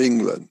king of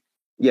England.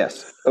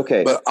 Yes.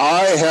 Okay. But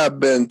I have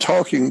been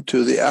talking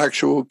to the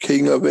actual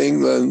king of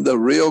England, the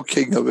real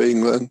king of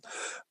England,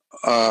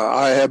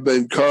 I have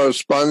been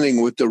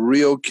corresponding with the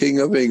real King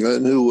of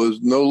England, who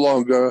was no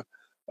longer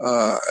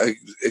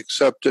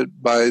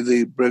accepted by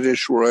the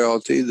British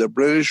royalty. The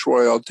British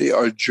royalty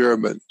are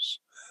Germans.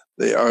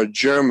 They are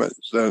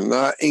Germans. They're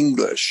not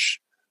English.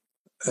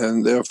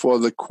 And therefore,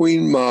 the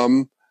Queen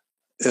Mom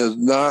is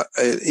not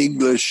an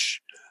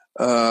English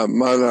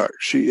monarch.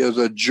 She is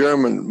a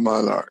German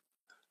monarch.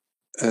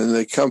 And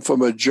they come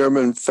from a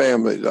German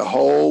family. The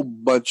whole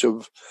bunch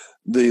of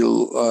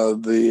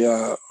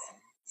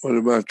what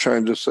am I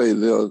trying to say?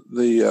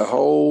 The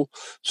whole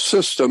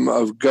system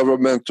of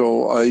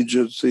governmental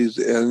agencies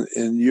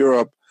in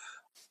Europe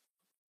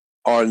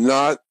are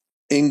not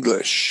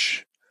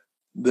English.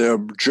 They're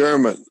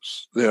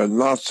Germans. They're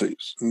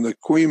Nazis. And the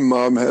Queen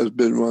Mom has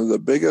been one of the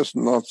biggest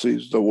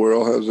Nazis the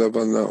world has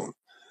ever known.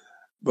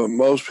 But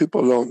most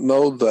people don't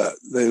know that.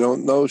 They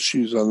don't know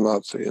she's a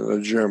Nazi and a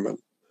German.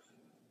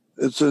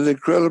 It's an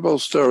incredible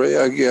story,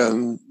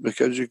 again,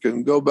 because you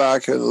can go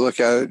back and look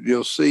at it.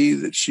 You'll see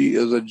that she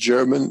is a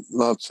German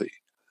Nazi.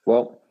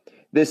 Well,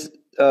 this,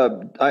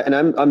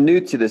 I'm new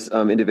to this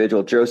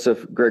individual,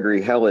 Joseph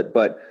Gregory Hallett,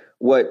 but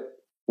what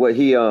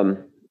he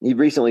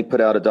recently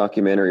put out a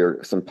documentary,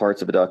 or some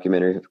parts of a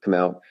documentary have come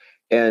out,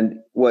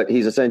 and what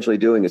he's essentially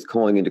doing is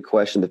calling into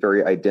question the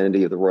very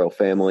identity of the royal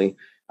family.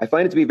 I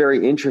find it to be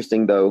very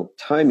interesting, though,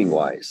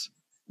 timing-wise,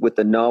 with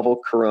the novel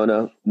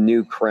Corona,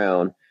 New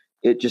Crown.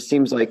 It just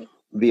seems like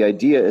the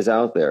idea is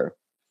out there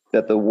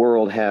that the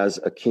world has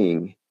a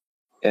king,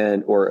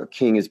 or a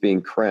king is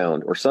being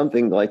crowned, or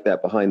something like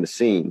that behind the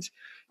scenes.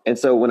 And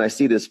so when I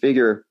see this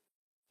figure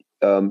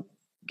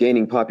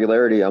gaining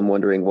popularity, I'm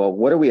wondering, well,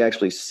 what are we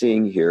actually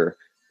seeing here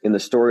in the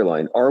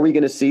storyline? Are we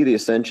going to see the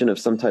ascension of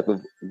some type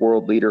of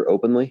world leader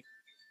openly?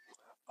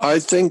 I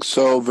think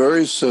so.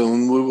 Very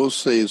soon we will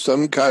see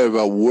some kind of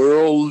a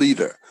world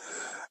leader,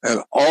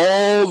 and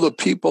all the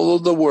people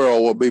of the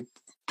world will be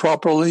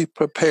properly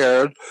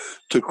prepared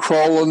to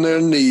crawl on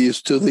their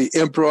knees to the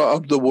emperor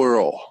of the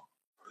world.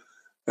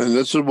 And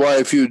this is why,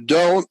 if you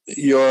don't,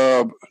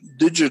 your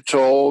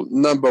digital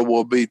number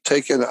will be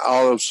taken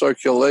out of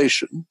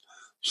circulation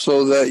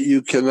so that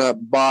you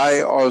cannot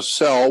buy or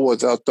sell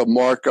without the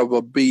mark of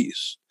a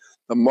beast.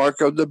 The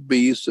mark of the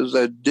beast is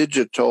a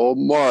digital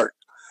mark.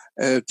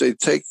 And if they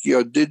take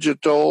your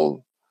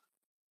digital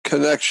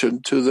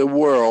connection to the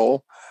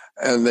world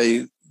and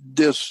they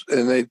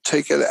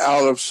take it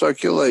out of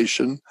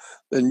circulation,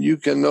 then you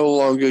can no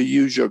longer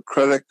use your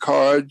credit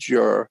cards.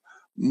 Your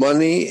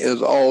money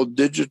is all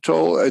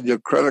digital, and your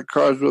credit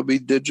cards will be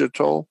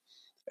digital,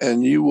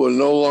 and you will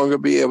no longer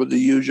be able to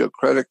use your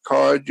credit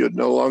card. You'll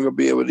no longer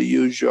be able to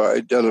use your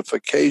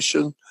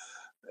identification,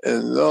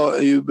 and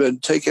you've been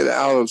taken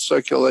out of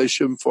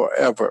circulation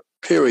forever,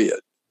 period.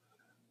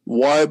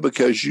 Why?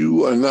 Because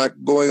you are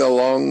not going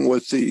along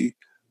with the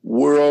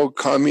world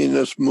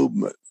communist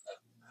movement.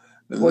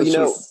 And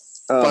well,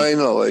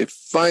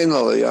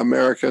 finally,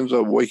 Americans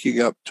are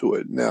waking up to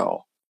it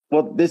now.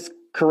 Well, this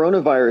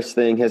coronavirus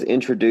thing has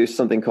introduced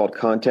something called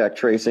contact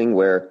tracing,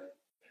 where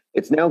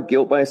it's now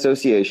guilt by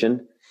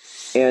association,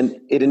 and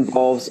it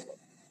involves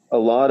a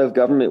lot of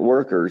government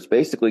workers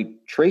basically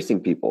tracing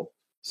people.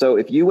 So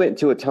if you went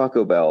to a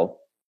Taco Bell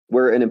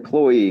where an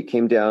employee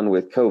came down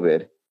with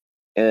COVID,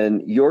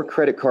 and your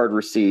credit card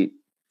receipt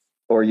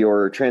or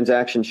your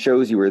transaction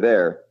shows you were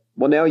there,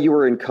 well, now you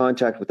were in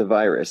contact with the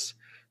virus.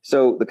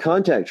 So the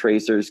contact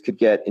tracers could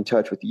get in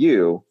touch with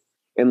you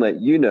and let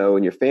you know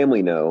and your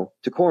family know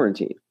to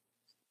quarantine.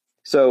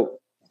 So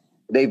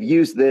they've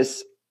used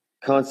this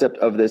concept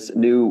of this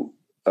new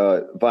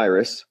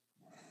virus,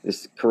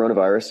 this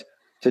coronavirus,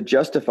 to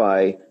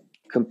justify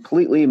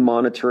completely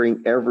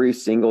monitoring every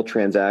single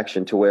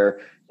transaction, to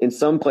where in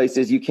some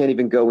places you can't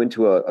even go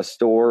into a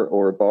store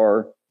or a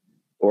bar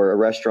or a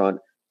restaurant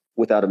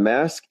without a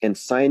mask and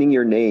signing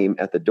your name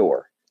at the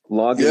door,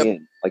 logging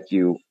in like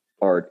you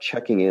are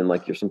checking in,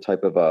 like you're some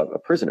type of a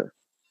prisoner.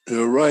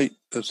 You're right.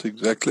 That's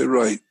exactly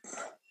right.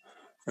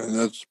 And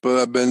that's what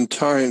I've been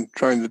trying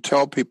to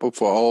tell people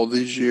for all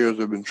these years.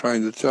 I've been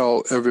trying to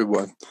tell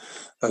everyone.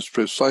 That's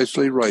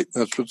precisely right.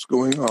 That's what's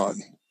going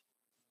on.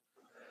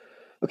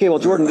 Okay, well,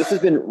 Jordan, this has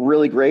been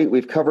really great.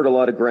 We've covered a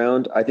lot of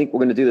ground. I think we're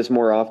going to do this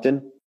more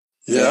often.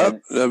 Yeah,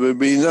 that would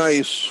be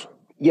nice.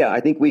 Yeah, I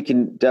think we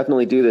can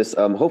definitely do this.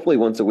 Hopefully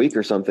once a week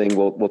or something.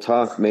 We'll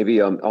talk.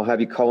 Maybe I'll have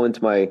you call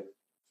into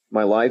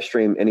my live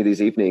stream any of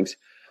these evenings.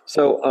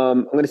 So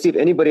I'm going to see if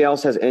anybody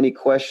else has any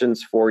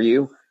questions for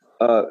you.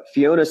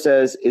 Fiona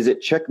says, "Is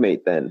it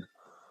checkmate then?"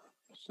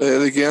 Say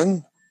it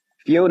again.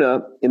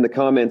 Fiona in the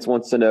comments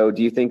wants to know,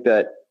 do you think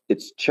that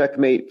it's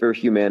checkmate for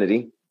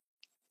humanity?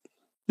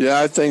 Yeah,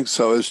 I think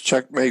so. It's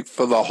checkmate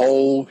for the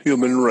whole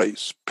human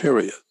race,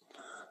 period.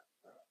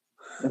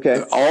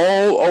 Okay.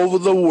 All over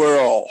the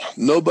world,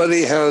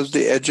 nobody has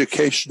the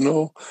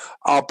educational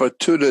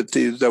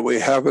opportunities that we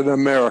have in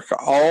America.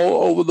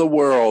 All over the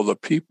world, the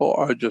people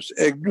are just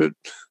ignorant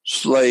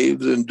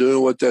slaves and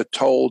doing what they're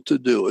told to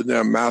do. And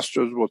their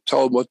masters will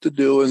tell them what to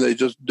do, and they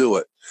just do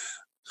it.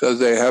 Because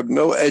they have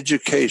no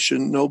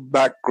education, no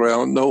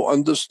background, no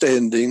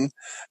understanding,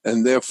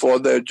 and therefore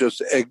they're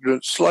just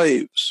ignorant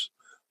slaves.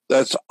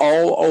 That's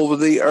all over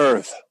the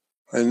earth.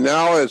 And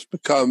now it's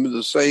become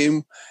the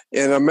same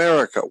in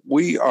America.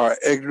 We are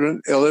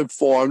ignorant,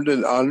 ill-informed,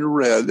 and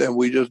unread, and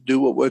we just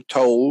do what we're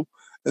told.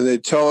 And they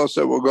tell us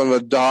that we're going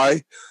to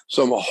die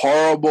some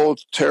horrible,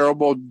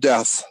 terrible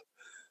death.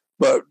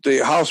 But the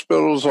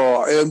hospitals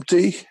are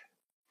empty,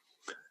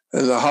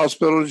 and the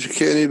hospitals you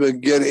can't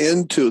even get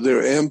into.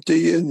 They're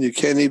empty, and you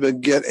can't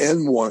even get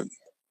in one.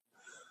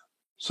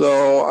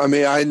 So, I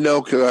mean, I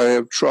know because I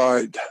have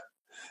tried.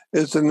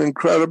 It's an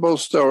incredible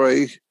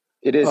story.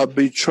 It is a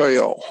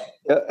betrayal.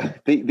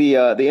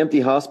 The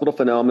empty hospital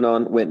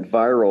phenomenon went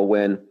viral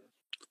when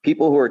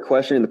people who were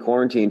questioning the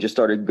quarantine just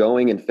started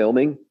going and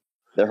filming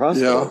their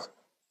hospitals.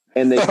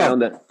 Yeah. And they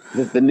found that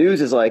the news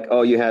is like,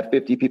 oh, you had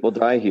 50 people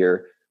die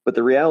here. But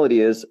the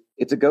reality is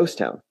it's a ghost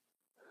town.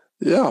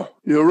 Yeah,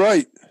 you're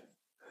right.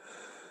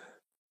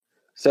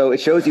 So it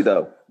shows you,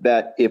 though,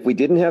 that if we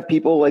didn't have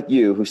people like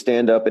you who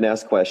stand up and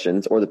ask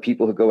questions, or the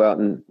people who go out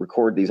and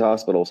record these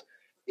hospitals,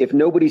 if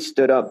nobody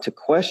stood up to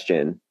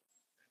question,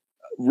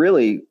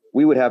 really,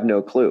 we would have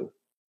no clue.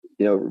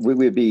 You know, we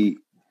would be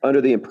under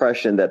the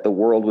impression that the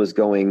world was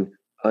going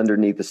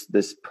underneath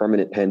this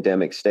permanent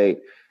pandemic state,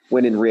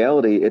 when in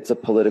reality, it's a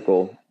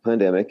political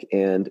pandemic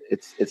and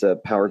it's a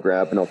power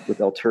grab and with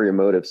ulterior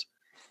motives.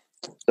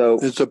 So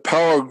it's a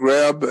power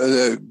grab,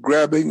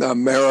 grabbing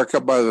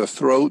America by the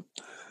throat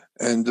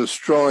and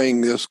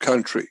destroying this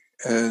country.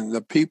 And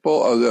the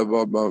people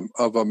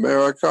of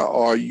America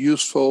are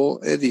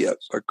useful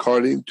idiots,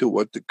 according to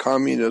what the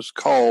communists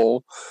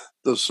call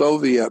the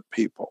Soviet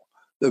people.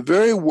 The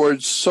very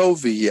word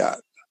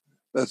Soviet,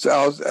 that's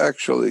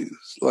actually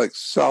like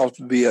South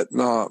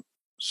Vietnam,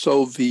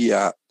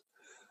 Soviet.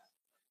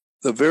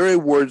 The very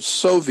word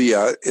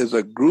Soviet is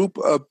a group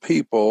of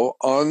people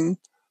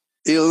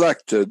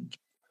unelected,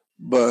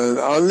 but an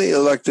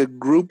unelected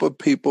group of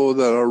people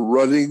that are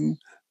running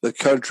the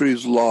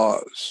country's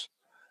laws.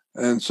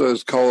 And so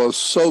it's called a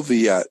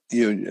Soviet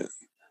Union.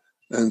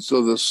 And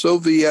so the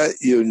Soviet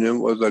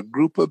Union was a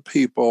group of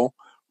people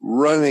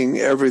running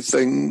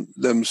everything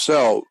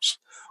themselves.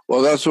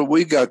 Well, that's what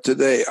we got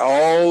today.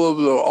 All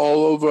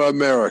over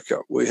America,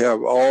 we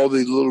have all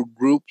these little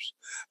groups,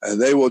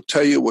 and they will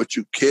tell you what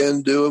you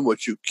can do and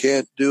what you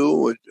can't do,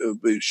 what will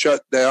be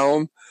shut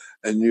down,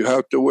 and you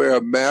have to wear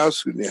a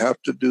mask, and you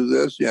have to do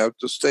this, you have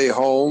to stay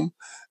home.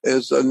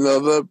 It's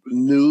another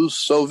new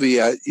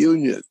Soviet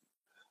Union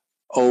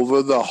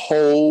over the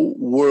whole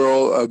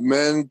world of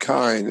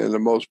mankind. And the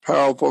most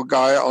powerful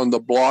guy on the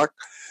block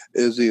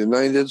is the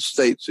United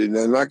States. And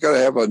they're not going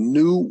to have a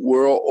new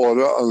world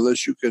order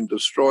unless you can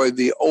destroy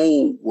the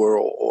old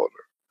world order.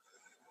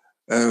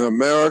 And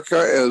America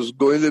is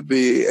going to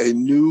be a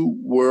new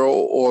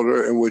world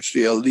order in which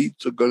the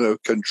elites are going to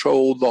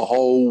control the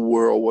whole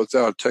world with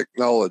our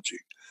technology.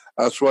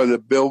 That's why the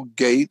Bill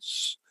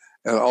Gates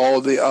and all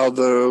the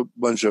other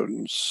bunch of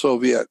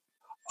Soviet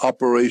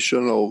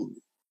operational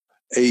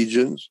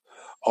agents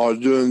are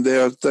doing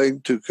their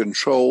thing to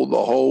control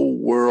the whole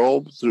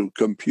world through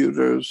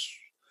computers,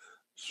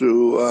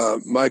 through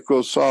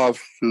Microsoft,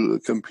 through the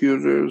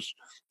computers.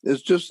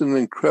 It's just an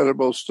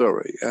incredible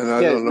story, and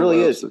I don't know. It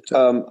really is.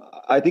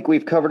 I think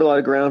we've covered a lot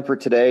of ground for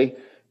today.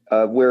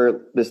 Where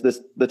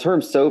the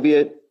term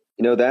Soviet,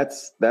 you know,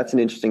 that's an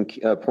interesting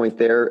point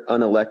there,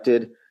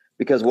 unelected,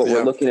 because what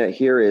we're looking at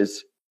here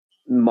is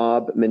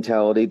mob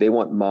mentality. They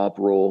want mob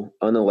rule,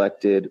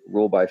 unelected,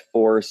 rule by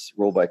force,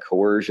 rule by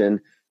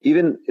coercion.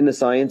 Even in the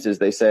sciences,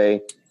 they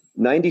say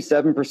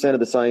 97% of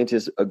the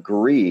scientists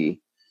agree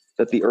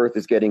that the Earth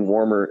is getting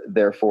warmer,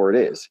 therefore it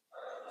is.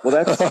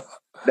 Well,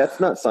 that's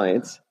not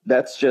science.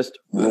 That's just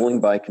ruling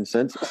by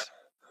consensus.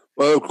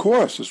 Well, of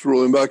course, it's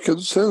ruling by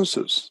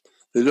consensus.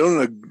 They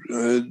don't.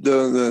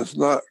 It's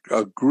not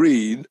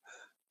agreed.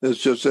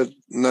 It's just that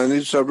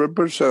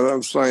 97%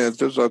 of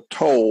scientists are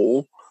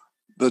told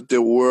that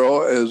the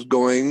world is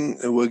going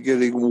and we're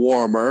getting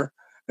warmer,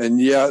 and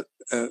yet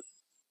it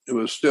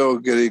was still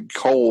getting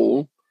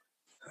cold.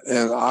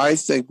 And I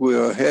think we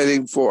are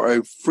heading for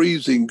a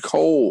freezing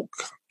cold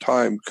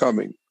time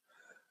coming.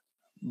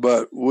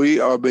 But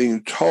we are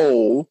being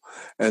told,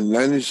 and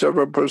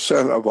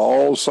 97% of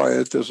all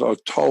scientists are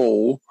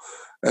told.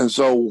 And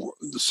so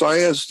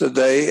science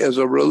today is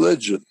a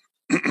religion.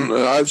 And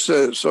I've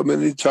said it so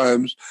many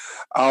times,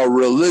 our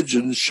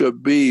religion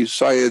should be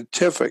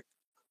scientific.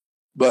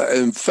 But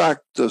in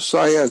fact, the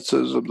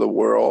sciences of the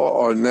world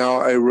are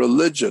now a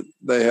religion.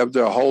 They have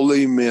their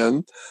holy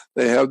men,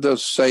 they have their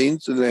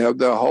saints, and they have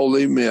their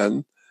holy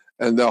men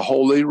and their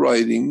holy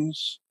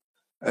writings,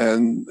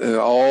 and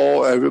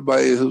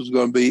everybody who's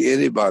going to be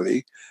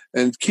anybody.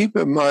 And keep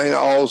in mind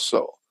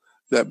also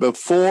that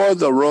before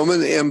the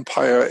Roman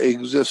Empire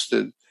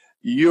existed,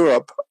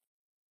 Europe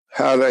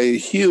had a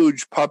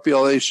huge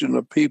population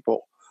of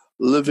people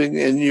living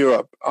in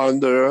Europe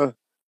under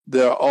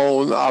their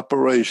own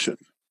operation.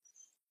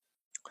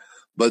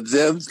 But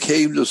then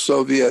came the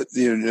Soviet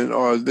Union,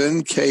 or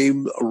then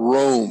came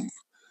Rome,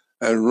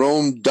 and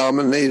Rome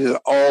dominated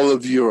all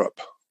of Europe.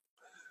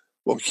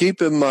 Well,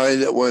 keep in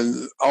mind that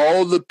when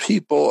all the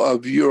people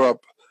of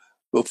Europe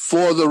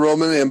before the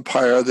Roman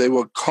Empire, they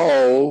were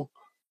called,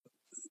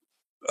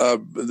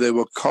 what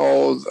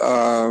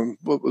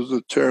was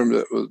the term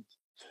that was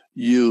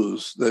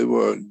used? They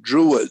were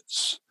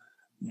Druids.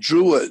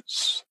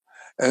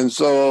 And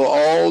so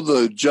all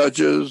the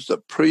judges, the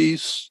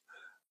priests,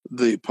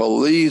 the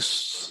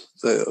police,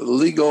 the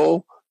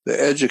legal, the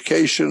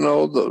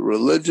educational, the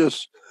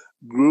religious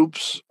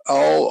groups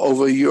all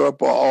over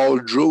Europe are all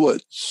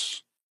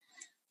Druids.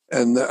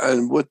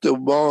 And with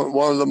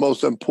one of the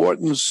most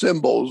important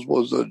symbols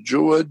was the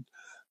Druid.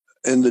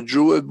 In the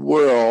Druid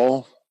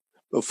world,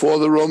 before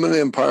the Roman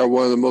Empire,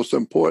 one of the most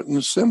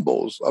important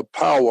symbols of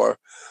power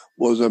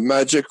was a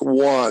magic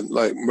wand,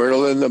 like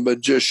Merlin the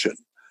magician.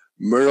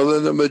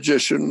 Merlin the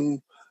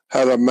magician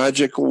had a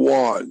magic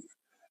wand.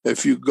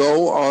 If you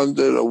go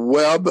onto the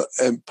web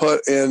and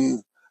put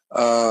in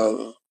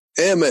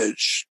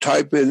image,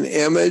 type in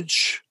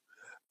image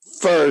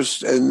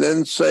first, and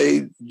then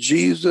say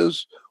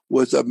Jesus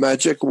with a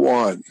magic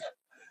wand,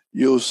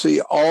 you'll see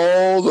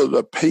all of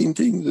the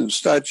paintings and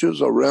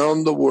statues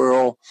around the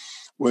world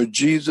where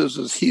Jesus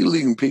is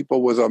healing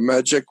people with a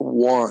magic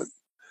wand.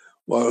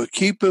 Well,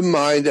 keep in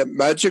mind that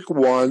magic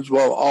wands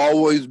were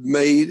always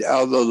made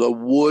out of the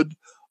wood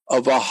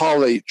of a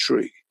holly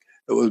tree.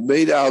 It was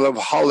made out of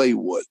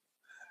Hollywood.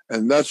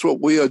 And that's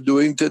what we are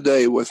doing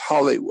today with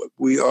Hollywood.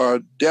 We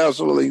are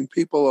dazzling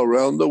people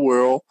around the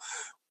world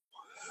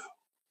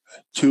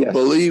to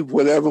believe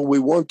whatever we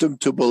want them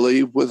to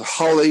believe with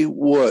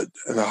Hollywood.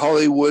 And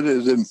Hollywood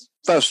is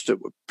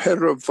infested with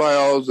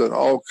pedophiles and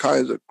all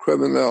kinds of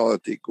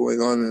criminality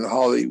going on in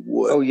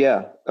Hollywood. Oh,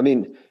 yeah. I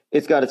mean,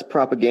 it's got its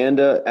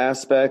propaganda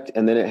aspect,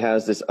 and then it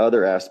has this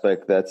other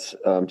aspect that's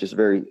just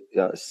very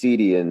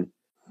seedy and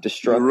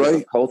destructive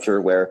of culture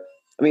where,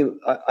 I mean,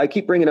 I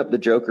keep bringing up the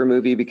Joker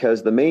movie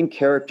because the main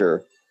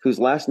character, whose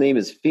last name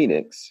is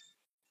Phoenix,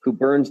 who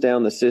burns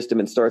down the system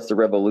and starts the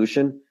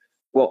revolution,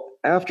 well,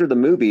 after the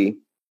movie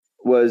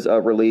was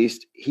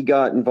released, he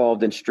got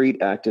involved in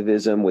street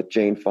activism with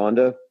Jane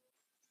Fonda,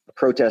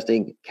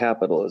 protesting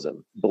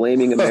capitalism,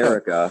 blaming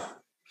America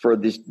for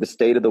the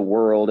state of the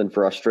world and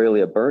for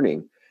Australia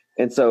burning.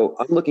 And so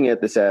I'm looking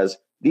at this as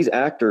these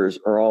actors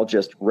are all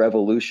just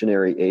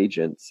revolutionary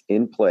agents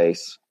in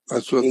place.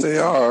 That's what they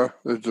are.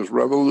 They're just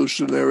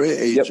revolutionary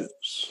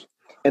agents. Yep.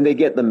 And they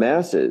get the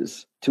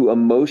masses to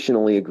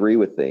emotionally agree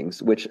with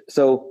things,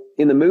 so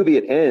in the movie,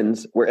 it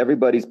ends where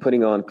everybody's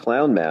putting on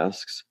clown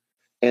masks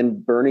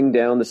and burning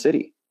down the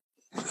city.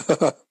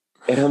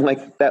 And I'm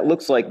like, that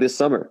looks like this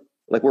summer.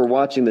 Like we're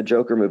watching the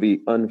Joker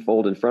movie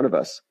unfold in front of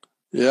us.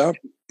 Yeah,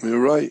 you're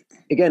right.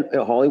 Again,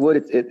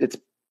 Hollywood,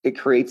 it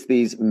creates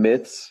these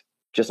myths,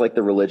 just like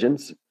the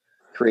religions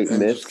create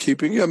myths. Just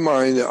keeping in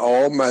mind that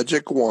all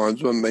magic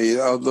wands were made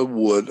out of the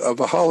wood of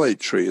a holly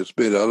tree. It's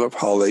made out of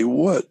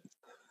Hollywood.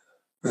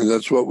 And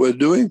that's what we're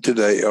doing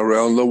today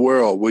around the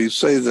world. We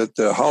say that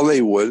the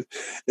Hollywood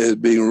is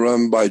being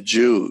run by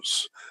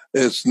Jews.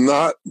 It's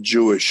not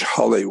Jewish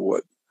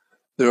Hollywood.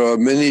 There are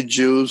many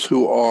Jews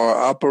who are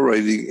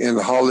operating in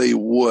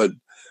Hollywood,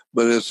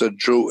 but it's a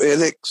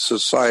Druidic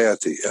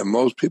society. And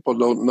most people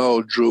don't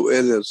know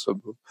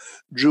Druidism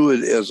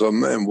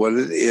and what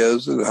it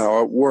is and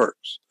how it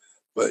works.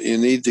 But you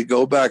need to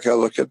go back and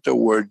look at the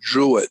word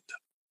Druid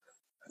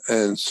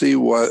and see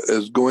what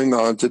is going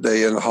on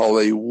today in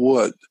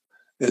Hollywood.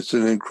 It's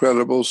an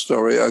incredible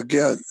story.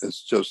 Again,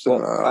 it's just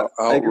an outrageous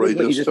I agree with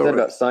what you just story. said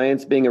about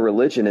science being a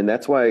religion, and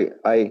that's why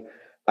I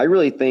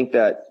really think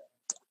that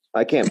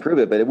I can't prove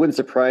it, but it wouldn't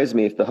surprise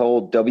me if the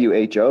whole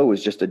WHO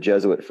was just a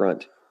Jesuit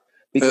front.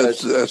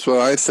 Because that's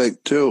what I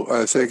think too.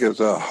 I think it's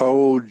a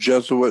whole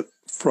Jesuit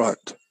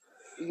front.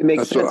 It makes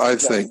that's sense. what I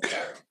think.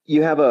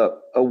 You have a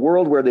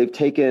world where they've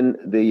taken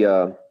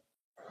the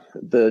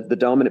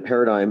dominant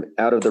paradigm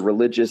out of the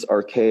religious,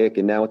 archaic,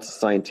 and now it's a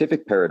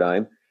scientific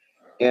paradigm.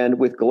 And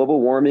with global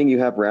warming, you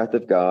have wrath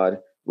of God.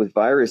 With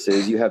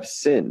viruses, you have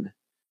sin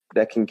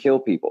that can kill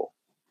people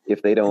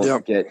if they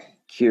don't get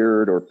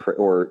cured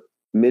or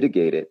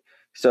mitigated.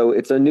 So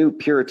it's a new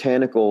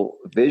puritanical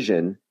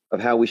vision of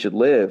how we should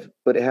live,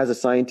 but it has a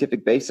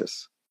scientific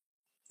basis.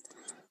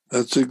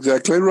 That's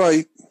exactly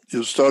right.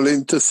 You're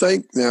starting to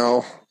think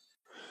now.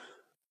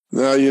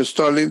 Now you're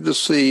starting to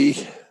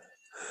see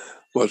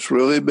what's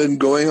really been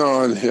going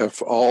on here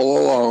for all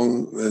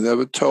along. They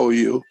never told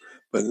you,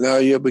 but now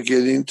you're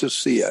beginning to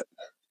see it.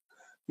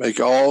 Make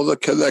all the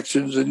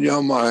connections in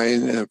your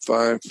mind, and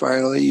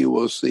finally you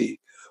will see.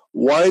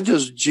 Why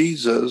is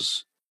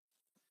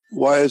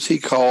he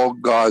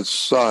called God's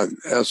Son,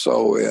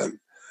 S-O-N?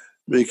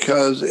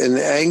 Because in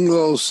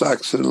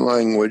Anglo-Saxon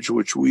language,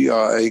 which we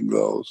are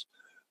Anglos,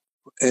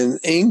 in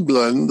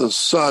England, the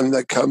sun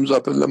that comes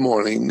up in the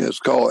morning is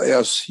called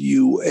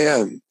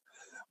S-U-N.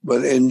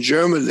 But in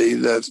Germany,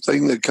 that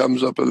thing that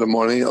comes up in the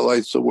morning that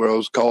lights the world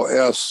is called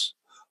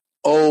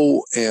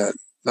S-O-N,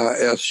 not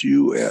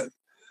S-U-N.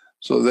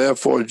 So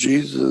therefore,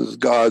 Jesus is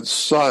God's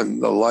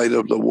Son, the light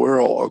of the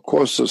world. Of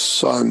course, the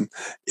sun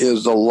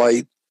is the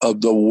light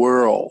of the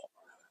world.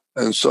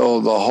 And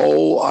so the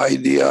whole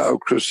idea of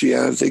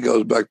Christianity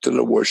goes back to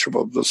the worship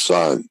of the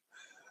sun.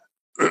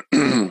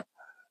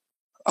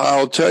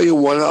 I'll tell you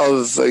one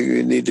other thing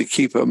you need to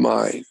keep in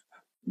mind,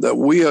 that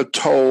we are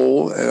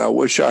told, and I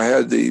wish I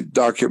had the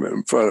document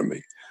in front of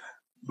me,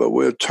 but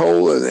we're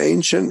told in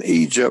ancient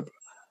Egypt,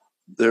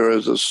 there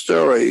is a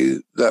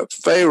story that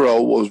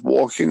Pharaoh was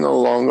walking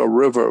along a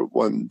river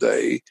one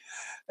day,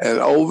 and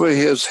over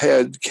his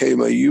head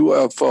came a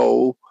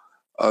UFO,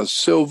 a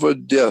silver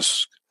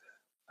disc,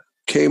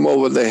 came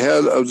over the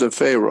head of the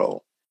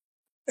Pharaoh.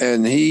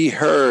 And he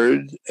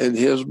heard, in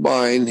his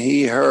mind,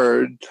 he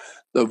heard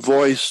the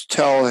voice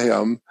tell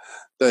him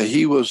that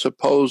he was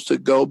supposed to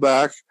go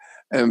back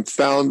and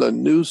found a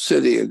new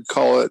city and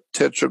call it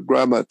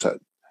Tetragrammaton.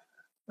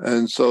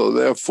 And so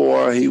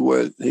therefore he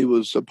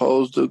was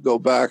supposed to go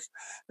back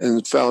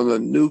and found a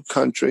new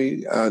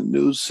country, a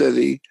new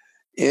city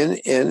in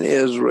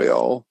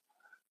Israel,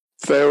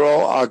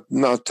 Pharaoh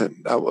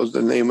Akhenaten. That was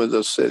the name of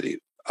the city,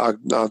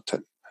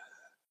 Akhenaten.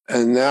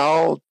 And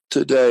now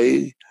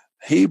today,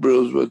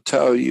 Hebrews will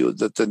tell you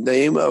that the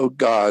name of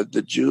God,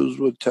 the Jews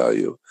will tell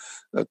you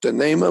that the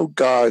name of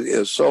God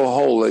is so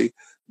holy,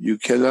 you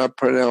cannot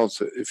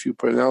pronounce it. If you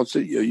pronounce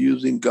it, you're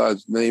using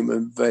God's name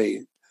in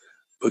vain,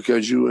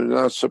 because you are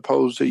not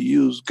supposed to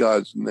use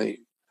God's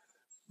name.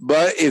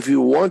 But if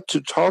you want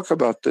to talk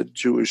about the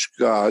Jewish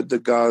God, the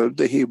God of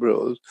the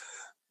Hebrews,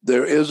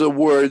 there is a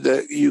word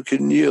that you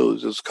can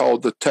use. It's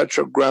called the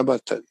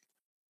Tetragrammaton.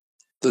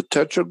 The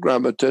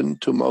Tetragrammaton,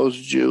 to most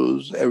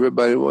Jews,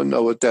 everybody will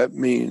know what that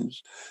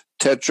means.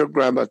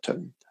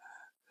 Tetragrammaton.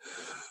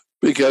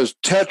 Because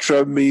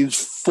tetra means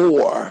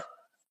four.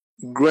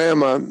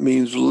 Gramma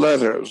means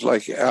letters,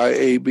 like I,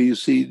 A, B,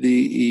 C, D,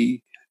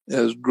 E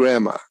as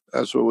gramma.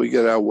 That's where we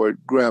get our word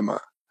gramma.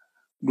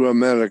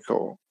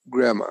 Grammatical,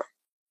 gramma.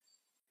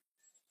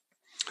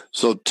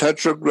 So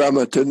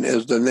Tetragrammaton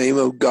is the name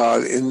of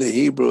God in the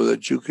Hebrew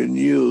that you can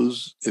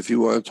use if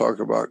you want to talk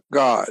about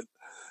God.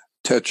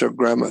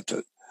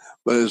 Tetragrammaton.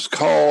 But it's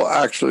called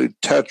actually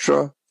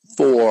tetra,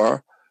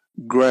 four,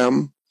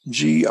 gram,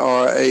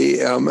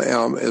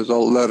 Gramm is a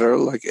letter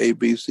like A,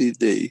 B, C,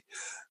 D.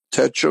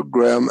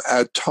 Tetragrammaton,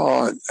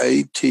 Aton.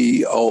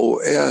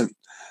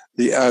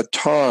 The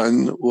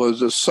Aton was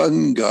the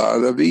sun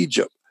god of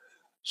Egypt.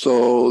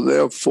 So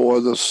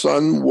therefore the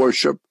sun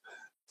worship,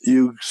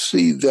 you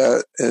see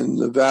that in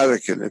the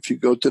Vatican. If you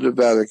go to the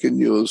Vatican,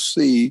 you'll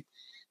see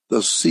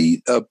the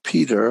seat of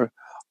Peter.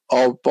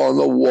 Up on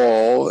the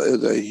wall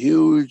is a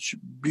huge,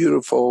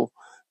 beautiful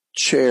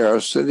chair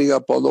sitting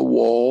up on the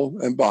wall,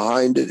 and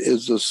behind it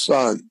is the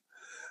sun.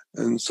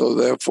 And so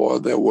therefore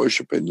they're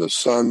worshiping the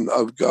Son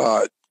of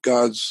God,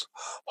 God's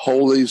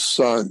holy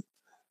Son,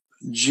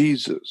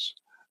 Jesus.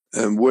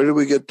 And where do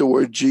we get the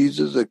word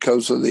Jesus? It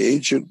comes from the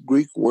ancient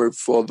Greek word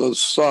for the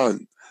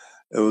sun.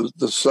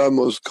 The sun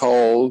was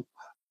called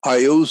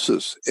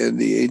Iosis in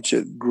the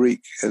ancient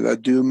Greek, and I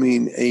do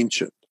mean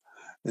ancient.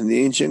 In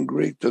the ancient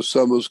Greek, the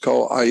sun was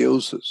called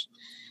Iosis,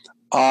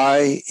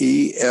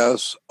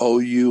 Iesus, or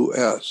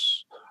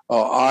Iesus.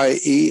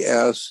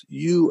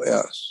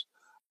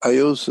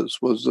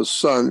 Iosis was the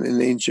sun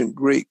in ancient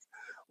Greek.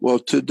 Well,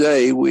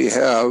 today we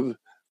have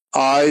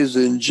I's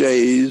and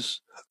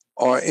J's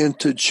are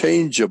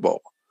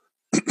interchangeable.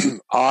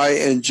 I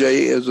and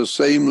J is the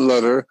same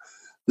letter.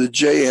 The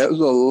J has a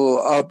little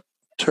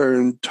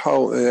upturned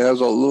tone. It has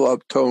a little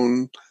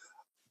uptone,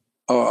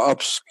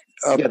 uptones.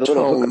 Yeah, the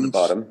little hook at the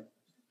bottom.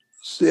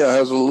 Yeah, it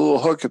has a little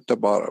hook at the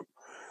bottom.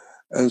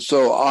 And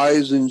so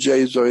I's and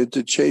J's are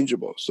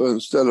interchangeable. So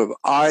instead of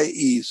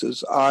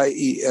Iesus,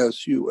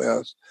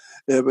 Iesus,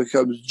 it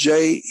becomes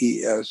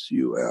Jesus,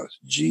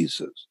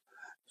 Jesus.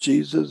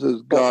 Jesus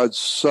is God's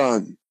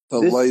Son, the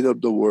light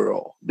of the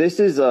world. This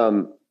is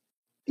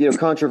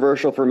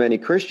controversial for many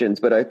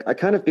Christians, but I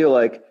kind of feel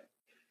like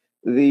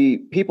the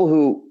people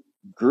who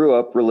grew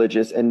up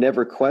religious and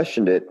never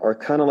questioned it are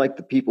kind of like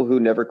the people who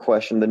never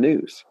question the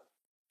news.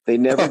 They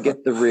never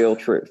get the real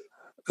truth.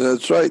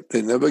 That's right.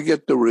 They never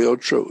get the real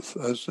truth.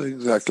 That's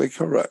exactly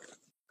correct.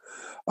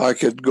 I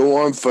could go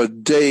on for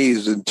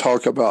days and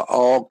talk about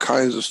all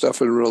kinds of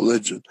stuff in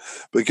religion,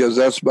 because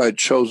that's my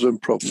chosen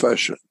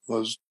profession,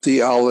 was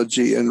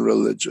theology and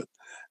religion.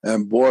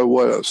 And boy,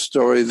 what a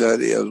story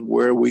that is,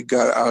 where we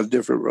got our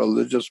different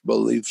religious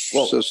belief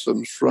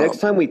systems from. Next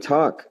time we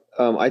talk,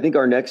 I think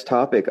our next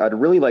topic, I'd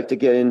really like to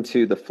get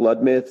into the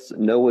flood myths,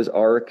 Noah's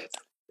Ark,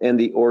 and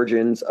the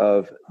origins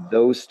of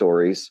those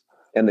stories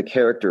and the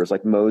characters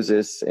like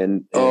Moses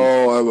and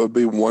Oh, that would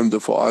be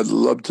wonderful. I'd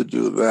love to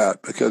do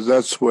that, because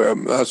that's where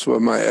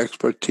my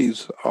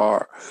expertise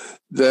are.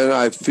 Then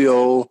I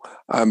feel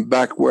I'm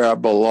back where I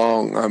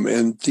belong. I'm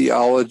in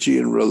theology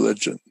and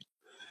religion.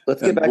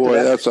 Let's get back to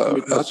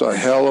that. That's a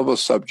hell of a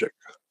subject.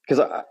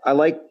 Because I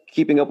like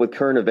keeping up with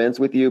current events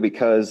with you,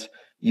 because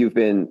you've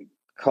been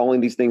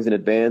calling these things in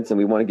advance and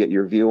we want to get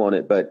your view on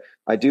it. But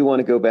I do want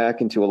to go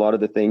back into a lot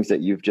of the things that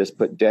you've just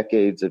put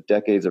decades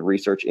of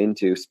research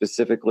into,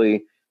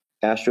 specifically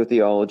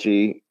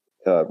astrotheology,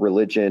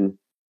 religion,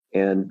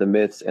 and the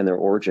myths and their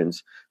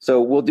origins. So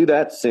we'll do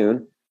that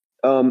soon.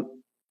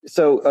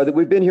 So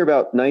we've been here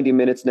about 90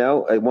 minutes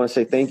now. I want to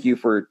say thank you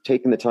for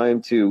taking the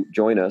time to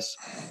join us,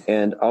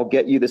 and I'll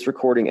get you this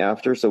recording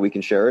after so we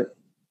can share it.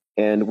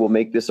 and we'll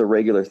make this a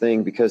regular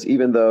thing, because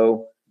even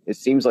though it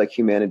seems like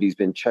humanity's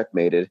been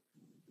checkmated,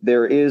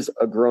 there is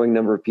a growing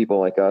number of people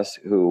like us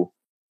who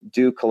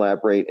do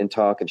collaborate and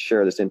talk and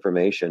share this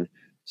information.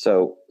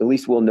 So at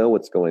least we'll know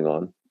what's going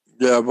on.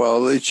 Yeah, well,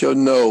 at least you'll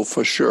know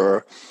for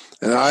sure.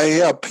 And I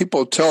have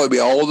people telling me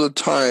all the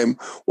time,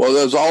 well,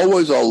 there's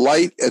always a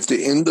light at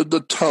the end of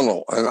the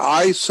tunnel. And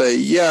I say,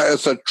 yeah,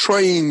 it's a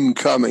train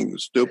coming,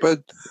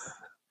 stupid.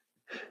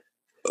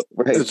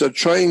 Right. It's a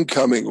train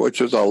coming, which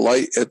is a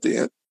light at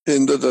the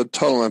end of the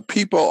tunnel. And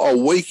people are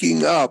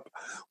waking up.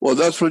 Well,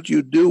 that's what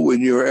you do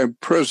when you're in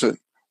prison.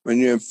 When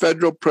you're in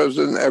federal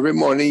prison, every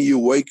morning you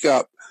wake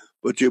up.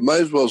 But you might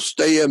as well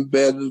stay in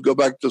bed and go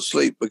back to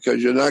sleep,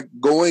 because you're not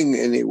going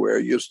anywhere.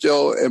 You're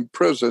still in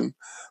prison,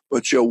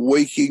 but you're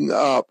waking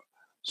up.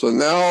 So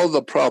now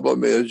the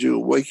problem is you're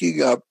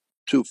waking up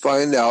to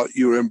find out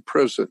you're in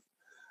prison.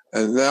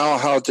 And now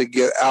how to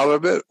get out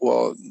of it?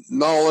 Well,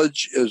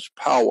 knowledge is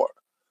power.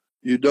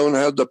 You don't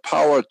have the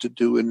power to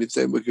do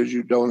anything because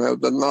you don't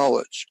have the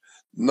knowledge.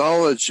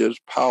 Knowledge is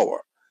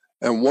power.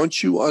 And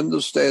once you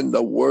understand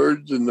the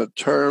words and the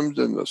terms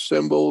and the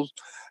symbols,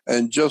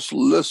 and just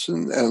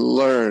listen and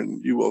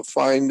learn, you will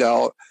find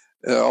out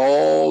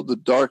all the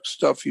dark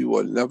stuff you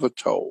were never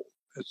told.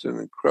 It's an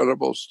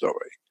incredible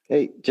story.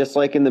 Hey, just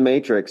like in The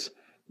Matrix,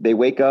 they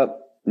wake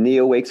up,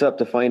 Neo wakes up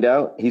to find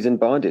out he's in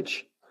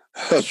bondage.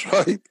 That's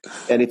right.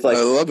 And it's like,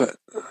 I love it.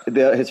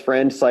 His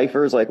friend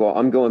Cypher is like, well,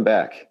 I'm going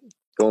back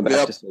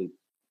to sleep.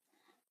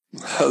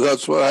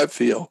 That's what I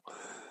feel.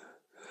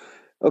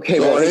 Okay.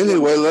 So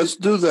anyway, let's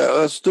do that.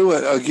 Let's do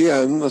it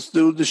again. Let's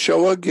do the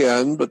show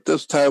again, but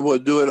this time we'll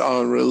do it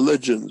on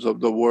religions of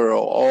the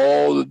world,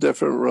 all the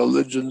different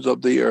religions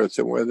of the earth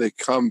and where they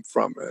come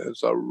from.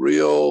 It's a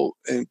real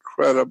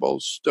incredible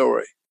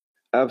story.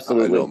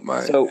 Absolutely. I don't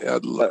mind. So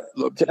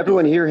to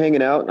everyone here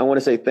hanging out, I want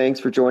to say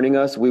thanks for joining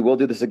us. We will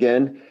do this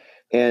again,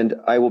 and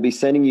I will be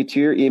sending you to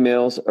your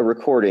emails a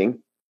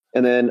recording,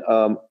 and then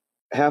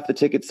half the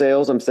ticket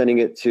sales, I'm sending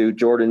it to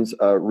Jordan's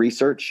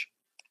research.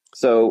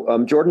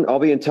 So, Jordan, I'll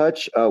be in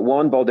touch.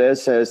 Juan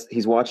Valdez says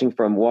he's watching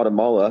from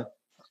Guatemala.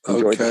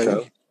 Enjoyed the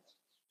show.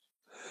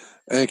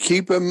 And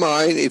keep in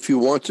mind, if you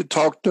want to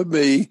talk to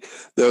me,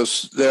 there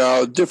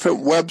are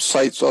different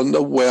websites on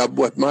the web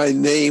with my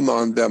name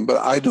on them, but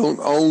I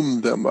don't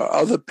own them.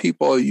 Other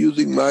people are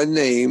using my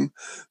name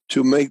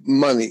to make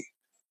money.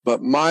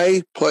 But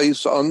my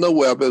place on the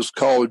web is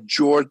called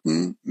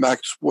Jordan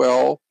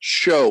Maxwell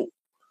Show,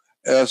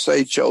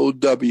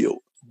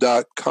 SHOW.com.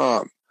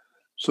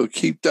 So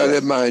keep that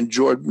in mind,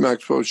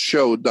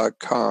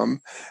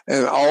 JordanMaxwellShow.com.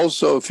 And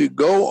also, if you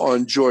go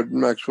on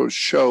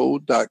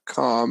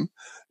JordanMaxwellShow.com,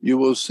 you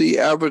will see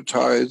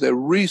advertised a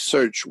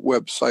research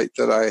website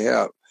that I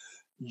have.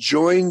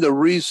 Join the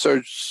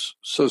Research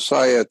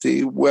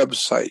Society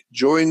website.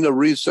 Join the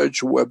research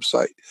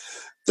website.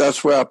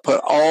 That's where I put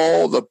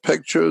all the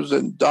pictures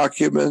and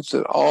documents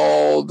and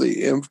all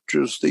the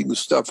interesting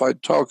stuff I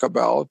talk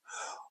about.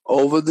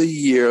 Over the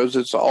years,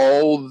 it's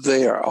all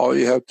there. All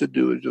you have to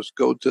do is just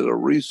go to the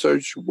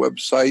research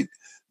website,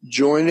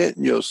 join it,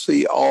 and you'll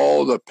see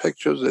all the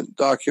pictures and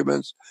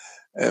documents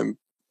and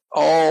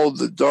all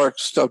the dark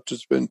stuff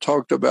that's been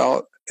talked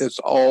about. It's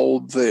all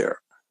there.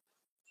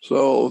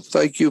 So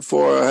thank you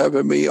for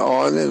having me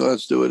on, and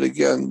let's do it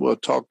again. We'll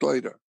talk later.